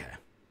 Okay.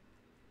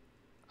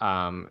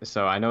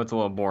 So I know it's a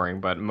little boring,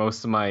 but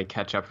most of my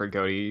catch up for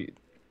Goaty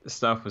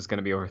stuff was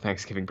gonna be over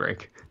Thanksgiving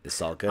break.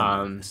 It's all good, man.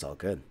 Um, It's all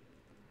good.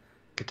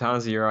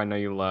 Katana Zero, I know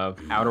you love.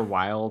 Outer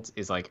Wilds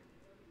is like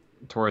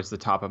towards the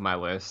top of my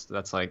list.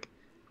 That's like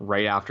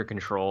right after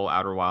Control.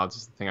 Outer Wilds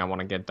is the thing I want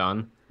to get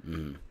done.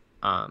 Mm.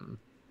 Um,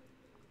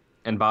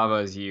 And Baba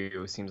is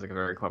You seems like a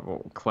very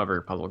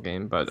clever puzzle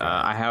game, but Very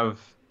I cool. have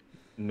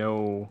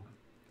no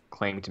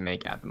claim to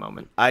make at the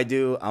moment. I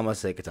do. I'm gonna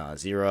say Katana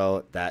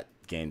Zero. That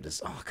game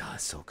just, oh god,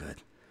 it's so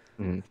good.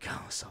 Mhm. God,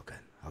 it's so good.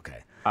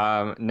 Okay.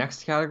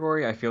 Next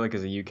category, I feel like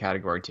is a you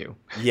category too.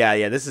 Yeah,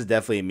 yeah. This is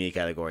definitely a me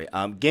category.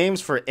 Games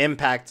for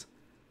Impact,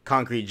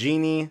 Concrete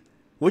Genie,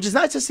 which is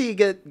nice to see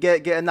get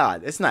a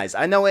nod. It's nice.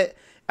 I know it.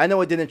 I know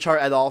it didn't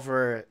chart at all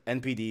for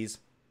NPDs,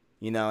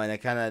 and it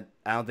kind of,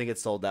 I don't think it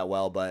sold that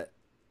well, but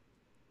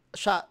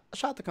shot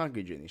the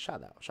Concrete Genie.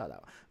 Shout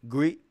out.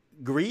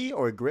 Gree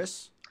or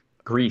Gris?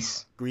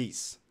 Greece.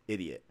 Grease,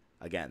 idiot.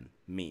 Again,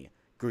 me.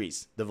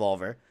 Grease,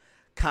 Devolver.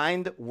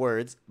 Kind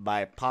Words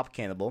by Pop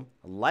Cannibal.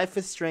 Life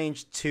is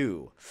Strange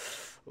 2.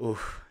 Ooh,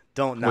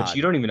 don't Which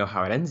you nod. don't even know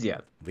how it ends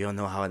yet. We don't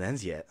know how it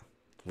ends yet.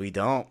 We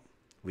don't.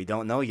 We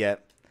don't know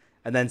yet.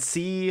 And then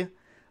Sea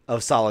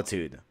of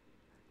Solitude,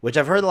 which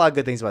I've heard a lot of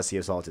good things about Sea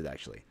of Solitude,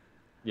 actually.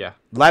 Yeah.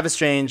 Life is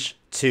Strange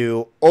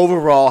 2.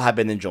 Overall, have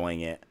been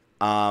enjoying it.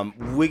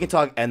 We can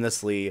talk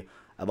endlessly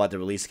about the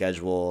release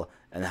schedule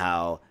and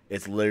how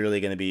it's literally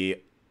going to be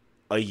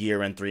a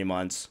year and 3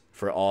 months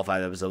for all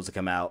 5 episodes to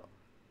come out.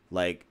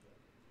 Like,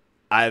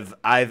 I've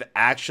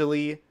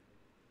actually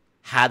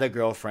had a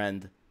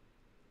girlfriend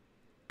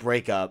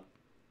break up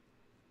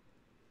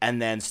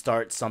and then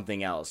start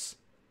something else,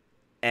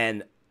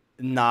 and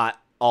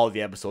not all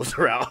the episodes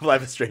are out of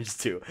Life is Strange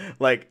 2.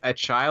 Like, A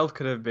child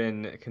could have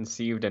been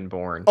conceived and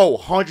born. oh,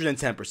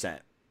 110%.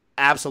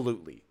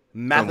 Absolutely. It's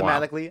been wild.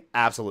 Mathematically,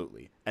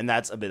 absolutely. And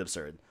that's a bit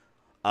absurd.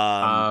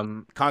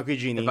 Um, Concrete If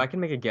I Genie, can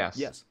make a guess,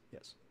 yes,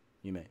 yes,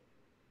 you may.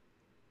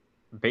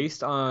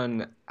 based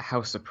on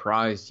how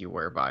surprised you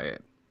were by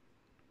it,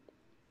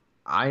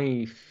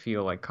 I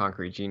feel like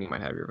Concrete Genie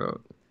might have your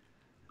vote.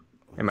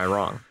 Am I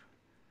wrong?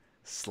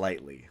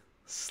 Slightly.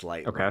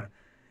 Slightly. Okay.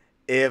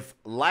 If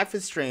Life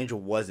is Strange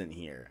wasn't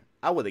here,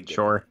 I would have given it.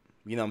 Sure.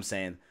 You know what I'm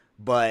saying?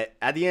 But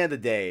at the end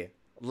of the day,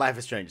 Life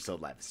is Strange is still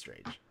Life is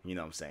Strange. You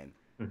know what I'm saying?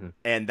 Hmm.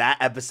 And that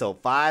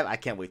episode 5, I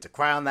can't wait to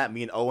cry on that.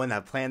 Me and Owen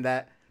have planned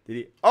that. Did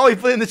he? Oh, he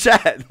put it in the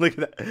chat. Look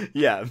at that.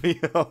 Yeah, me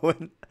and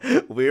Owen.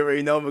 We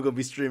already know we're gonna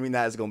be streaming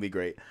that. It's gonna be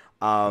great.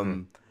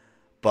 Hmm.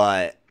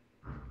 But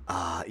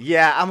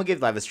yeah, I'm gonna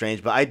give Life is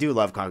Strange. But I do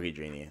love Concrete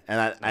Genie,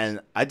 and Nice.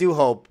 I do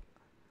hope.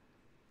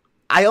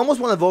 I almost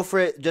want to vote for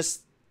it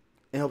just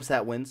in hopes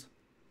that wins,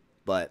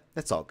 but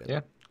that's all good.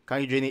 Yeah.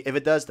 Concrete Genie, if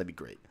it does, that'd be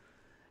great.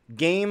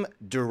 Game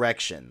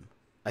direction.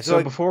 I feel So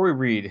like before we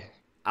read,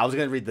 I was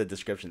gonna read the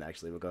description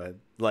actually, but go ahead.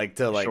 Like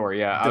to sure,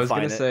 yeah, I was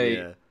define gonna it. say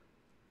Yeah.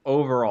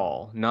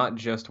 overall, not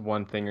just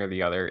one thing or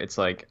the other. It's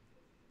like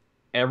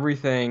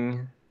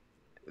everything,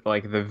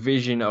 like the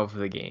vision of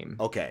the game.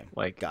 Okay.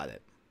 Like, Got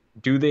it.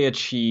 do they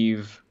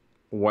achieve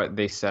what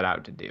they set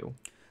out to do?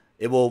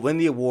 It will win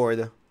the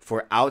award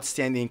for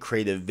outstanding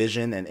creative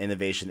vision and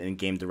innovation in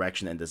game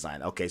direction and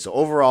design. Okay, so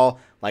overall,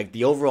 like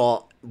the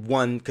overall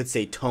one could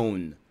say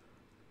tone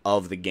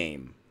of the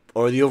game,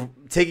 or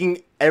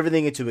taking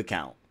everything into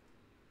account.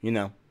 You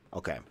know.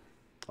 Okay.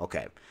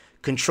 Okay.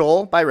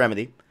 Control by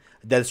Remedy,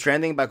 Death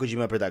Stranding by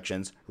Kojima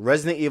Productions,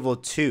 Resident Evil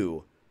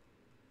 2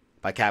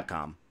 by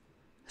Capcom,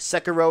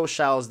 Sekiro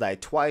Shadows Die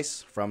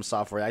Twice from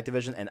Software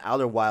Activision, and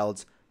Outer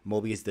Wilds,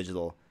 Mobius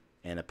Digital,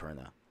 and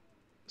Aperna.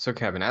 So,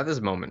 Kevin, at this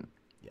moment,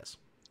 Yes.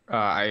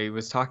 I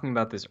was talking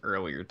about this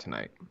earlier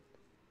tonight.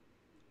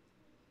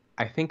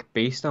 I think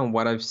based on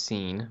what I've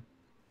seen,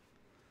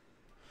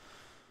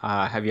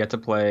 have yet to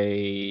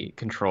play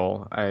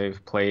Control.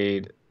 I've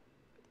played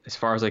as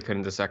far as I could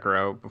into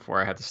Sekiro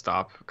before I had to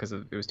stop because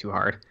it was too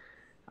hard.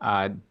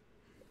 Uh,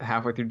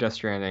 Halfway through Death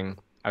Stranding,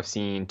 I've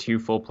seen 2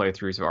 full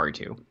playthroughs of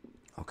RE2,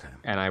 Okay.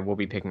 and I will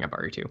be picking up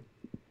RE2.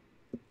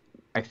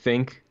 I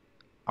think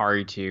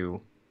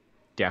RE2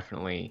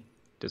 definitely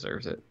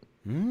deserves it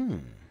Hmm.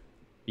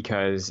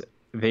 because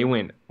they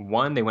went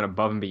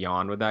above and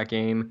beyond with that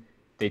game.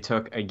 They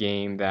took a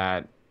game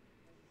that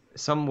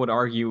some would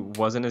argue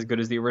wasn't as good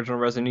as the original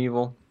Resident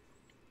Evil,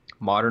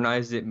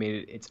 modernized it,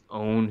 made it its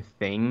own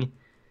thing.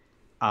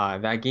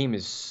 That game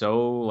is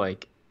so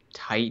like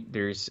tight.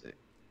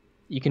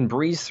 You can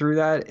breeze through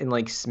that in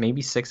like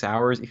maybe 6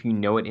 hours if you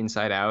know it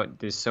inside out.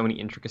 There's so many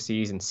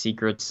intricacies and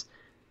secrets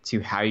to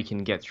how you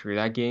can get through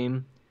that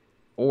game,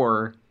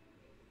 or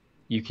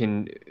you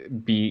can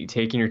be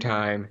taking your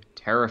time,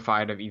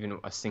 terrified of even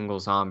a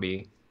single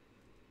zombie.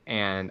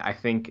 And I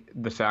think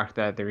the fact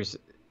that there's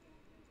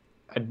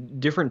a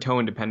different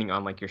tone depending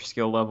on like your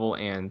skill level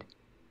and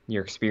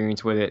your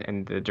experience with it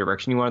and the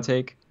direction you want to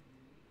take,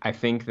 I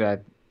think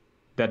that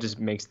that just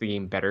makes the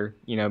game better,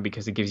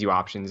 because it gives you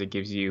options. It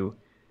gives you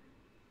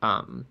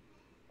um,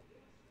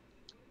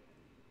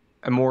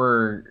 a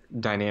more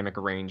dynamic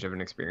range of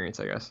an experience,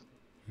 I guess.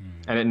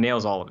 And it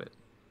nails all of it.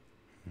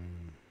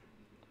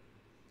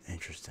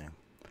 Interesting.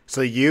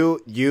 So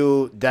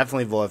you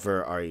definitely vote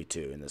for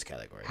RE2 in this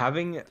category.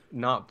 Having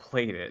not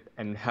played it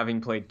and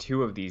having played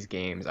 2 of these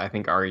games, I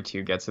think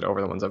RE2 gets it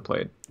over the ones I've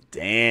played.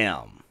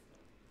 Damn.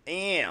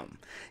 Damn.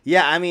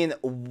 Yeah, I mean,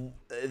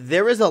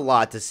 there is a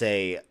lot to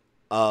say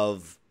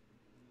of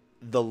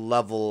the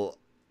level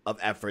of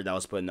effort that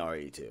was put in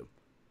RE2.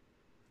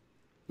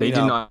 They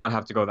did not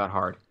have to go that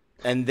hard.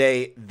 And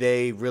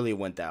they really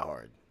went that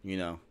hard, you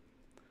know.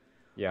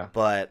 Yeah.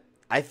 But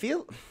I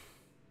feel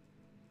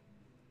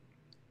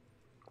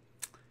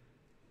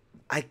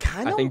I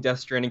think Death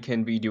Stranding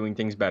can be doing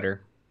things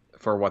better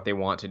for what they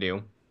want to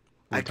do.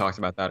 We talked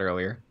about that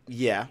earlier.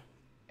 Yeah.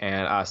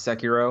 And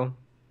Sekiro,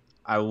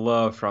 I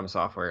love From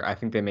Software. I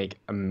think they make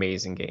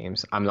amazing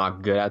games. I'm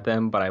not good at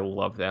them, but I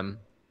love them.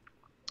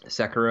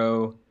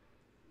 Sekiro,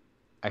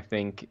 I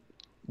think,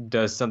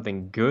 does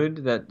something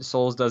good that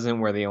Souls doesn't,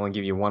 where they only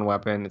give you one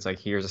weapon. It's like,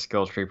 here's a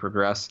skill tree,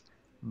 progress.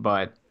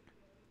 But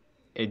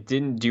it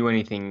didn't do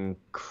anything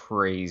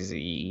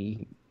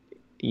crazy,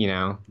 you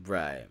know?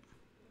 Right.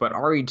 But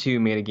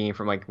RE2 made a game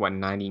from, like, what,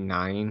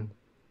 99?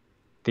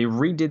 They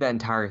redid that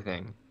entire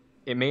thing.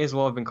 It may as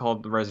well have been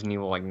called Resident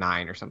Evil, like,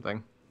 9 or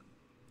something.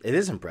 It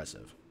is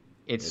impressive.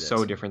 It's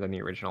so different than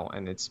the original,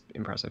 and it's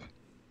impressive.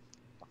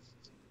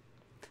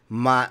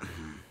 I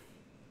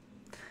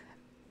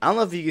don't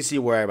know if you can see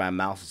where my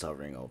mouse is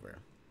hovering over,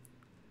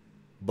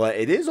 but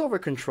it is over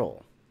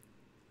Control.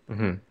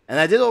 Mm-hmm. And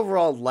I did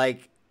overall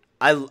like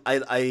I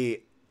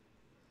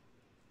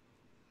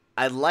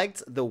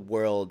liked the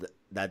world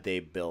that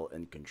they built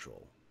in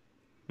Control.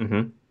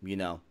 Mm-hmm. You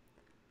know,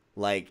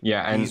 like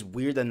these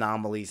weird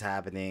anomalies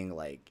happening,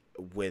 like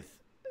with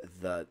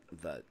the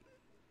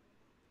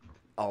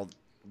all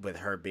with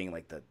her being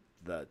like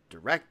the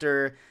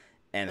director,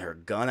 and her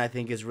gun I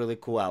think is really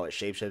cool how it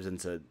shapeshifts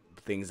into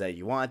things that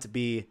you want it to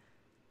be,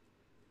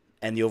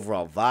 and the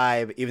overall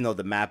vibe, even though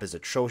the map is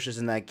atrocious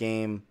in that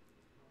game.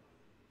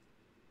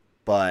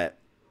 But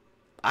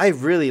I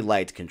really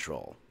liked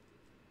Control.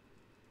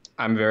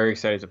 I'm very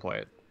excited to play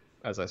it,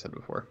 as I said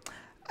before.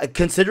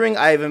 Considering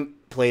I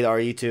haven't played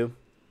RE2,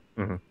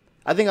 mm-hmm.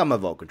 I think I'm going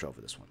to vote Control for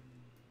this one.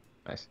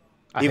 Nice.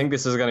 I think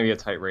this is going to be a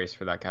tight race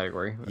for that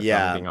category, if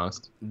I'm being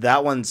honest.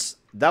 That one's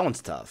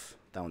tough.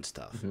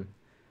 Mm-hmm.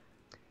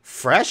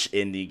 Fresh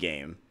indie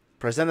game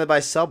presented by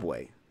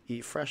Subway.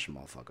 Eat fresh,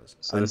 motherfuckers.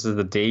 So this is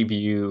the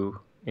debut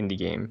indie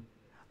game.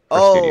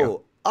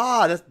 Studio.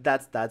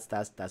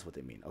 That's what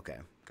they mean. Okay,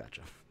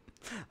 gotcha.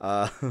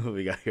 What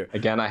we got here?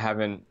 Again, I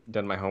haven't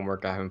done my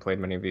homework. I haven't played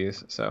many of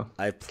these, so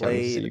I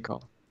played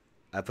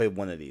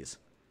one of these.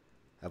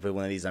 And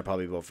I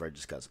probably vote for it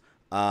just because.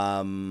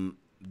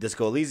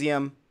 Disco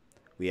Elysium.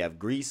 We have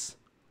Greece.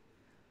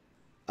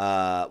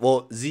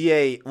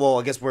 ZA. Well,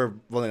 I guess we're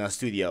rolling on a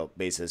studio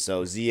basis.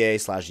 So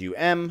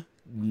ZA/UM.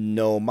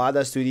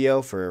 Nomada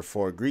Studio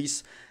for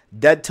Greece.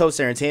 Dead Toast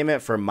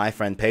Entertainment for My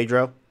Friend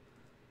Pedro.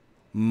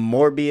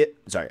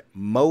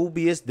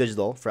 Mobius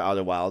Digital for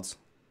Outer Wilds.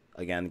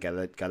 Again,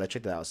 gotta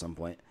check that out at some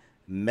point.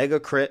 Mega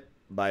Crit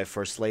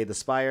for Slay the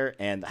Spire,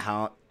 and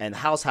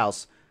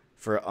House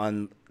for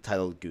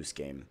Untitled Goose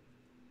Game.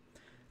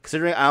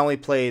 Considering I only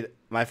played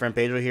My Friend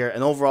Pedro here,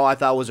 and overall I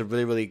thought it was a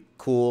really, really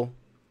cool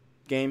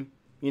game.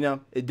 You know,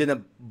 it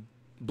didn't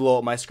blow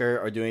up my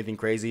skirt or do anything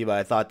crazy, but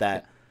I thought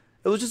that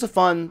it was just a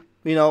fun,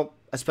 you know,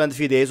 I spent a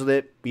few days with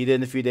it, beat it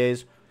in a few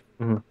days.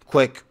 Mm-hmm.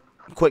 Quick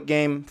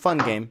game, fun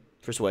game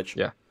for Switch.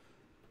 Yeah.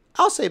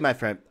 I'll say my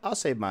friend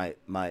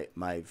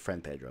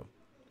Pedro.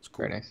 It's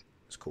cool. Very nice.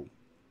 It's cool.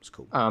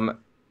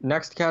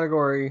 Next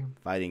category.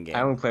 Fighting game.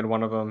 I only played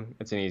one of them.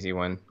 It's an easy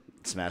one.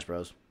 Smash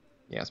Bros.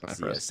 Yeah, Smash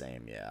Bros. Yeah,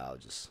 same. Yeah, I'll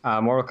just.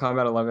 Mortal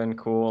Kombat 11,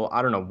 cool.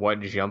 I don't know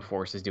what Jump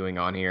Force is doing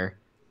on here.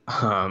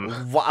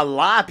 A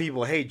lot of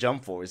people hate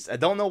Jump Force. I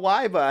don't know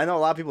why, but I know a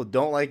lot of people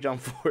don't like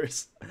Jump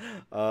Force.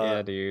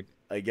 Yeah, dude.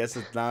 I guess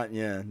it's not.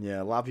 Yeah.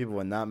 A lot of people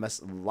were not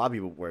A lot of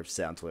people were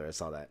upset on Twitter. I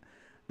saw that.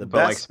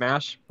 Like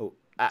Smash. Oh,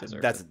 that's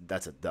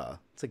a duh.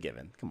 It's a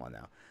given. Come on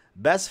now.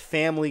 Best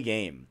family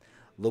game: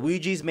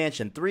 Luigi's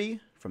Mansion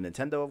 3 from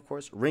Nintendo, of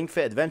course. Ring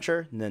Fit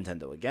Adventure,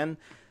 Nintendo again.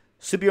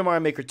 Super Mario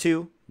Maker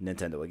 2,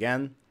 Nintendo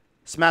again.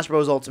 Smash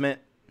Bros. Ultimate,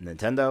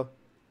 Nintendo.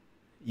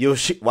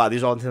 Yoshi. Wow,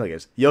 these are all Nintendo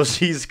games.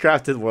 Yoshi's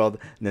Crafted World,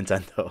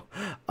 Nintendo.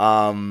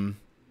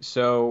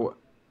 So,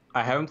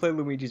 I haven't played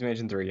Luigi's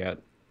Mansion 3 yet.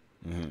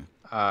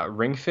 Mm-hmm.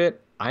 Ring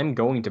Fit, I'm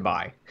going to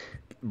buy.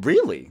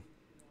 Really?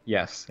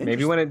 Yes.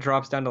 Maybe when it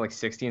drops down to like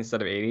 60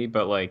 instead of 80,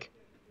 but like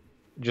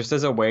just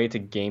as a way to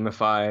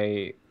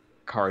gamify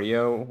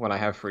cardio when I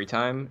have free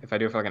time, if I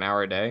do it for like an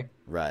hour a day.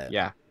 Right.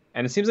 Yeah.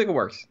 And it seems like it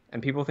works,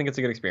 and people think it's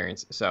a good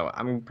experience, so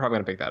I'm probably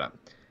going to pick that up.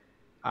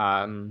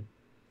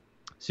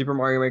 Super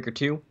Mario Maker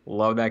 2,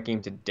 love that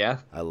game to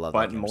death. I love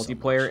but that game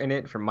multiplayer so in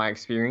it, from my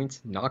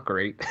experience, not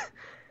great.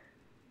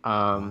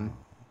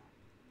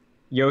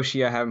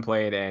 Yoshi I haven't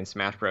played, and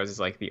Smash Bros is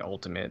like the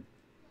ultimate,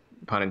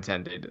 pun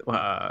intended,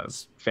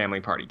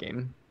 family party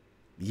game.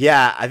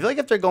 Yeah, I feel like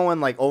if they're going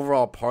like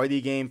overall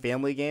party game,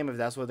 family game, if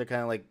that's what they're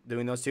kind of like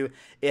doing those two,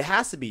 it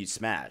has to be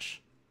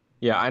Smash.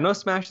 Yeah, I know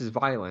Smash is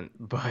violent,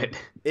 but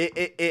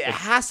it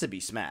has to be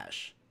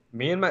Smash.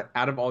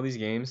 Out of all these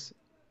games,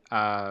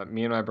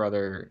 me and my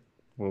brother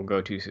will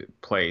go to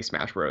play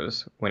Smash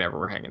Bros whenever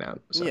we're hanging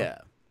out. So. Yeah.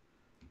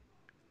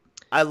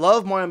 I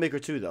love Mario Maker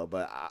 2 though,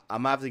 but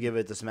I'm gonna have to give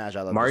it to Smash.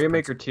 I love Mario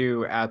Maker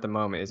 2 at the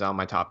moment is on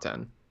my top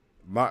 10.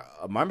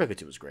 Mario Maker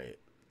 2 was great.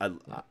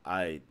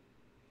 I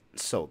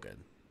so good.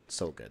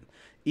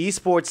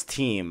 Esports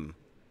team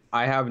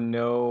I have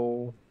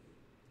no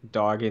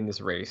dog in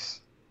this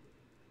race.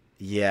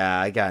 Yeah,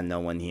 I got no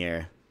one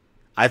here.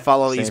 I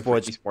follow Same for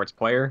esports. esports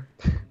player.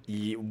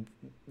 Ye-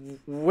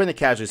 We're gonna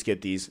casually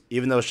skip these,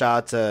 even though shout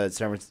out to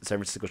San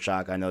Francisco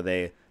Shock. I know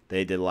they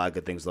did a lot of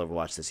good things with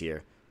Overwatch this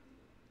year.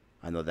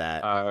 I know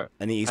that.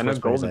 Any I know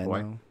esports players Golden I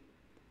Boy know?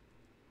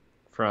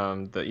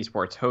 from the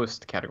esports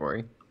host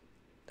category.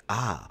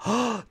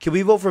 Ah, can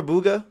we vote for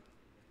Booga?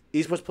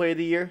 Esports Player of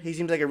the Year. He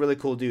seems like a really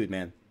cool dude,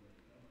 man.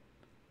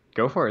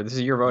 Go for it. This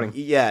is your voting.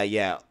 Yeah,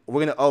 yeah.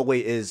 We're gonna. Oh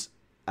wait, is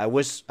I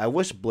wish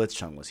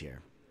Blitzchung was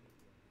here.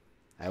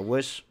 I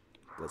wish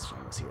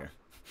Blitzchung was here.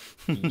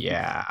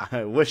 Yeah.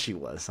 I wish he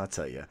was. I'll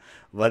tell you.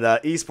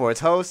 But esports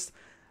host,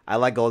 I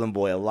like Golden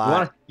Boy a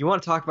lot. You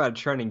want to talk about a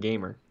trending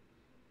gamer?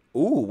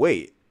 Ooh,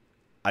 wait.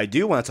 I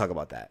do want to talk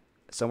about that.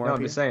 Somewhere No, up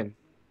I'm here. just saying.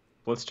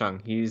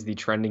 Blitzchung, he's the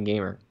trending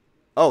gamer.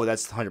 Oh,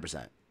 that's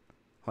 100%.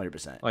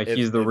 100%. Like If,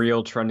 he's the if,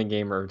 real trending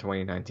gamer of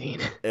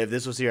 2019. if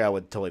this was here, I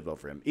would totally vote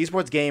for him.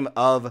 Esports game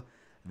of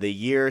the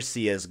year: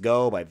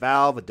 CS:GO by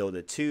Valve,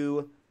 Dota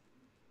 2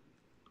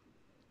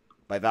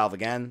 by Valve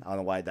again. I don't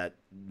know why that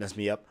messed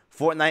me up.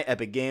 Fortnite,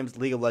 Epic Games,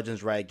 League of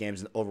Legends, Riot Games,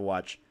 and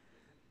Overwatch,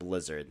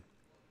 Blizzard.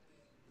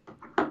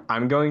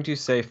 I'm going to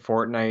say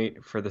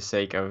Fortnite for the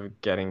sake of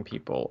getting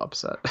people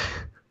upset.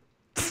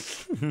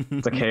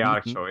 It's a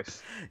chaotic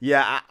choice.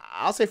 Yeah,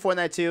 I'll say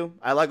Fortnite too.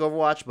 I like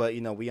Overwatch, but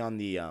we on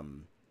the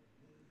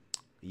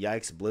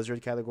Yikes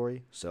Blizzard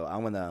category, so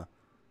I'm gonna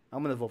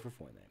vote for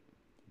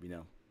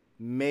Fortnite.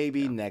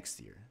 Maybe next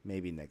year.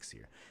 Maybe next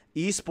year.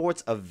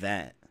 Esports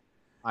event.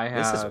 I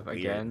This is a have, weird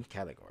again,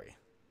 category.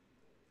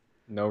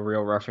 no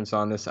real reference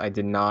on this. I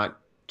did not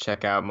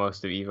check out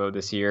most of Evo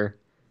this year.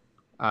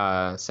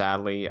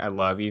 Sadly, I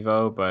love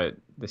Evo, but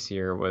this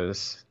year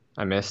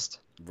I missed.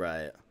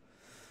 Right.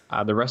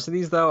 The rest of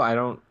these though, I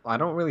don't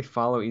really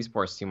follow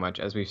esports too much,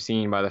 as we've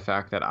seen by the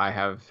fact that I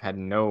have had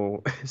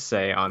no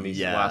say on these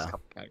last Yeah.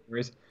 couple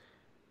categories.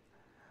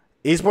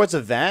 Esports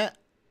event.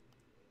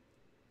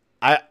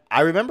 I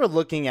remember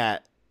looking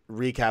at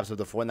recaps of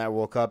the Fortnite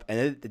World Cup, and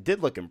it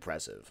did look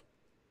impressive.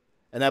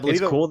 And I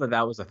believe It's cool that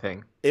that was a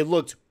thing. it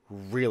looked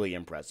really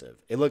impressive.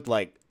 It looked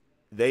like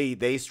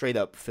they straight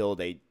up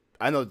filled a.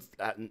 I know,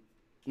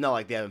 not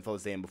like they haven't filled a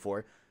stadium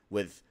before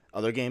with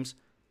other games.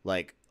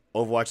 Like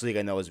Overwatch League,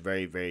 I know is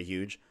very very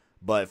huge,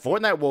 but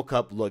Fortnite World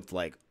Cup looked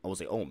like I was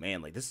like, oh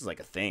man, like this is like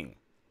a thing.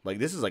 Like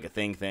this is like a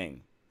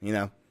thing.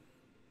 I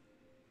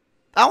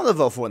want to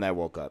vote Fortnite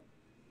World Cup.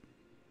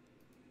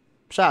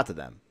 Shout out to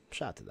them.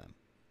 Shout out to them.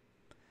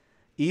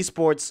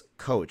 Esports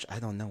coach. I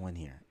don't know one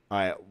here. All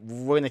right,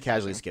 we're gonna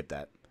casually skip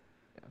that.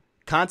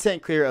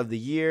 Content creator of the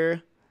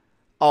year.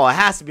 Oh, it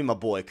has to be my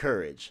boy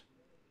Courage.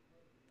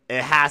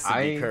 It has to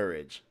be I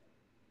Courage.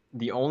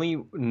 The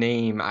only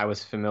name I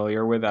was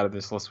familiar with out of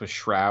this list was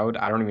Shroud.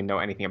 I don't even know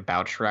anything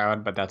about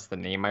Shroud, but that's the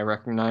name I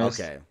recognized.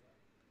 Okay.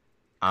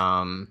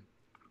 Um,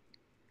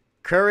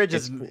 Courage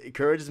it's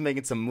is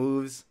making some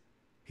moves.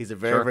 He's a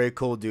very Sure. very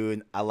cool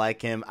dude. I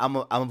like him. I'm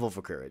a vote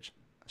for Courage.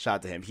 Shout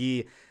out to him.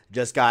 He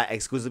just got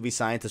exclusively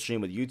signed to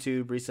stream with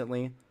YouTube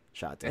recently.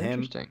 Shout out to him.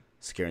 Interesting.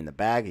 Securing the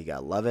bag. You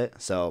gotta love it.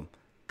 So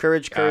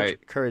Courage got it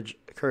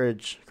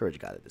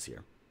this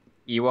year.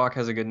 Ewok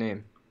has a good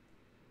name.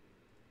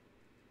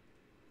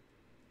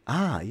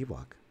 Ah,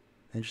 Ewok.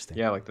 Interesting.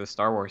 Yeah, like the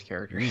Star Wars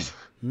characters.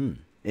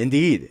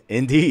 Indeed.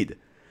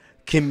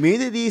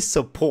 Community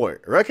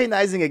support.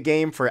 Recognizing a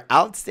game for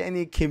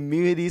outstanding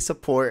community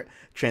support,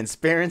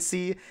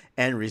 transparency,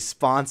 and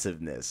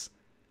responsiveness.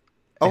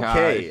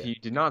 Okay. If you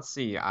did not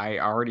see, I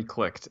already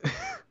clicked.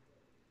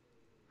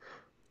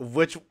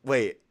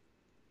 Wait.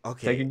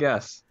 Okay. Take a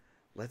guess.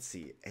 Let's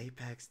see.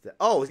 Apex.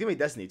 Oh, it's gonna be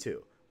Destiny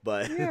 2.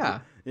 But Yeah.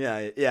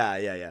 yeah.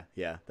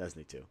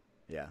 Destiny 2.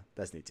 Yeah,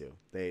 Destiny 2.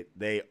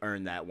 They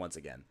earned that once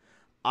again.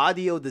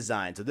 Audio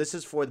design. So this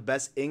is for the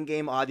best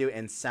in-game audio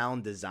and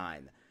sound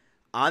design.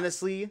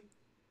 Honestly,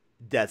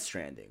 Death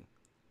Stranding.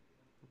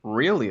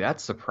 Really?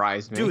 That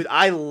surprised me. Dude,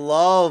 I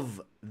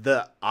love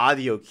the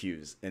audio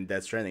cues in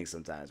Death Stranding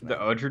sometimes, man. The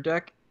Odra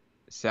deck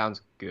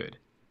sounds good.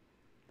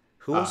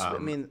 Who else? I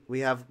mean, we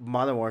have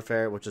Modern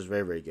Warfare, which is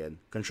very, very good.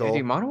 Control. Yeah,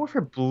 dude, Modern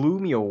Warfare blew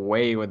me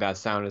away with that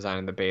sound design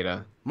in the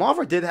beta. Modern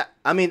Warfare did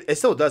I mean, it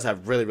still does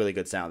have really, really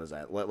good sound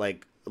design.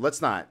 Like,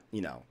 let's not,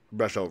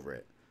 brush over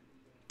it.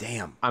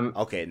 Damn.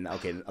 Okay,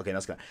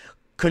 that's good.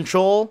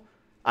 Control,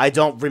 I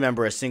don't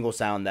remember a single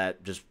sound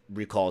that just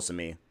recalls to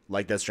me,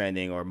 like Death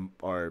Stranding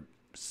or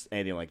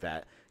anything like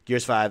that.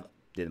 Gears 5,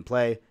 didn't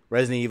play.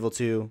 Resident Evil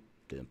 2,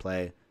 didn't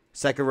play.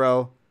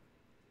 Sekiro,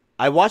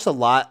 I watched a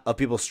lot of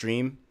people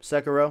stream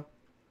Sekiro,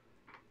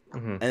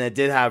 and it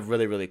did have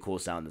really, really cool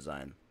sound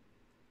design,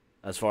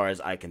 as far as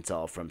I can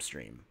tell from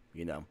stream,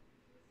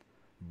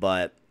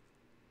 But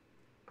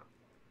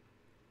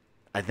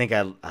I think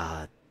I'm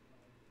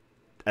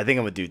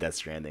gonna do Death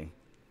Stranding,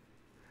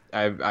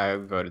 I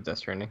voted Death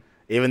Stranding.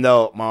 even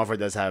though Modern Warfare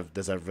does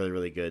have really,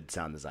 really good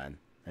sound design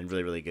and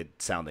really, really good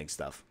sounding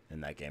stuff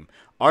in that game.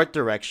 Art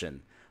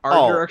direction.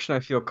 Art direction I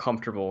feel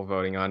comfortable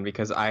voting on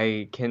because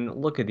I can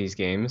look at these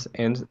games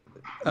and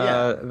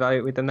Yeah.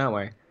 evaluate them that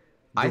way.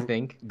 I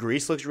think.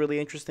 Greece looks really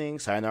interesting.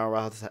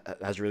 Sayonara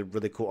has really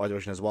really cool art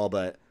direction as well,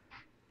 but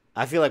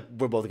I feel like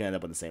we're both gonna end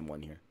up on the same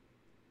one here.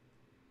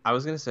 I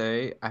was gonna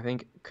say I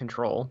think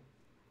Control.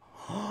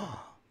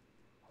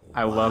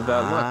 I love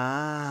that look.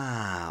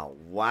 Wow.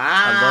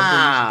 I love the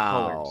use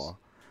of colors. Wow.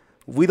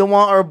 We don't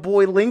want our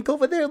boy Link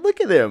over there.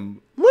 Look at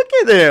him. Look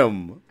at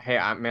him. Hey,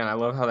 man, I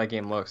love how that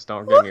game looks.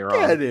 Don't get me Look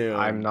wrong. at him.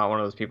 I'm not one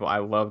of those people. I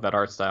love that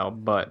art style,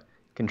 but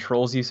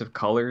Control's use of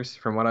colors,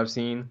 from what I've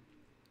seen,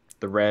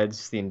 the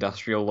reds, the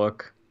industrial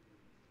look,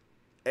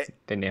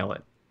 they nail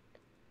it.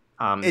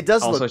 It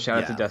does also, look, shout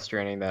out yeah. to Death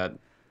Stranding that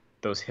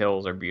those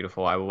hills are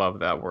beautiful. I love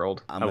that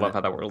world. I love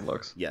how that world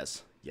looks.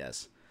 Yes,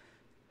 yes.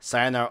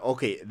 Sayonara.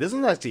 Okay, this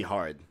one's actually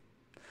hard.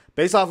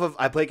 Based off of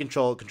I play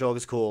Control. Control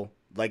is cool.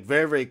 Like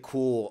very very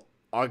cool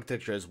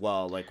architecture as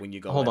well. Like when you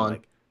go. Hold on.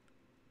 Like,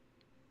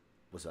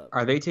 what's up?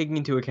 Are they taking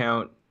into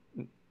account?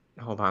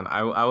 Hold on.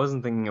 I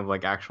wasn't thinking of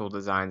like actual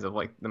designs of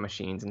like the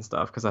machines and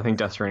stuff because I think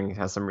Death Stranding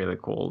has some really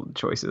cool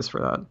choices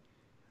for that.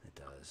 It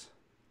does.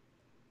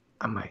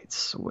 I might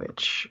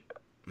switch,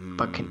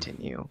 but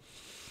continue.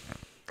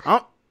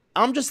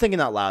 I'm just thinking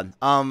out loud.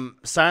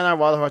 Sayonara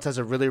Wild Hearts has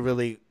a really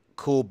really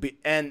cool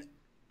and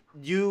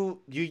you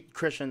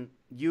Christian,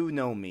 you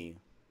know me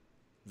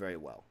very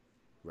well,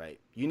 right?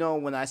 You know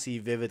when I see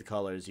vivid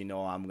colors, you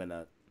know I'm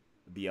gonna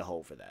be a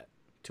hoe for that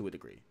to a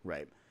degree,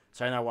 right?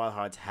 Sayonara Wild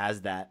Hearts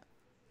has that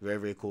very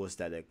very cool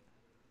aesthetic.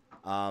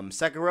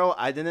 Sekiro,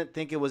 I didn't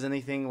think it was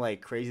anything like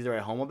crazy to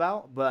write home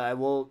about, but I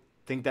will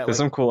think that There's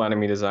some cool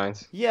enemy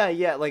designs.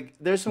 yeah, like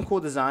there's some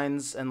cool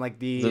designs and like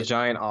The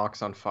giant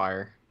ox on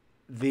fire.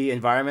 the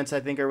environments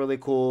I think are really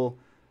cool.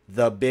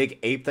 The big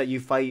ape that you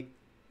fight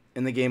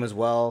in the game as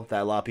well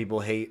that a lot of people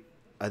hate,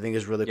 I think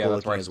is really cool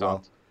That's where looking I as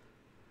well. stopped.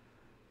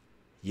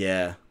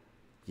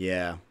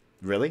 Yeah.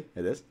 Really?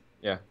 It is?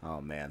 Yeah.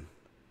 Oh man.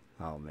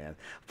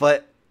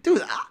 But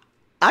dude,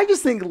 I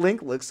just think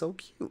Link looks so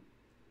cute.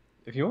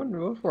 If you want to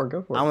vote for it,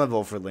 go for it. I'm gonna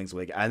vote for Link's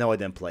Awakening. I know I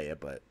didn't play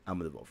it, but I'm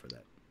gonna vote for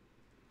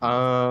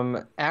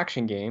that.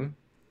 Action game.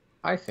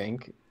 I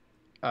think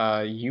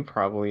you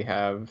probably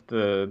have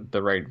the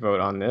right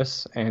vote on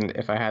this, and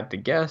if I had to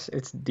guess,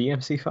 it's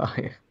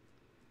DMC5.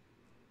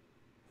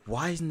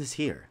 Why isn't this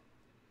here?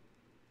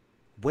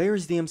 Where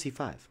is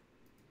DMC5?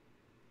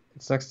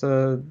 It's next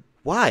to.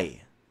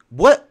 Why?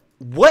 What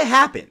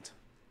happened?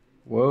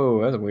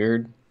 Whoa, that's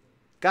weird.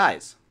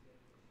 Guys,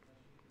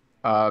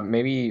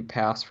 Maybe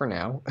pass for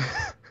now.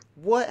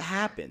 what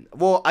happened?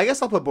 Well, I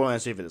guess I'll put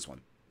Borderlands 3 for this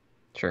one.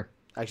 Sure.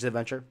 Action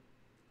adventure.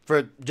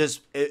 For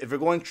just if we're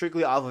going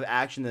strictly off of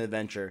action and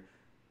adventure,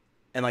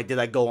 and like did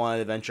I go on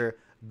an adventure?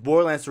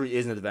 Borderlands 3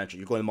 is an adventure.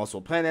 You're going to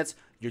multiple planets.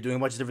 You're doing a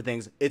bunch of different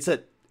things. It's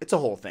a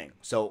whole thing.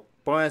 So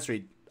Borderlands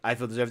 3, I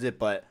feel deserves it,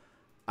 but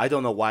I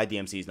don't know why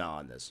DMC is not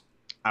on this.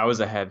 I was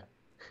ahead.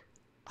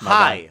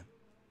 Hi,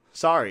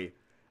 sorry,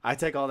 I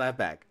take all that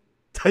back.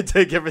 I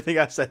take everything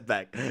I said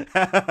back.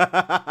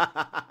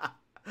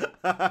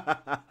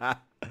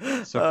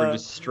 So for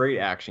just straight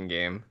action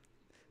game.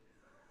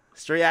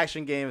 Straight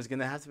action game is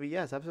gonna have to be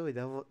yes, absolutely.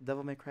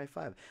 Devil May Cry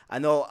 5. I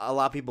know a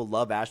lot of people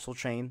love Astral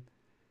Chain.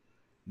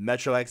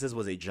 Metro Exodus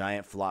was a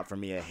giant flop for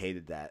me. I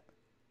hated that.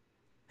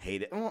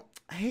 Well,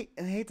 hate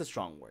the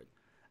strong word.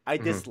 I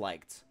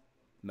disliked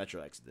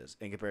Metro Exodus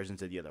in comparison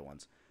to the other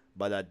ones.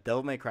 But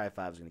Devil May Cry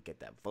 5 is gonna get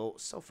that vote.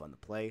 So fun to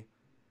play.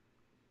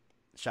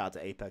 Shout out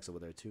to Apex over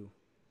there too.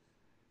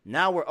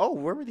 Now we're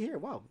already here.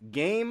 Wow,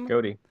 game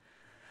Cody.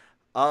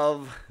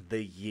 of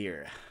the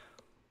year.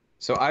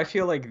 So I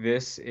feel like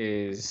this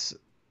is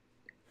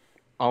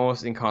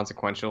almost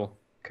inconsequential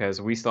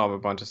because we still have a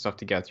bunch of stuff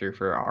to get through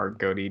for our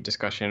GOTY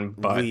discussion.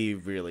 But We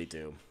really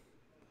do.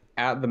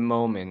 at the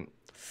moment,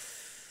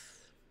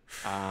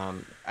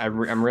 I'm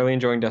really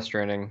enjoying Death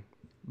Stranding,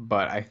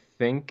 but I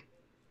think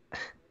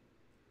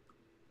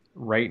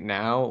right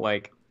now,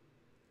 like,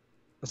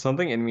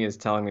 something in me is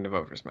telling me to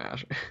vote for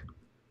Smash.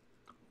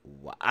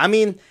 I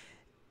mean,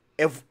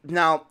 if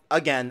now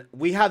again,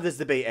 we have this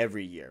debate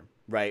every year,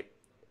 right?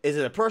 Is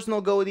it a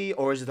personal GOTY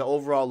or is it the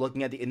overall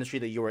looking at the industry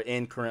that you are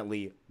in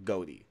currently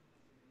GOTY?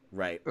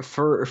 Right.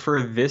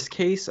 For this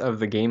case of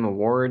the Game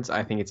Awards,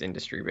 I think it's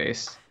industry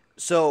based.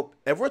 So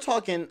if we're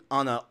talking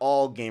on an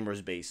all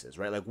gamers basis,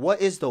 right? Like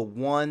what is the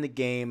one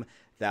game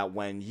that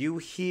when you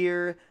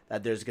hear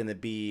that there's gonna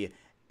be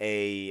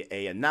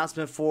a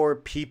announcement for,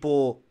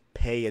 people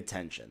pay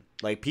attention?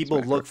 Like people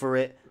look for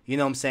it. You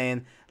know what I'm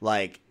saying?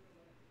 Like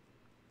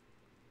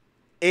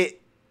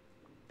it's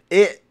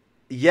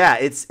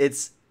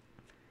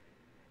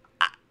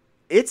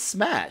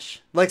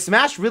Smash. Like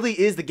Smash really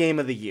is the game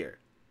of the year.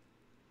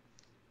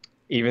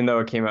 Even though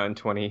it came out in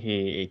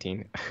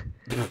 2018.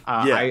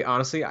 Yeah.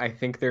 I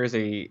think there's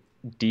a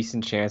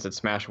decent chance that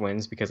Smash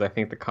wins because I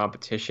think the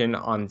competition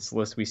on this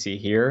list we see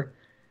here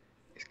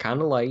is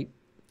kind of light.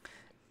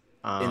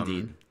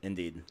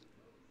 Indeed.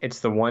 It's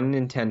the one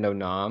Nintendo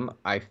nom.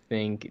 I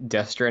think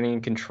Death Stranding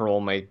and Control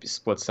might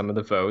split some of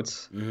the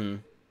votes.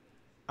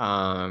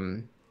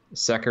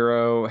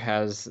 Sekiro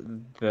has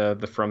the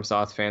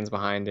FromSoft fans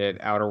behind it.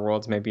 Outer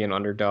Worlds may be an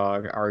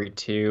underdog.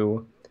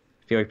 RE2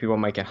 feel like people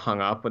might get hung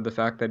up with the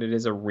fact that it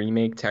is a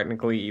remake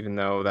technically, even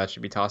though that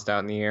should be tossed out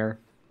in the air.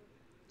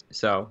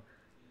 So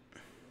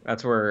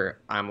that's where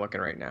I'm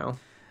looking right now.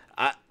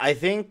 I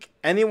think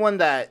anyone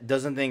that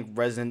doesn't think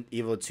Resident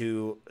Evil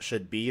 2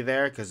 should be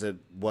there because it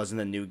wasn't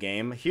a new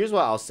game, here's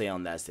what I'll say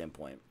on that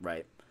standpoint,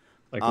 right?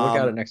 Like, look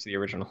at it Um, next to the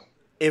original.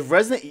 if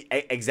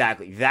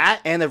exactly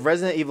that, and if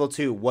Resident Evil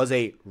 2 was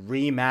a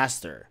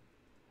remaster,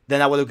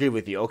 then I would agree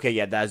with you. Okay,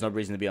 yeah, that is no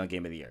reason to be on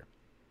Game of the Year.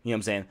 You know what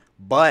I'm saying?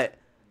 But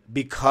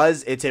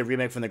because it's a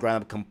remake from the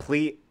ground up,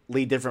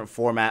 completely different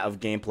format of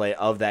gameplay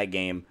of that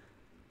game,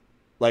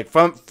 like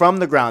from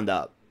the ground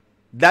up,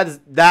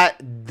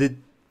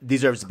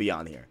 deserves to be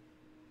on here.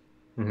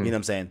 You know what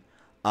I'm saying?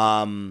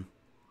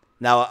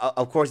 Now,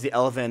 of course, the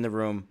elephant in the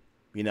room,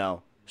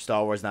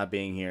 Star Wars not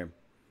being here,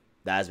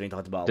 that has been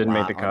talked about a Didn't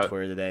make lot the on cut.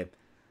 Twitter today.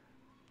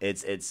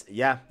 It's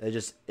yeah, it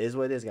just is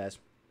what it is, guys.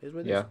 It is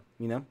what it is.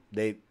 Yeah.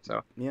 They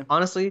So yeah.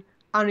 honestly,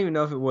 I don't even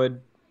know if it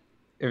would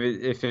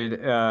if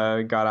it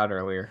got out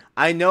earlier.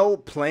 I know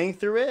playing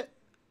through it,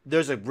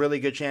 there's a really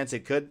good chance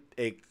it could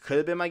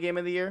have been my game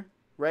of the year,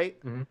 right?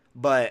 Mhm.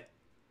 But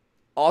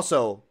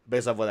also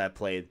based off what I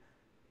played,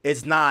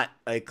 it's not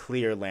a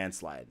clear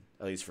landslide,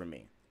 at least for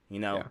me.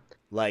 Yeah.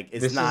 Like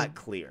it's This is not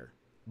clear.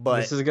 But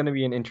this is going to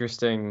be an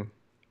interesting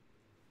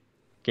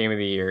game of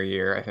the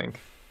year, I think.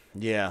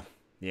 yeah,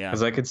 yeah,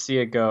 Because I could see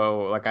it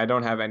go, like, I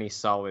don't have any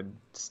solid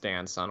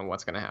stance on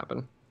what's going to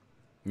happen.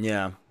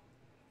 yeah.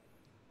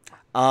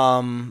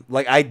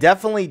 Like I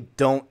definitely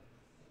don't,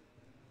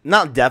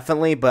 not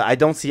definitely, but I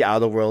don't see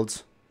Outer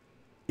Worlds,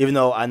 even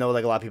though I know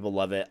like a lot of people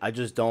love it. I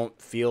just don't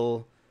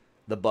feel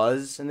the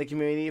buzz in the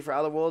community for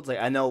Outer Worlds. Like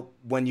I know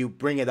when you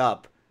bring it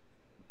up,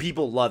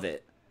 people love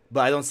it,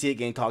 but I don't see it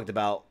getting talked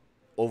about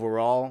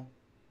overall.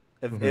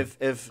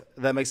 If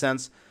that makes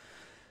sense.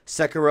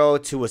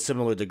 Sekiro to a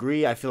similar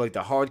degree. I feel like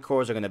the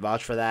hardcores are going to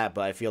vouch for that,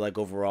 but I feel like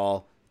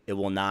overall it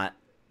will not,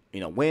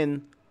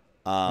 win.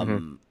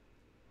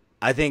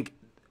 I think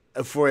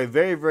for a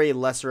very, very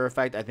lesser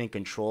effect, I think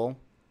Control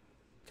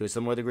to a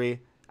similar degree.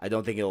 I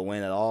don't think it will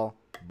win at all,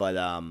 but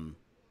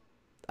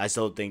I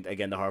still think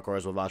again the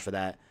hardcores will vouch for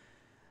that.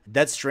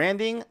 Death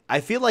Stranding,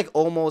 I feel like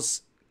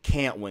almost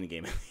can't win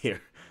Game of the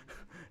Year.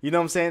 You know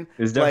what I'm saying?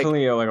 It's Like,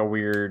 definitely like a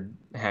weird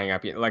hang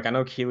up. Like, I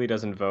know Keeley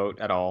doesn't vote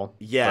at all.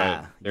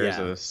 Yeah, But there's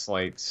yeah. a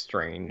slight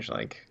strange,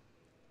 like,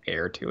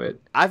 air to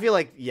it. I feel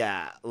like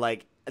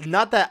like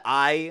not that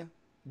I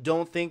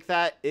don't think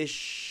that it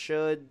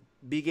should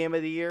be Game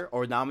of the Year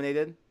or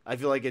nominated. I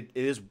feel like it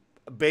is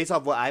based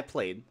off what I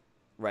played,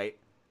 right?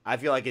 I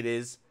feel like it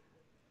is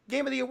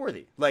Game of the Year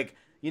worthy. Like,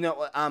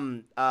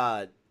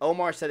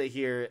 Omar said it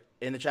here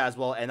in the chat as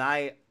well, and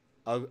I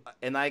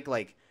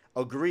like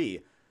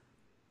agree.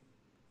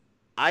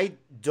 I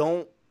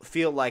don't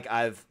feel like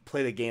I've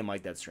played a game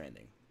like Death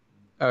Stranding.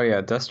 Oh,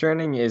 yeah. Death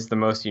Stranding is the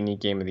most unique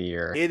game of the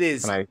year. It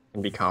is And I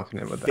can be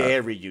confident with that.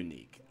 very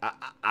unique.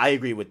 I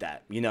agree with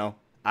that.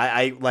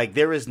 I like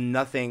there is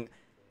nothing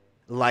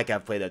like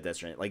I've played at Death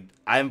Stranding. Like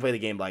I haven't played a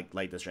game like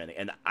Death Stranding,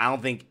 and I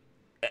don't think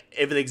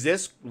if it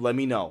exists, let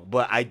me know.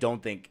 But I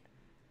don't think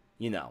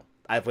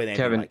I've played anything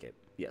Kevin, like it.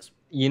 Yes.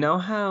 you know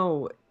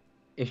how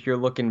if you're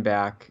looking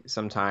back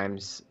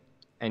sometimes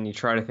and you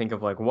try to think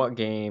of, like, what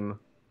game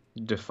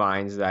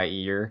defines that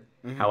year,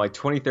 how, like,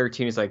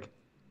 2013 is like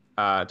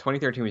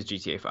 2013 was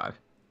GTA 5.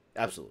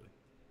 Absolutely.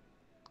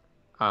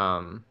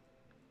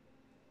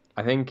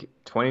 I think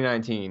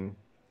 2019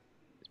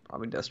 is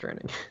probably Death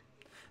Stranding.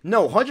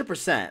 No,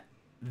 100%.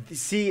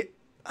 See,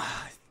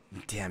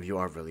 damn, you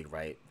are really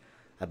right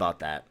about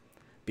that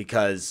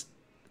because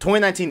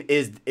 2019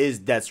 is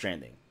Death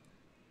Stranding.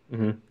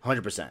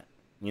 100%.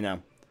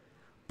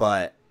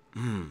 But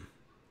man.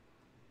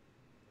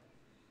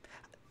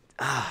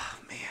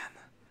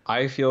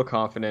 I feel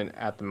confident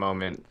at the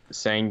moment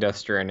saying Death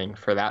Stranding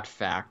for that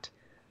fact.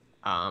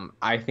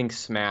 I think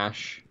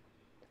Smash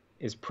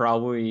is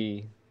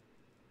probably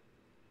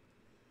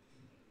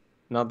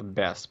not the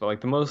best, but, like,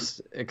 the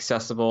most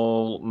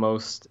accessible,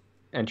 most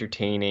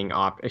entertaining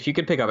If you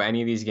could pick up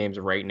any of these games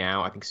right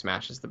now, I think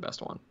Smash is the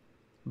best one.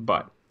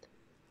 But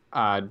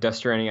Death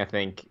Stranding, I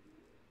think,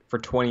 for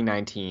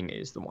 2019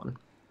 is the one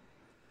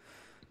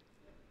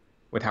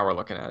with how we're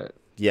looking at it.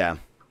 Yeah.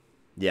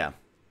 Yeah.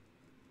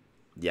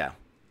 Yeah.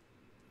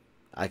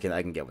 I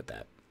can get with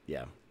that.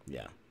 Yeah.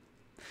 Yeah.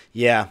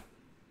 Yeah.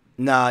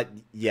 Nah,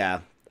 yeah.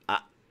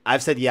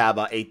 I've said yeah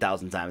about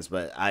 8,000 times,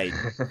 but I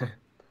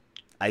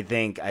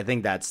think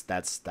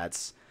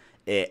that's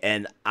it.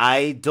 And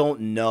I don't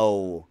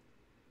know.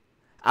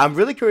 I'm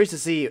really curious to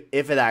see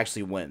if it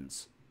actually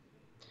wins.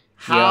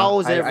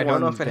 How's I everyone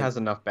don't know if it been- has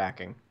enough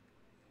backing.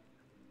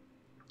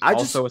 I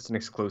Also, it's an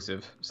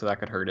exclusive, so that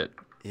could hurt it.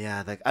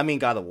 yeah, like I mean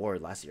God of War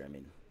last year.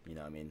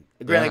 Yeah,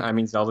 Granted, I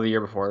mean Zelda the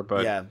year before,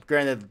 but yeah,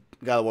 granted,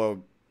 God of War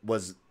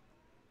was,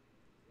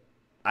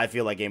 I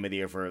feel like game of the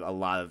year for a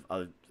lot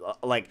of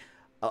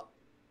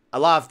a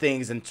lot of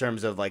things in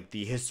terms of like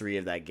the history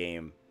of that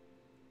game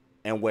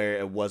and where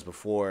it was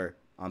before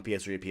on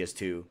PS3 or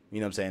PS2. You know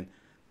what I'm saying?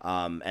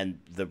 And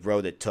the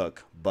road it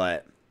took.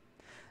 But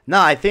no,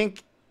 I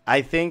think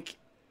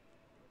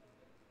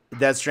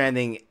Death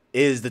Stranding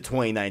is the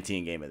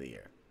 2019 game of the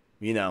year.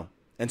 You know,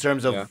 in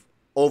terms Yeah. of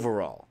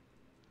overall,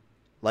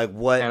 like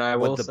what And I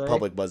what will the say,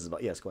 public buzz is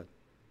about. Yes, go ahead.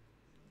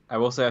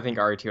 I think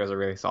RE2 has a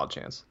really solid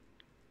chance.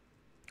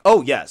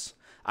 Oh yes,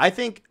 I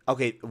think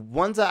okay.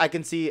 Ones that I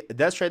can see: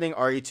 Death Stranding,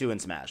 RE2,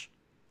 and Smash.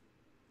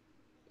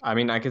 I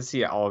mean, I could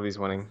see all of these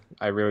winning.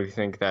 I really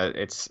think that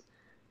it's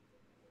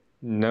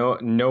no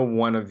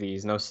one of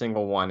these, no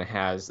single one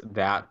has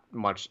that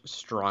much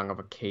strong of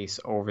a case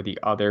over the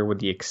other, with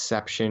the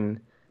exception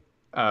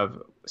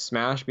of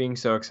Smash being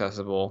so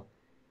accessible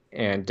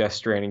and Death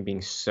Stranding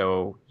being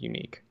so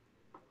unique.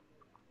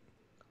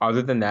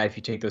 Other than that, if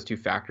you take those two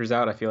factors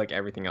out, I feel like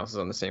everything else is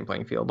on the same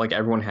playing field. Like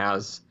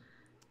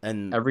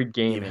And every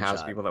game even has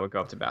shot. people that would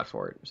go up to bat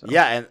for it. So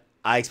Yeah, and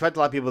I expect a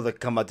lot of people to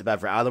come up to bat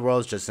for Outer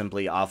Worlds just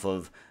simply off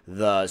of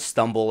the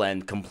stumble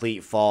and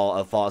complete fall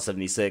of Fallout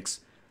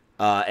 76,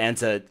 and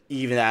to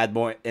even add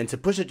more and to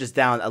push it just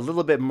down a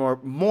little bit more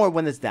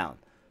when it's down,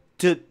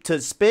 to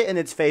spit in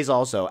its face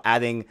also,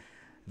 adding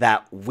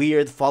that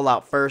weird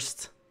Fallout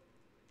First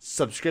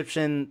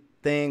subscription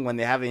thing when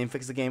they haven't even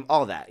fixed the game,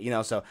 all that, you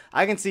know. So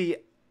I can see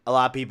a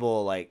lot of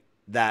people like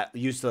that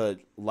used to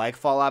like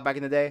Fallout back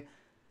in the day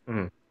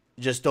Mhm.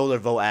 just throw their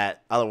vote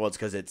at Outer Worlds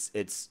because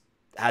it's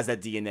has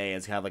that DNA.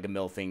 It's kind of like a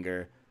middle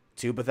finger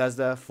to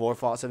Bethesda for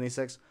Fallout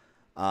 76.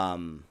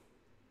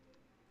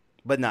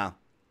 But nah,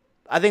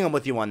 I think I'm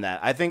with you on that.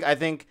 I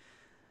think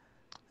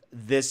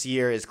this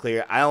year is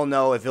clear. I don't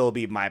know if it'll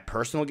be my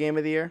personal game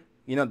of the year.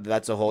 You know,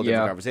 that's a whole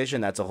different Yeah.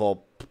 conversation. That's a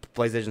whole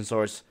PlayStation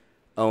Source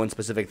own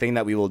specific thing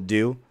that we will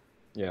do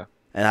Yeah.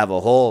 and have a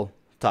whole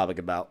topic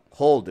about,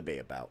 whole debate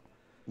about.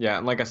 Yeah,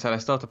 and like I said, I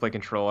still have to play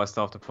Control. I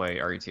still have to play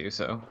RE2.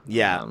 So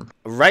Yeah. um,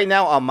 Right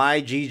now on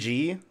my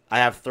GG, I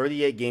have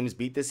 38 games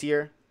beat this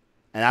year.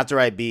 And after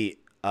I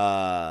beat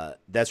Death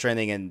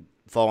Stranding and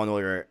Fallen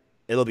Order,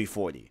 it'll be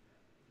 40.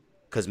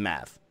 Cause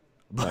math.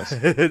 Nice.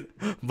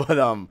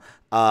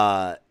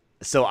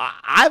 So I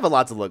have a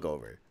lot to look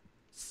over.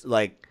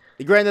 Like,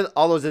 granted,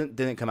 all those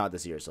didn't come out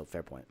this year, so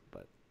fair point.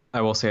 But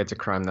I will say it's a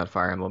crime that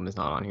Fire Emblem is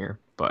not on here,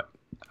 but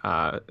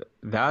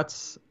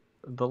that's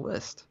the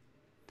list.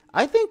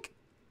 I think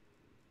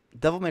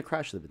Devil May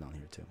Cry should have been on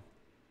here too.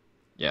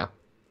 Yeah.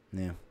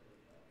 Yeah.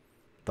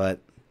 But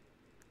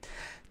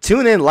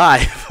tune in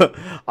live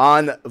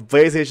on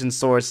PlayStation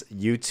Source,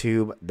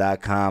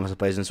 YouTube.com. So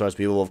PlayStation Source,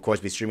 we will, of course,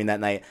 be streaming that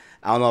night.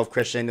 I don't know if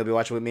Christian will be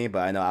watching with me, but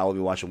I know I will be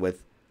watching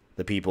with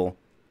the people.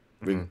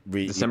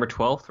 December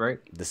 12th, right?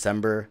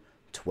 December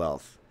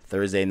 12th,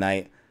 Thursday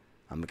night.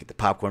 I'm going to get the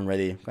popcorn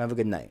ready. Gonna have a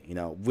good night. You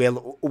know,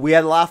 we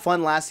had a lot of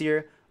fun last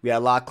year. We had a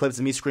lot of clips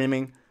of me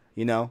screaming,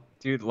 you know.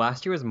 Dude,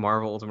 last year was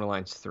Marvel Ultimate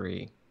Alliance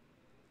 3.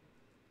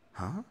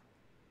 Huh?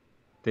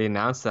 They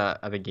announced that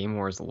at the Game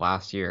Awards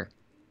last year.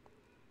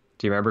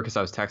 Do you remember? Because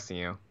I was texting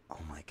you. Oh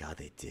my God,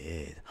 they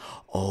did.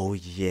 Oh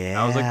yeah.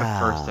 That was like the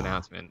first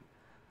announcement.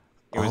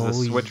 It was the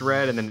Switch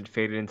red, and then it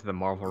faded into the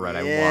Marvel red.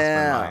 I lost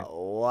my mind.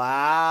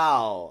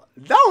 Wow.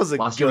 That was a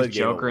Last year good was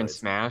Game Joker and Awards.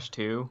 Smash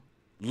too.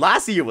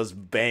 Last year was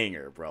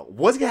banger, bro.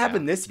 What's gonna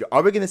happen this year?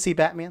 Are we gonna see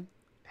Batman?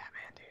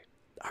 Batman, dude.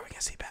 Are we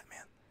gonna see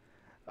Batman?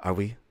 Are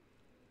we?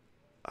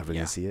 Are we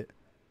Yeah. gonna see it?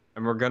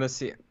 And we're gonna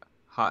see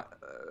hot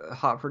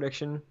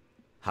prediction.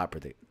 Hot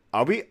predict.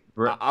 Are we?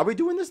 We're- Are we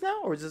doing this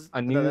now, or is this A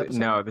another new episode?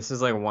 no. This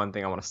is like one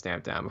thing I want to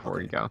stamp down before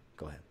Okay. we go.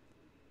 Go ahead.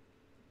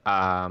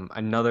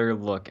 Another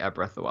look at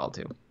Breath of the Wild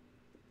 2.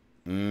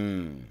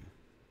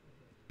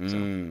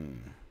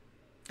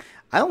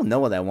 I don't know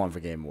what I want for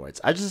Game Awards.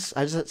 I just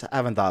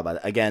haven't thought about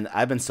it. Again,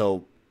 I've been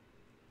so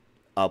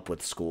up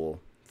with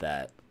school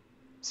that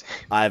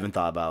I haven't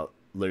thought about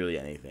literally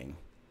anything.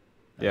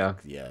 Yeah.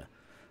 Yeah.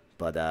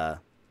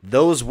 But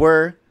those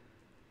were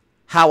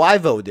how I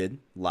voted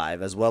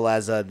live, as well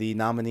as the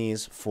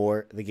nominees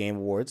for the Game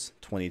Awards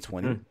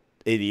 2020.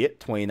 Idiot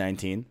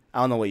 2019. I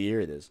don't know what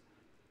year it is.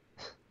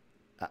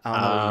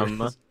 I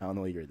don't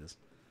know what year it is.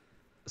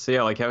 So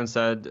yeah, like Kevin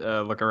said,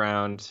 look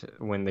around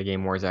when the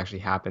Game Awards actually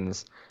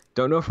happens.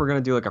 Don't know if we're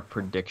gonna do like a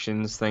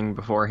predictions thing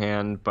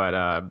beforehand,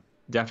 but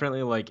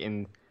definitely like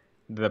in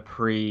the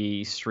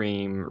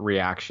pre-stream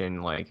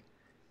reaction, like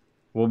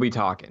we'll be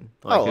talking.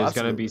 Like Oh, there's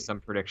gonna be absolutely. some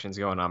predictions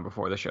going on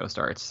before the show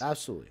starts.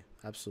 Absolutely.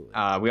 Absolutely.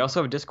 We also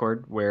have a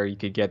Discord where you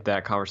could get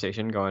that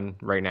conversation going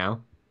right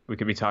now. We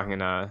could be talking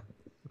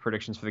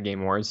predictions for the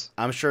Game Awards.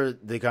 I'm sure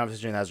the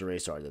conversation has already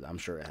started. I'm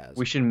sure it has.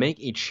 We should make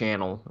a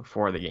channel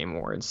for the Game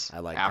Awards I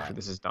like after that.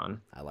 this is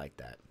done. I like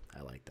that.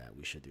 I like that.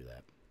 We should do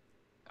that.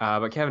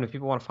 But Kevin, if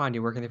people want to find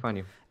you, where can they find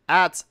you?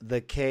 At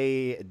the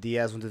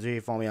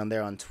KDS123, follow me on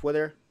there on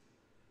Twitter.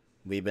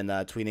 We've been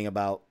tweeting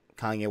about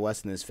Kanye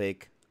West and his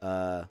fake,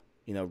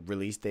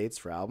 release dates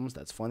for albums.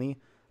 That's funny.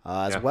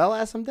 As well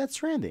as some Death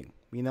Stranding.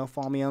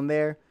 Follow me on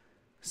there.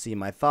 See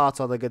my thoughts,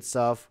 all the good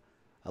stuff.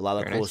 A lot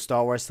of Very cool nice.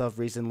 Star Wars stuff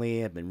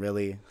recently. I've been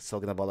really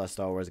soaking up all that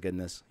Star Wars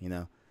goodness,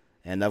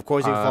 And of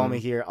course, you can follow me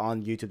here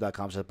on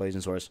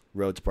youtube.com/PlayStationSource,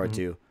 Road to Part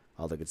 2,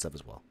 all the good stuff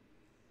as well.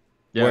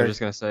 Yeah, I Where- was just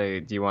gonna say,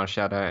 do you want to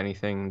shout out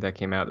anything that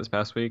came out this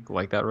past week,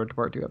 like that Road to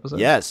Part 2 episode?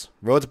 Yes,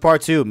 Road to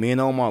Part 2. Me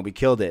and Omar, we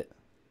killed it.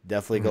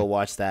 Definitely go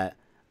watch that.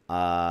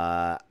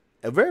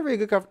 A very, very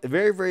good,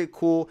 very, very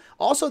cool.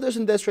 Also, there's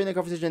some Death Stranding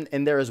conversation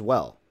in there as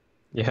well.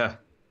 Yeah.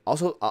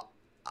 Also,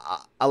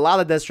 a lot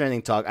of Death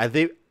Stranding talk. I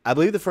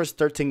believe the first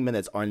 13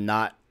 minutes are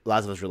not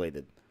Last of Us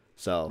related.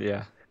 So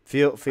Yeah.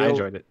 feel I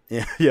enjoyed it.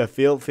 Yeah,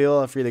 feel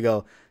free to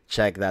go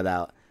check that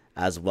out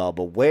as well.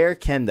 But where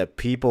can the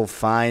people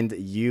find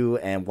you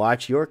and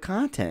watch your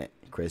content,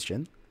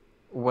 Christian?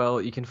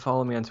 Well, you can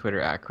follow me on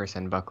Twitter at Chris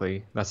N.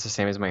 Buckley. That's the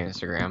same as my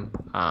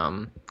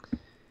Instagram.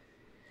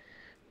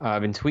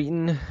 I've been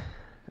tweeting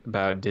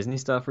about Disney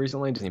stuff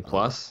recently, Disney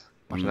Plus,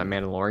 watching that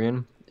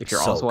Mandalorian. If you're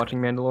So also good. watching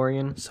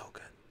Mandalorian, So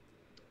good.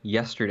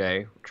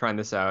 yesterday, trying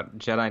this out,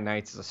 Jedi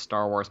Knights is a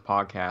Star Wars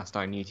podcast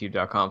on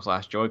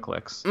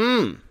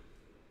youtube.com/joyclicks.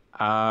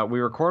 We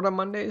record on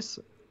Mondays.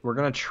 We're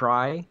going to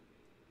try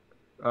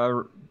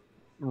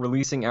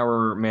releasing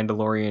our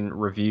Mandalorian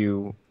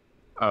review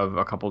of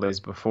a couple days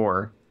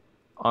before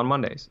on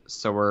Mondays.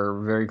 So we're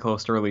very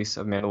close to release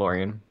of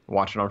Mandalorian.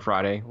 Watch it on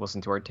Friday.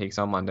 Listen to our takes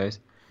on Mondays.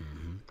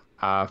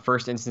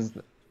 First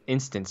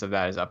instance of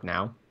that is up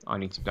now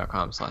on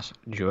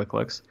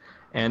youtube.com/joyclicks.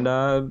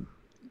 And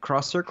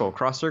Cross Circle.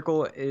 Cross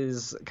Circle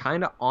is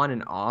kind of on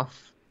and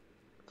off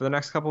for the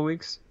next couple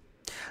weeks.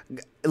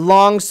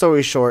 Long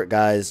story short,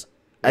 guys,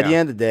 at the Yeah.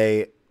 end of the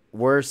day,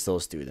 we're still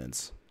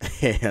students.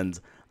 And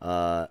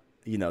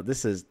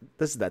this is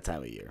that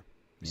time of year.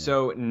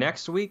 So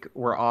next week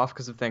we're off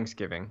because of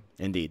Thanksgiving.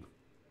 Indeed.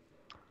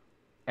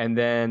 And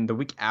then the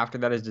week after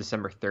that is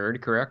December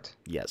 3rd, correct?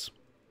 Yes.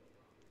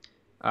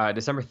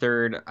 December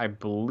 3rd, I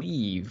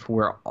believe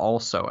we're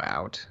also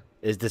out.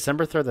 Is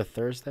December 3rd a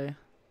Thursday?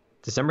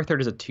 December 3rd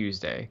is a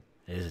Tuesday.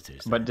 It is a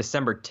Tuesday. But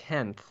December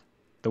 10th,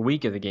 the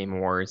week of the Game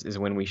Awards, is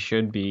when we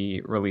should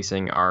be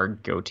releasing our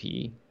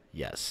GOTY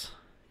Yes.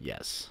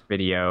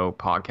 video,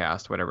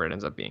 podcast, whatever it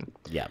ends up being.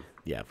 Yeah.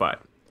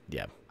 But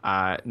Yeah.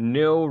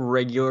 no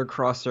regular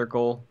Cross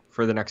Circle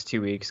for the next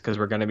 2 weeks because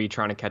we're going to be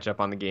trying to catch up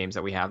on the games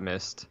that we have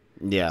missed.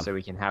 Yeah. So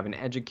we can have an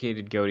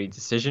educated GOTY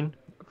decision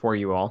for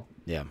you all.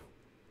 Yeah.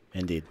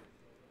 Indeed.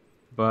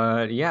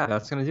 But yeah,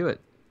 that's going to do it.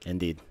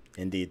 Indeed.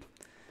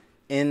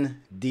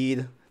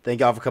 Thank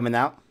y'all for coming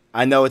out.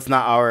 I know it's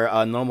not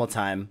our normal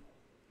time.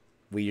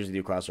 We usually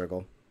do Cross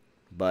Circle.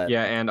 But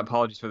Yeah, and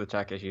apologies for the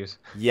tech issues.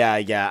 yeah,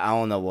 I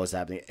don't know what's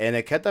happening. And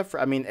it kept up for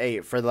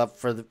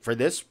for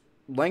this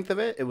length of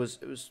it,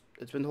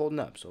 it's been holding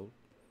up. So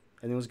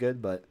I think it was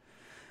good, but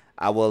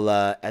I will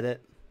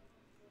edit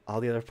all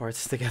the other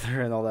parts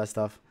together and all that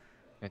stuff.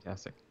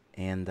 Fantastic.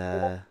 And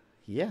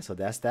yeah, so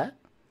that's that.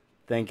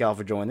 Thank y'all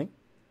for joining.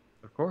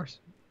 Of course.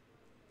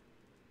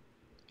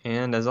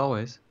 And as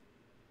always,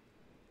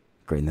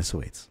 Greatness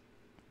awaits.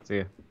 see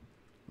ya.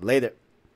 Later.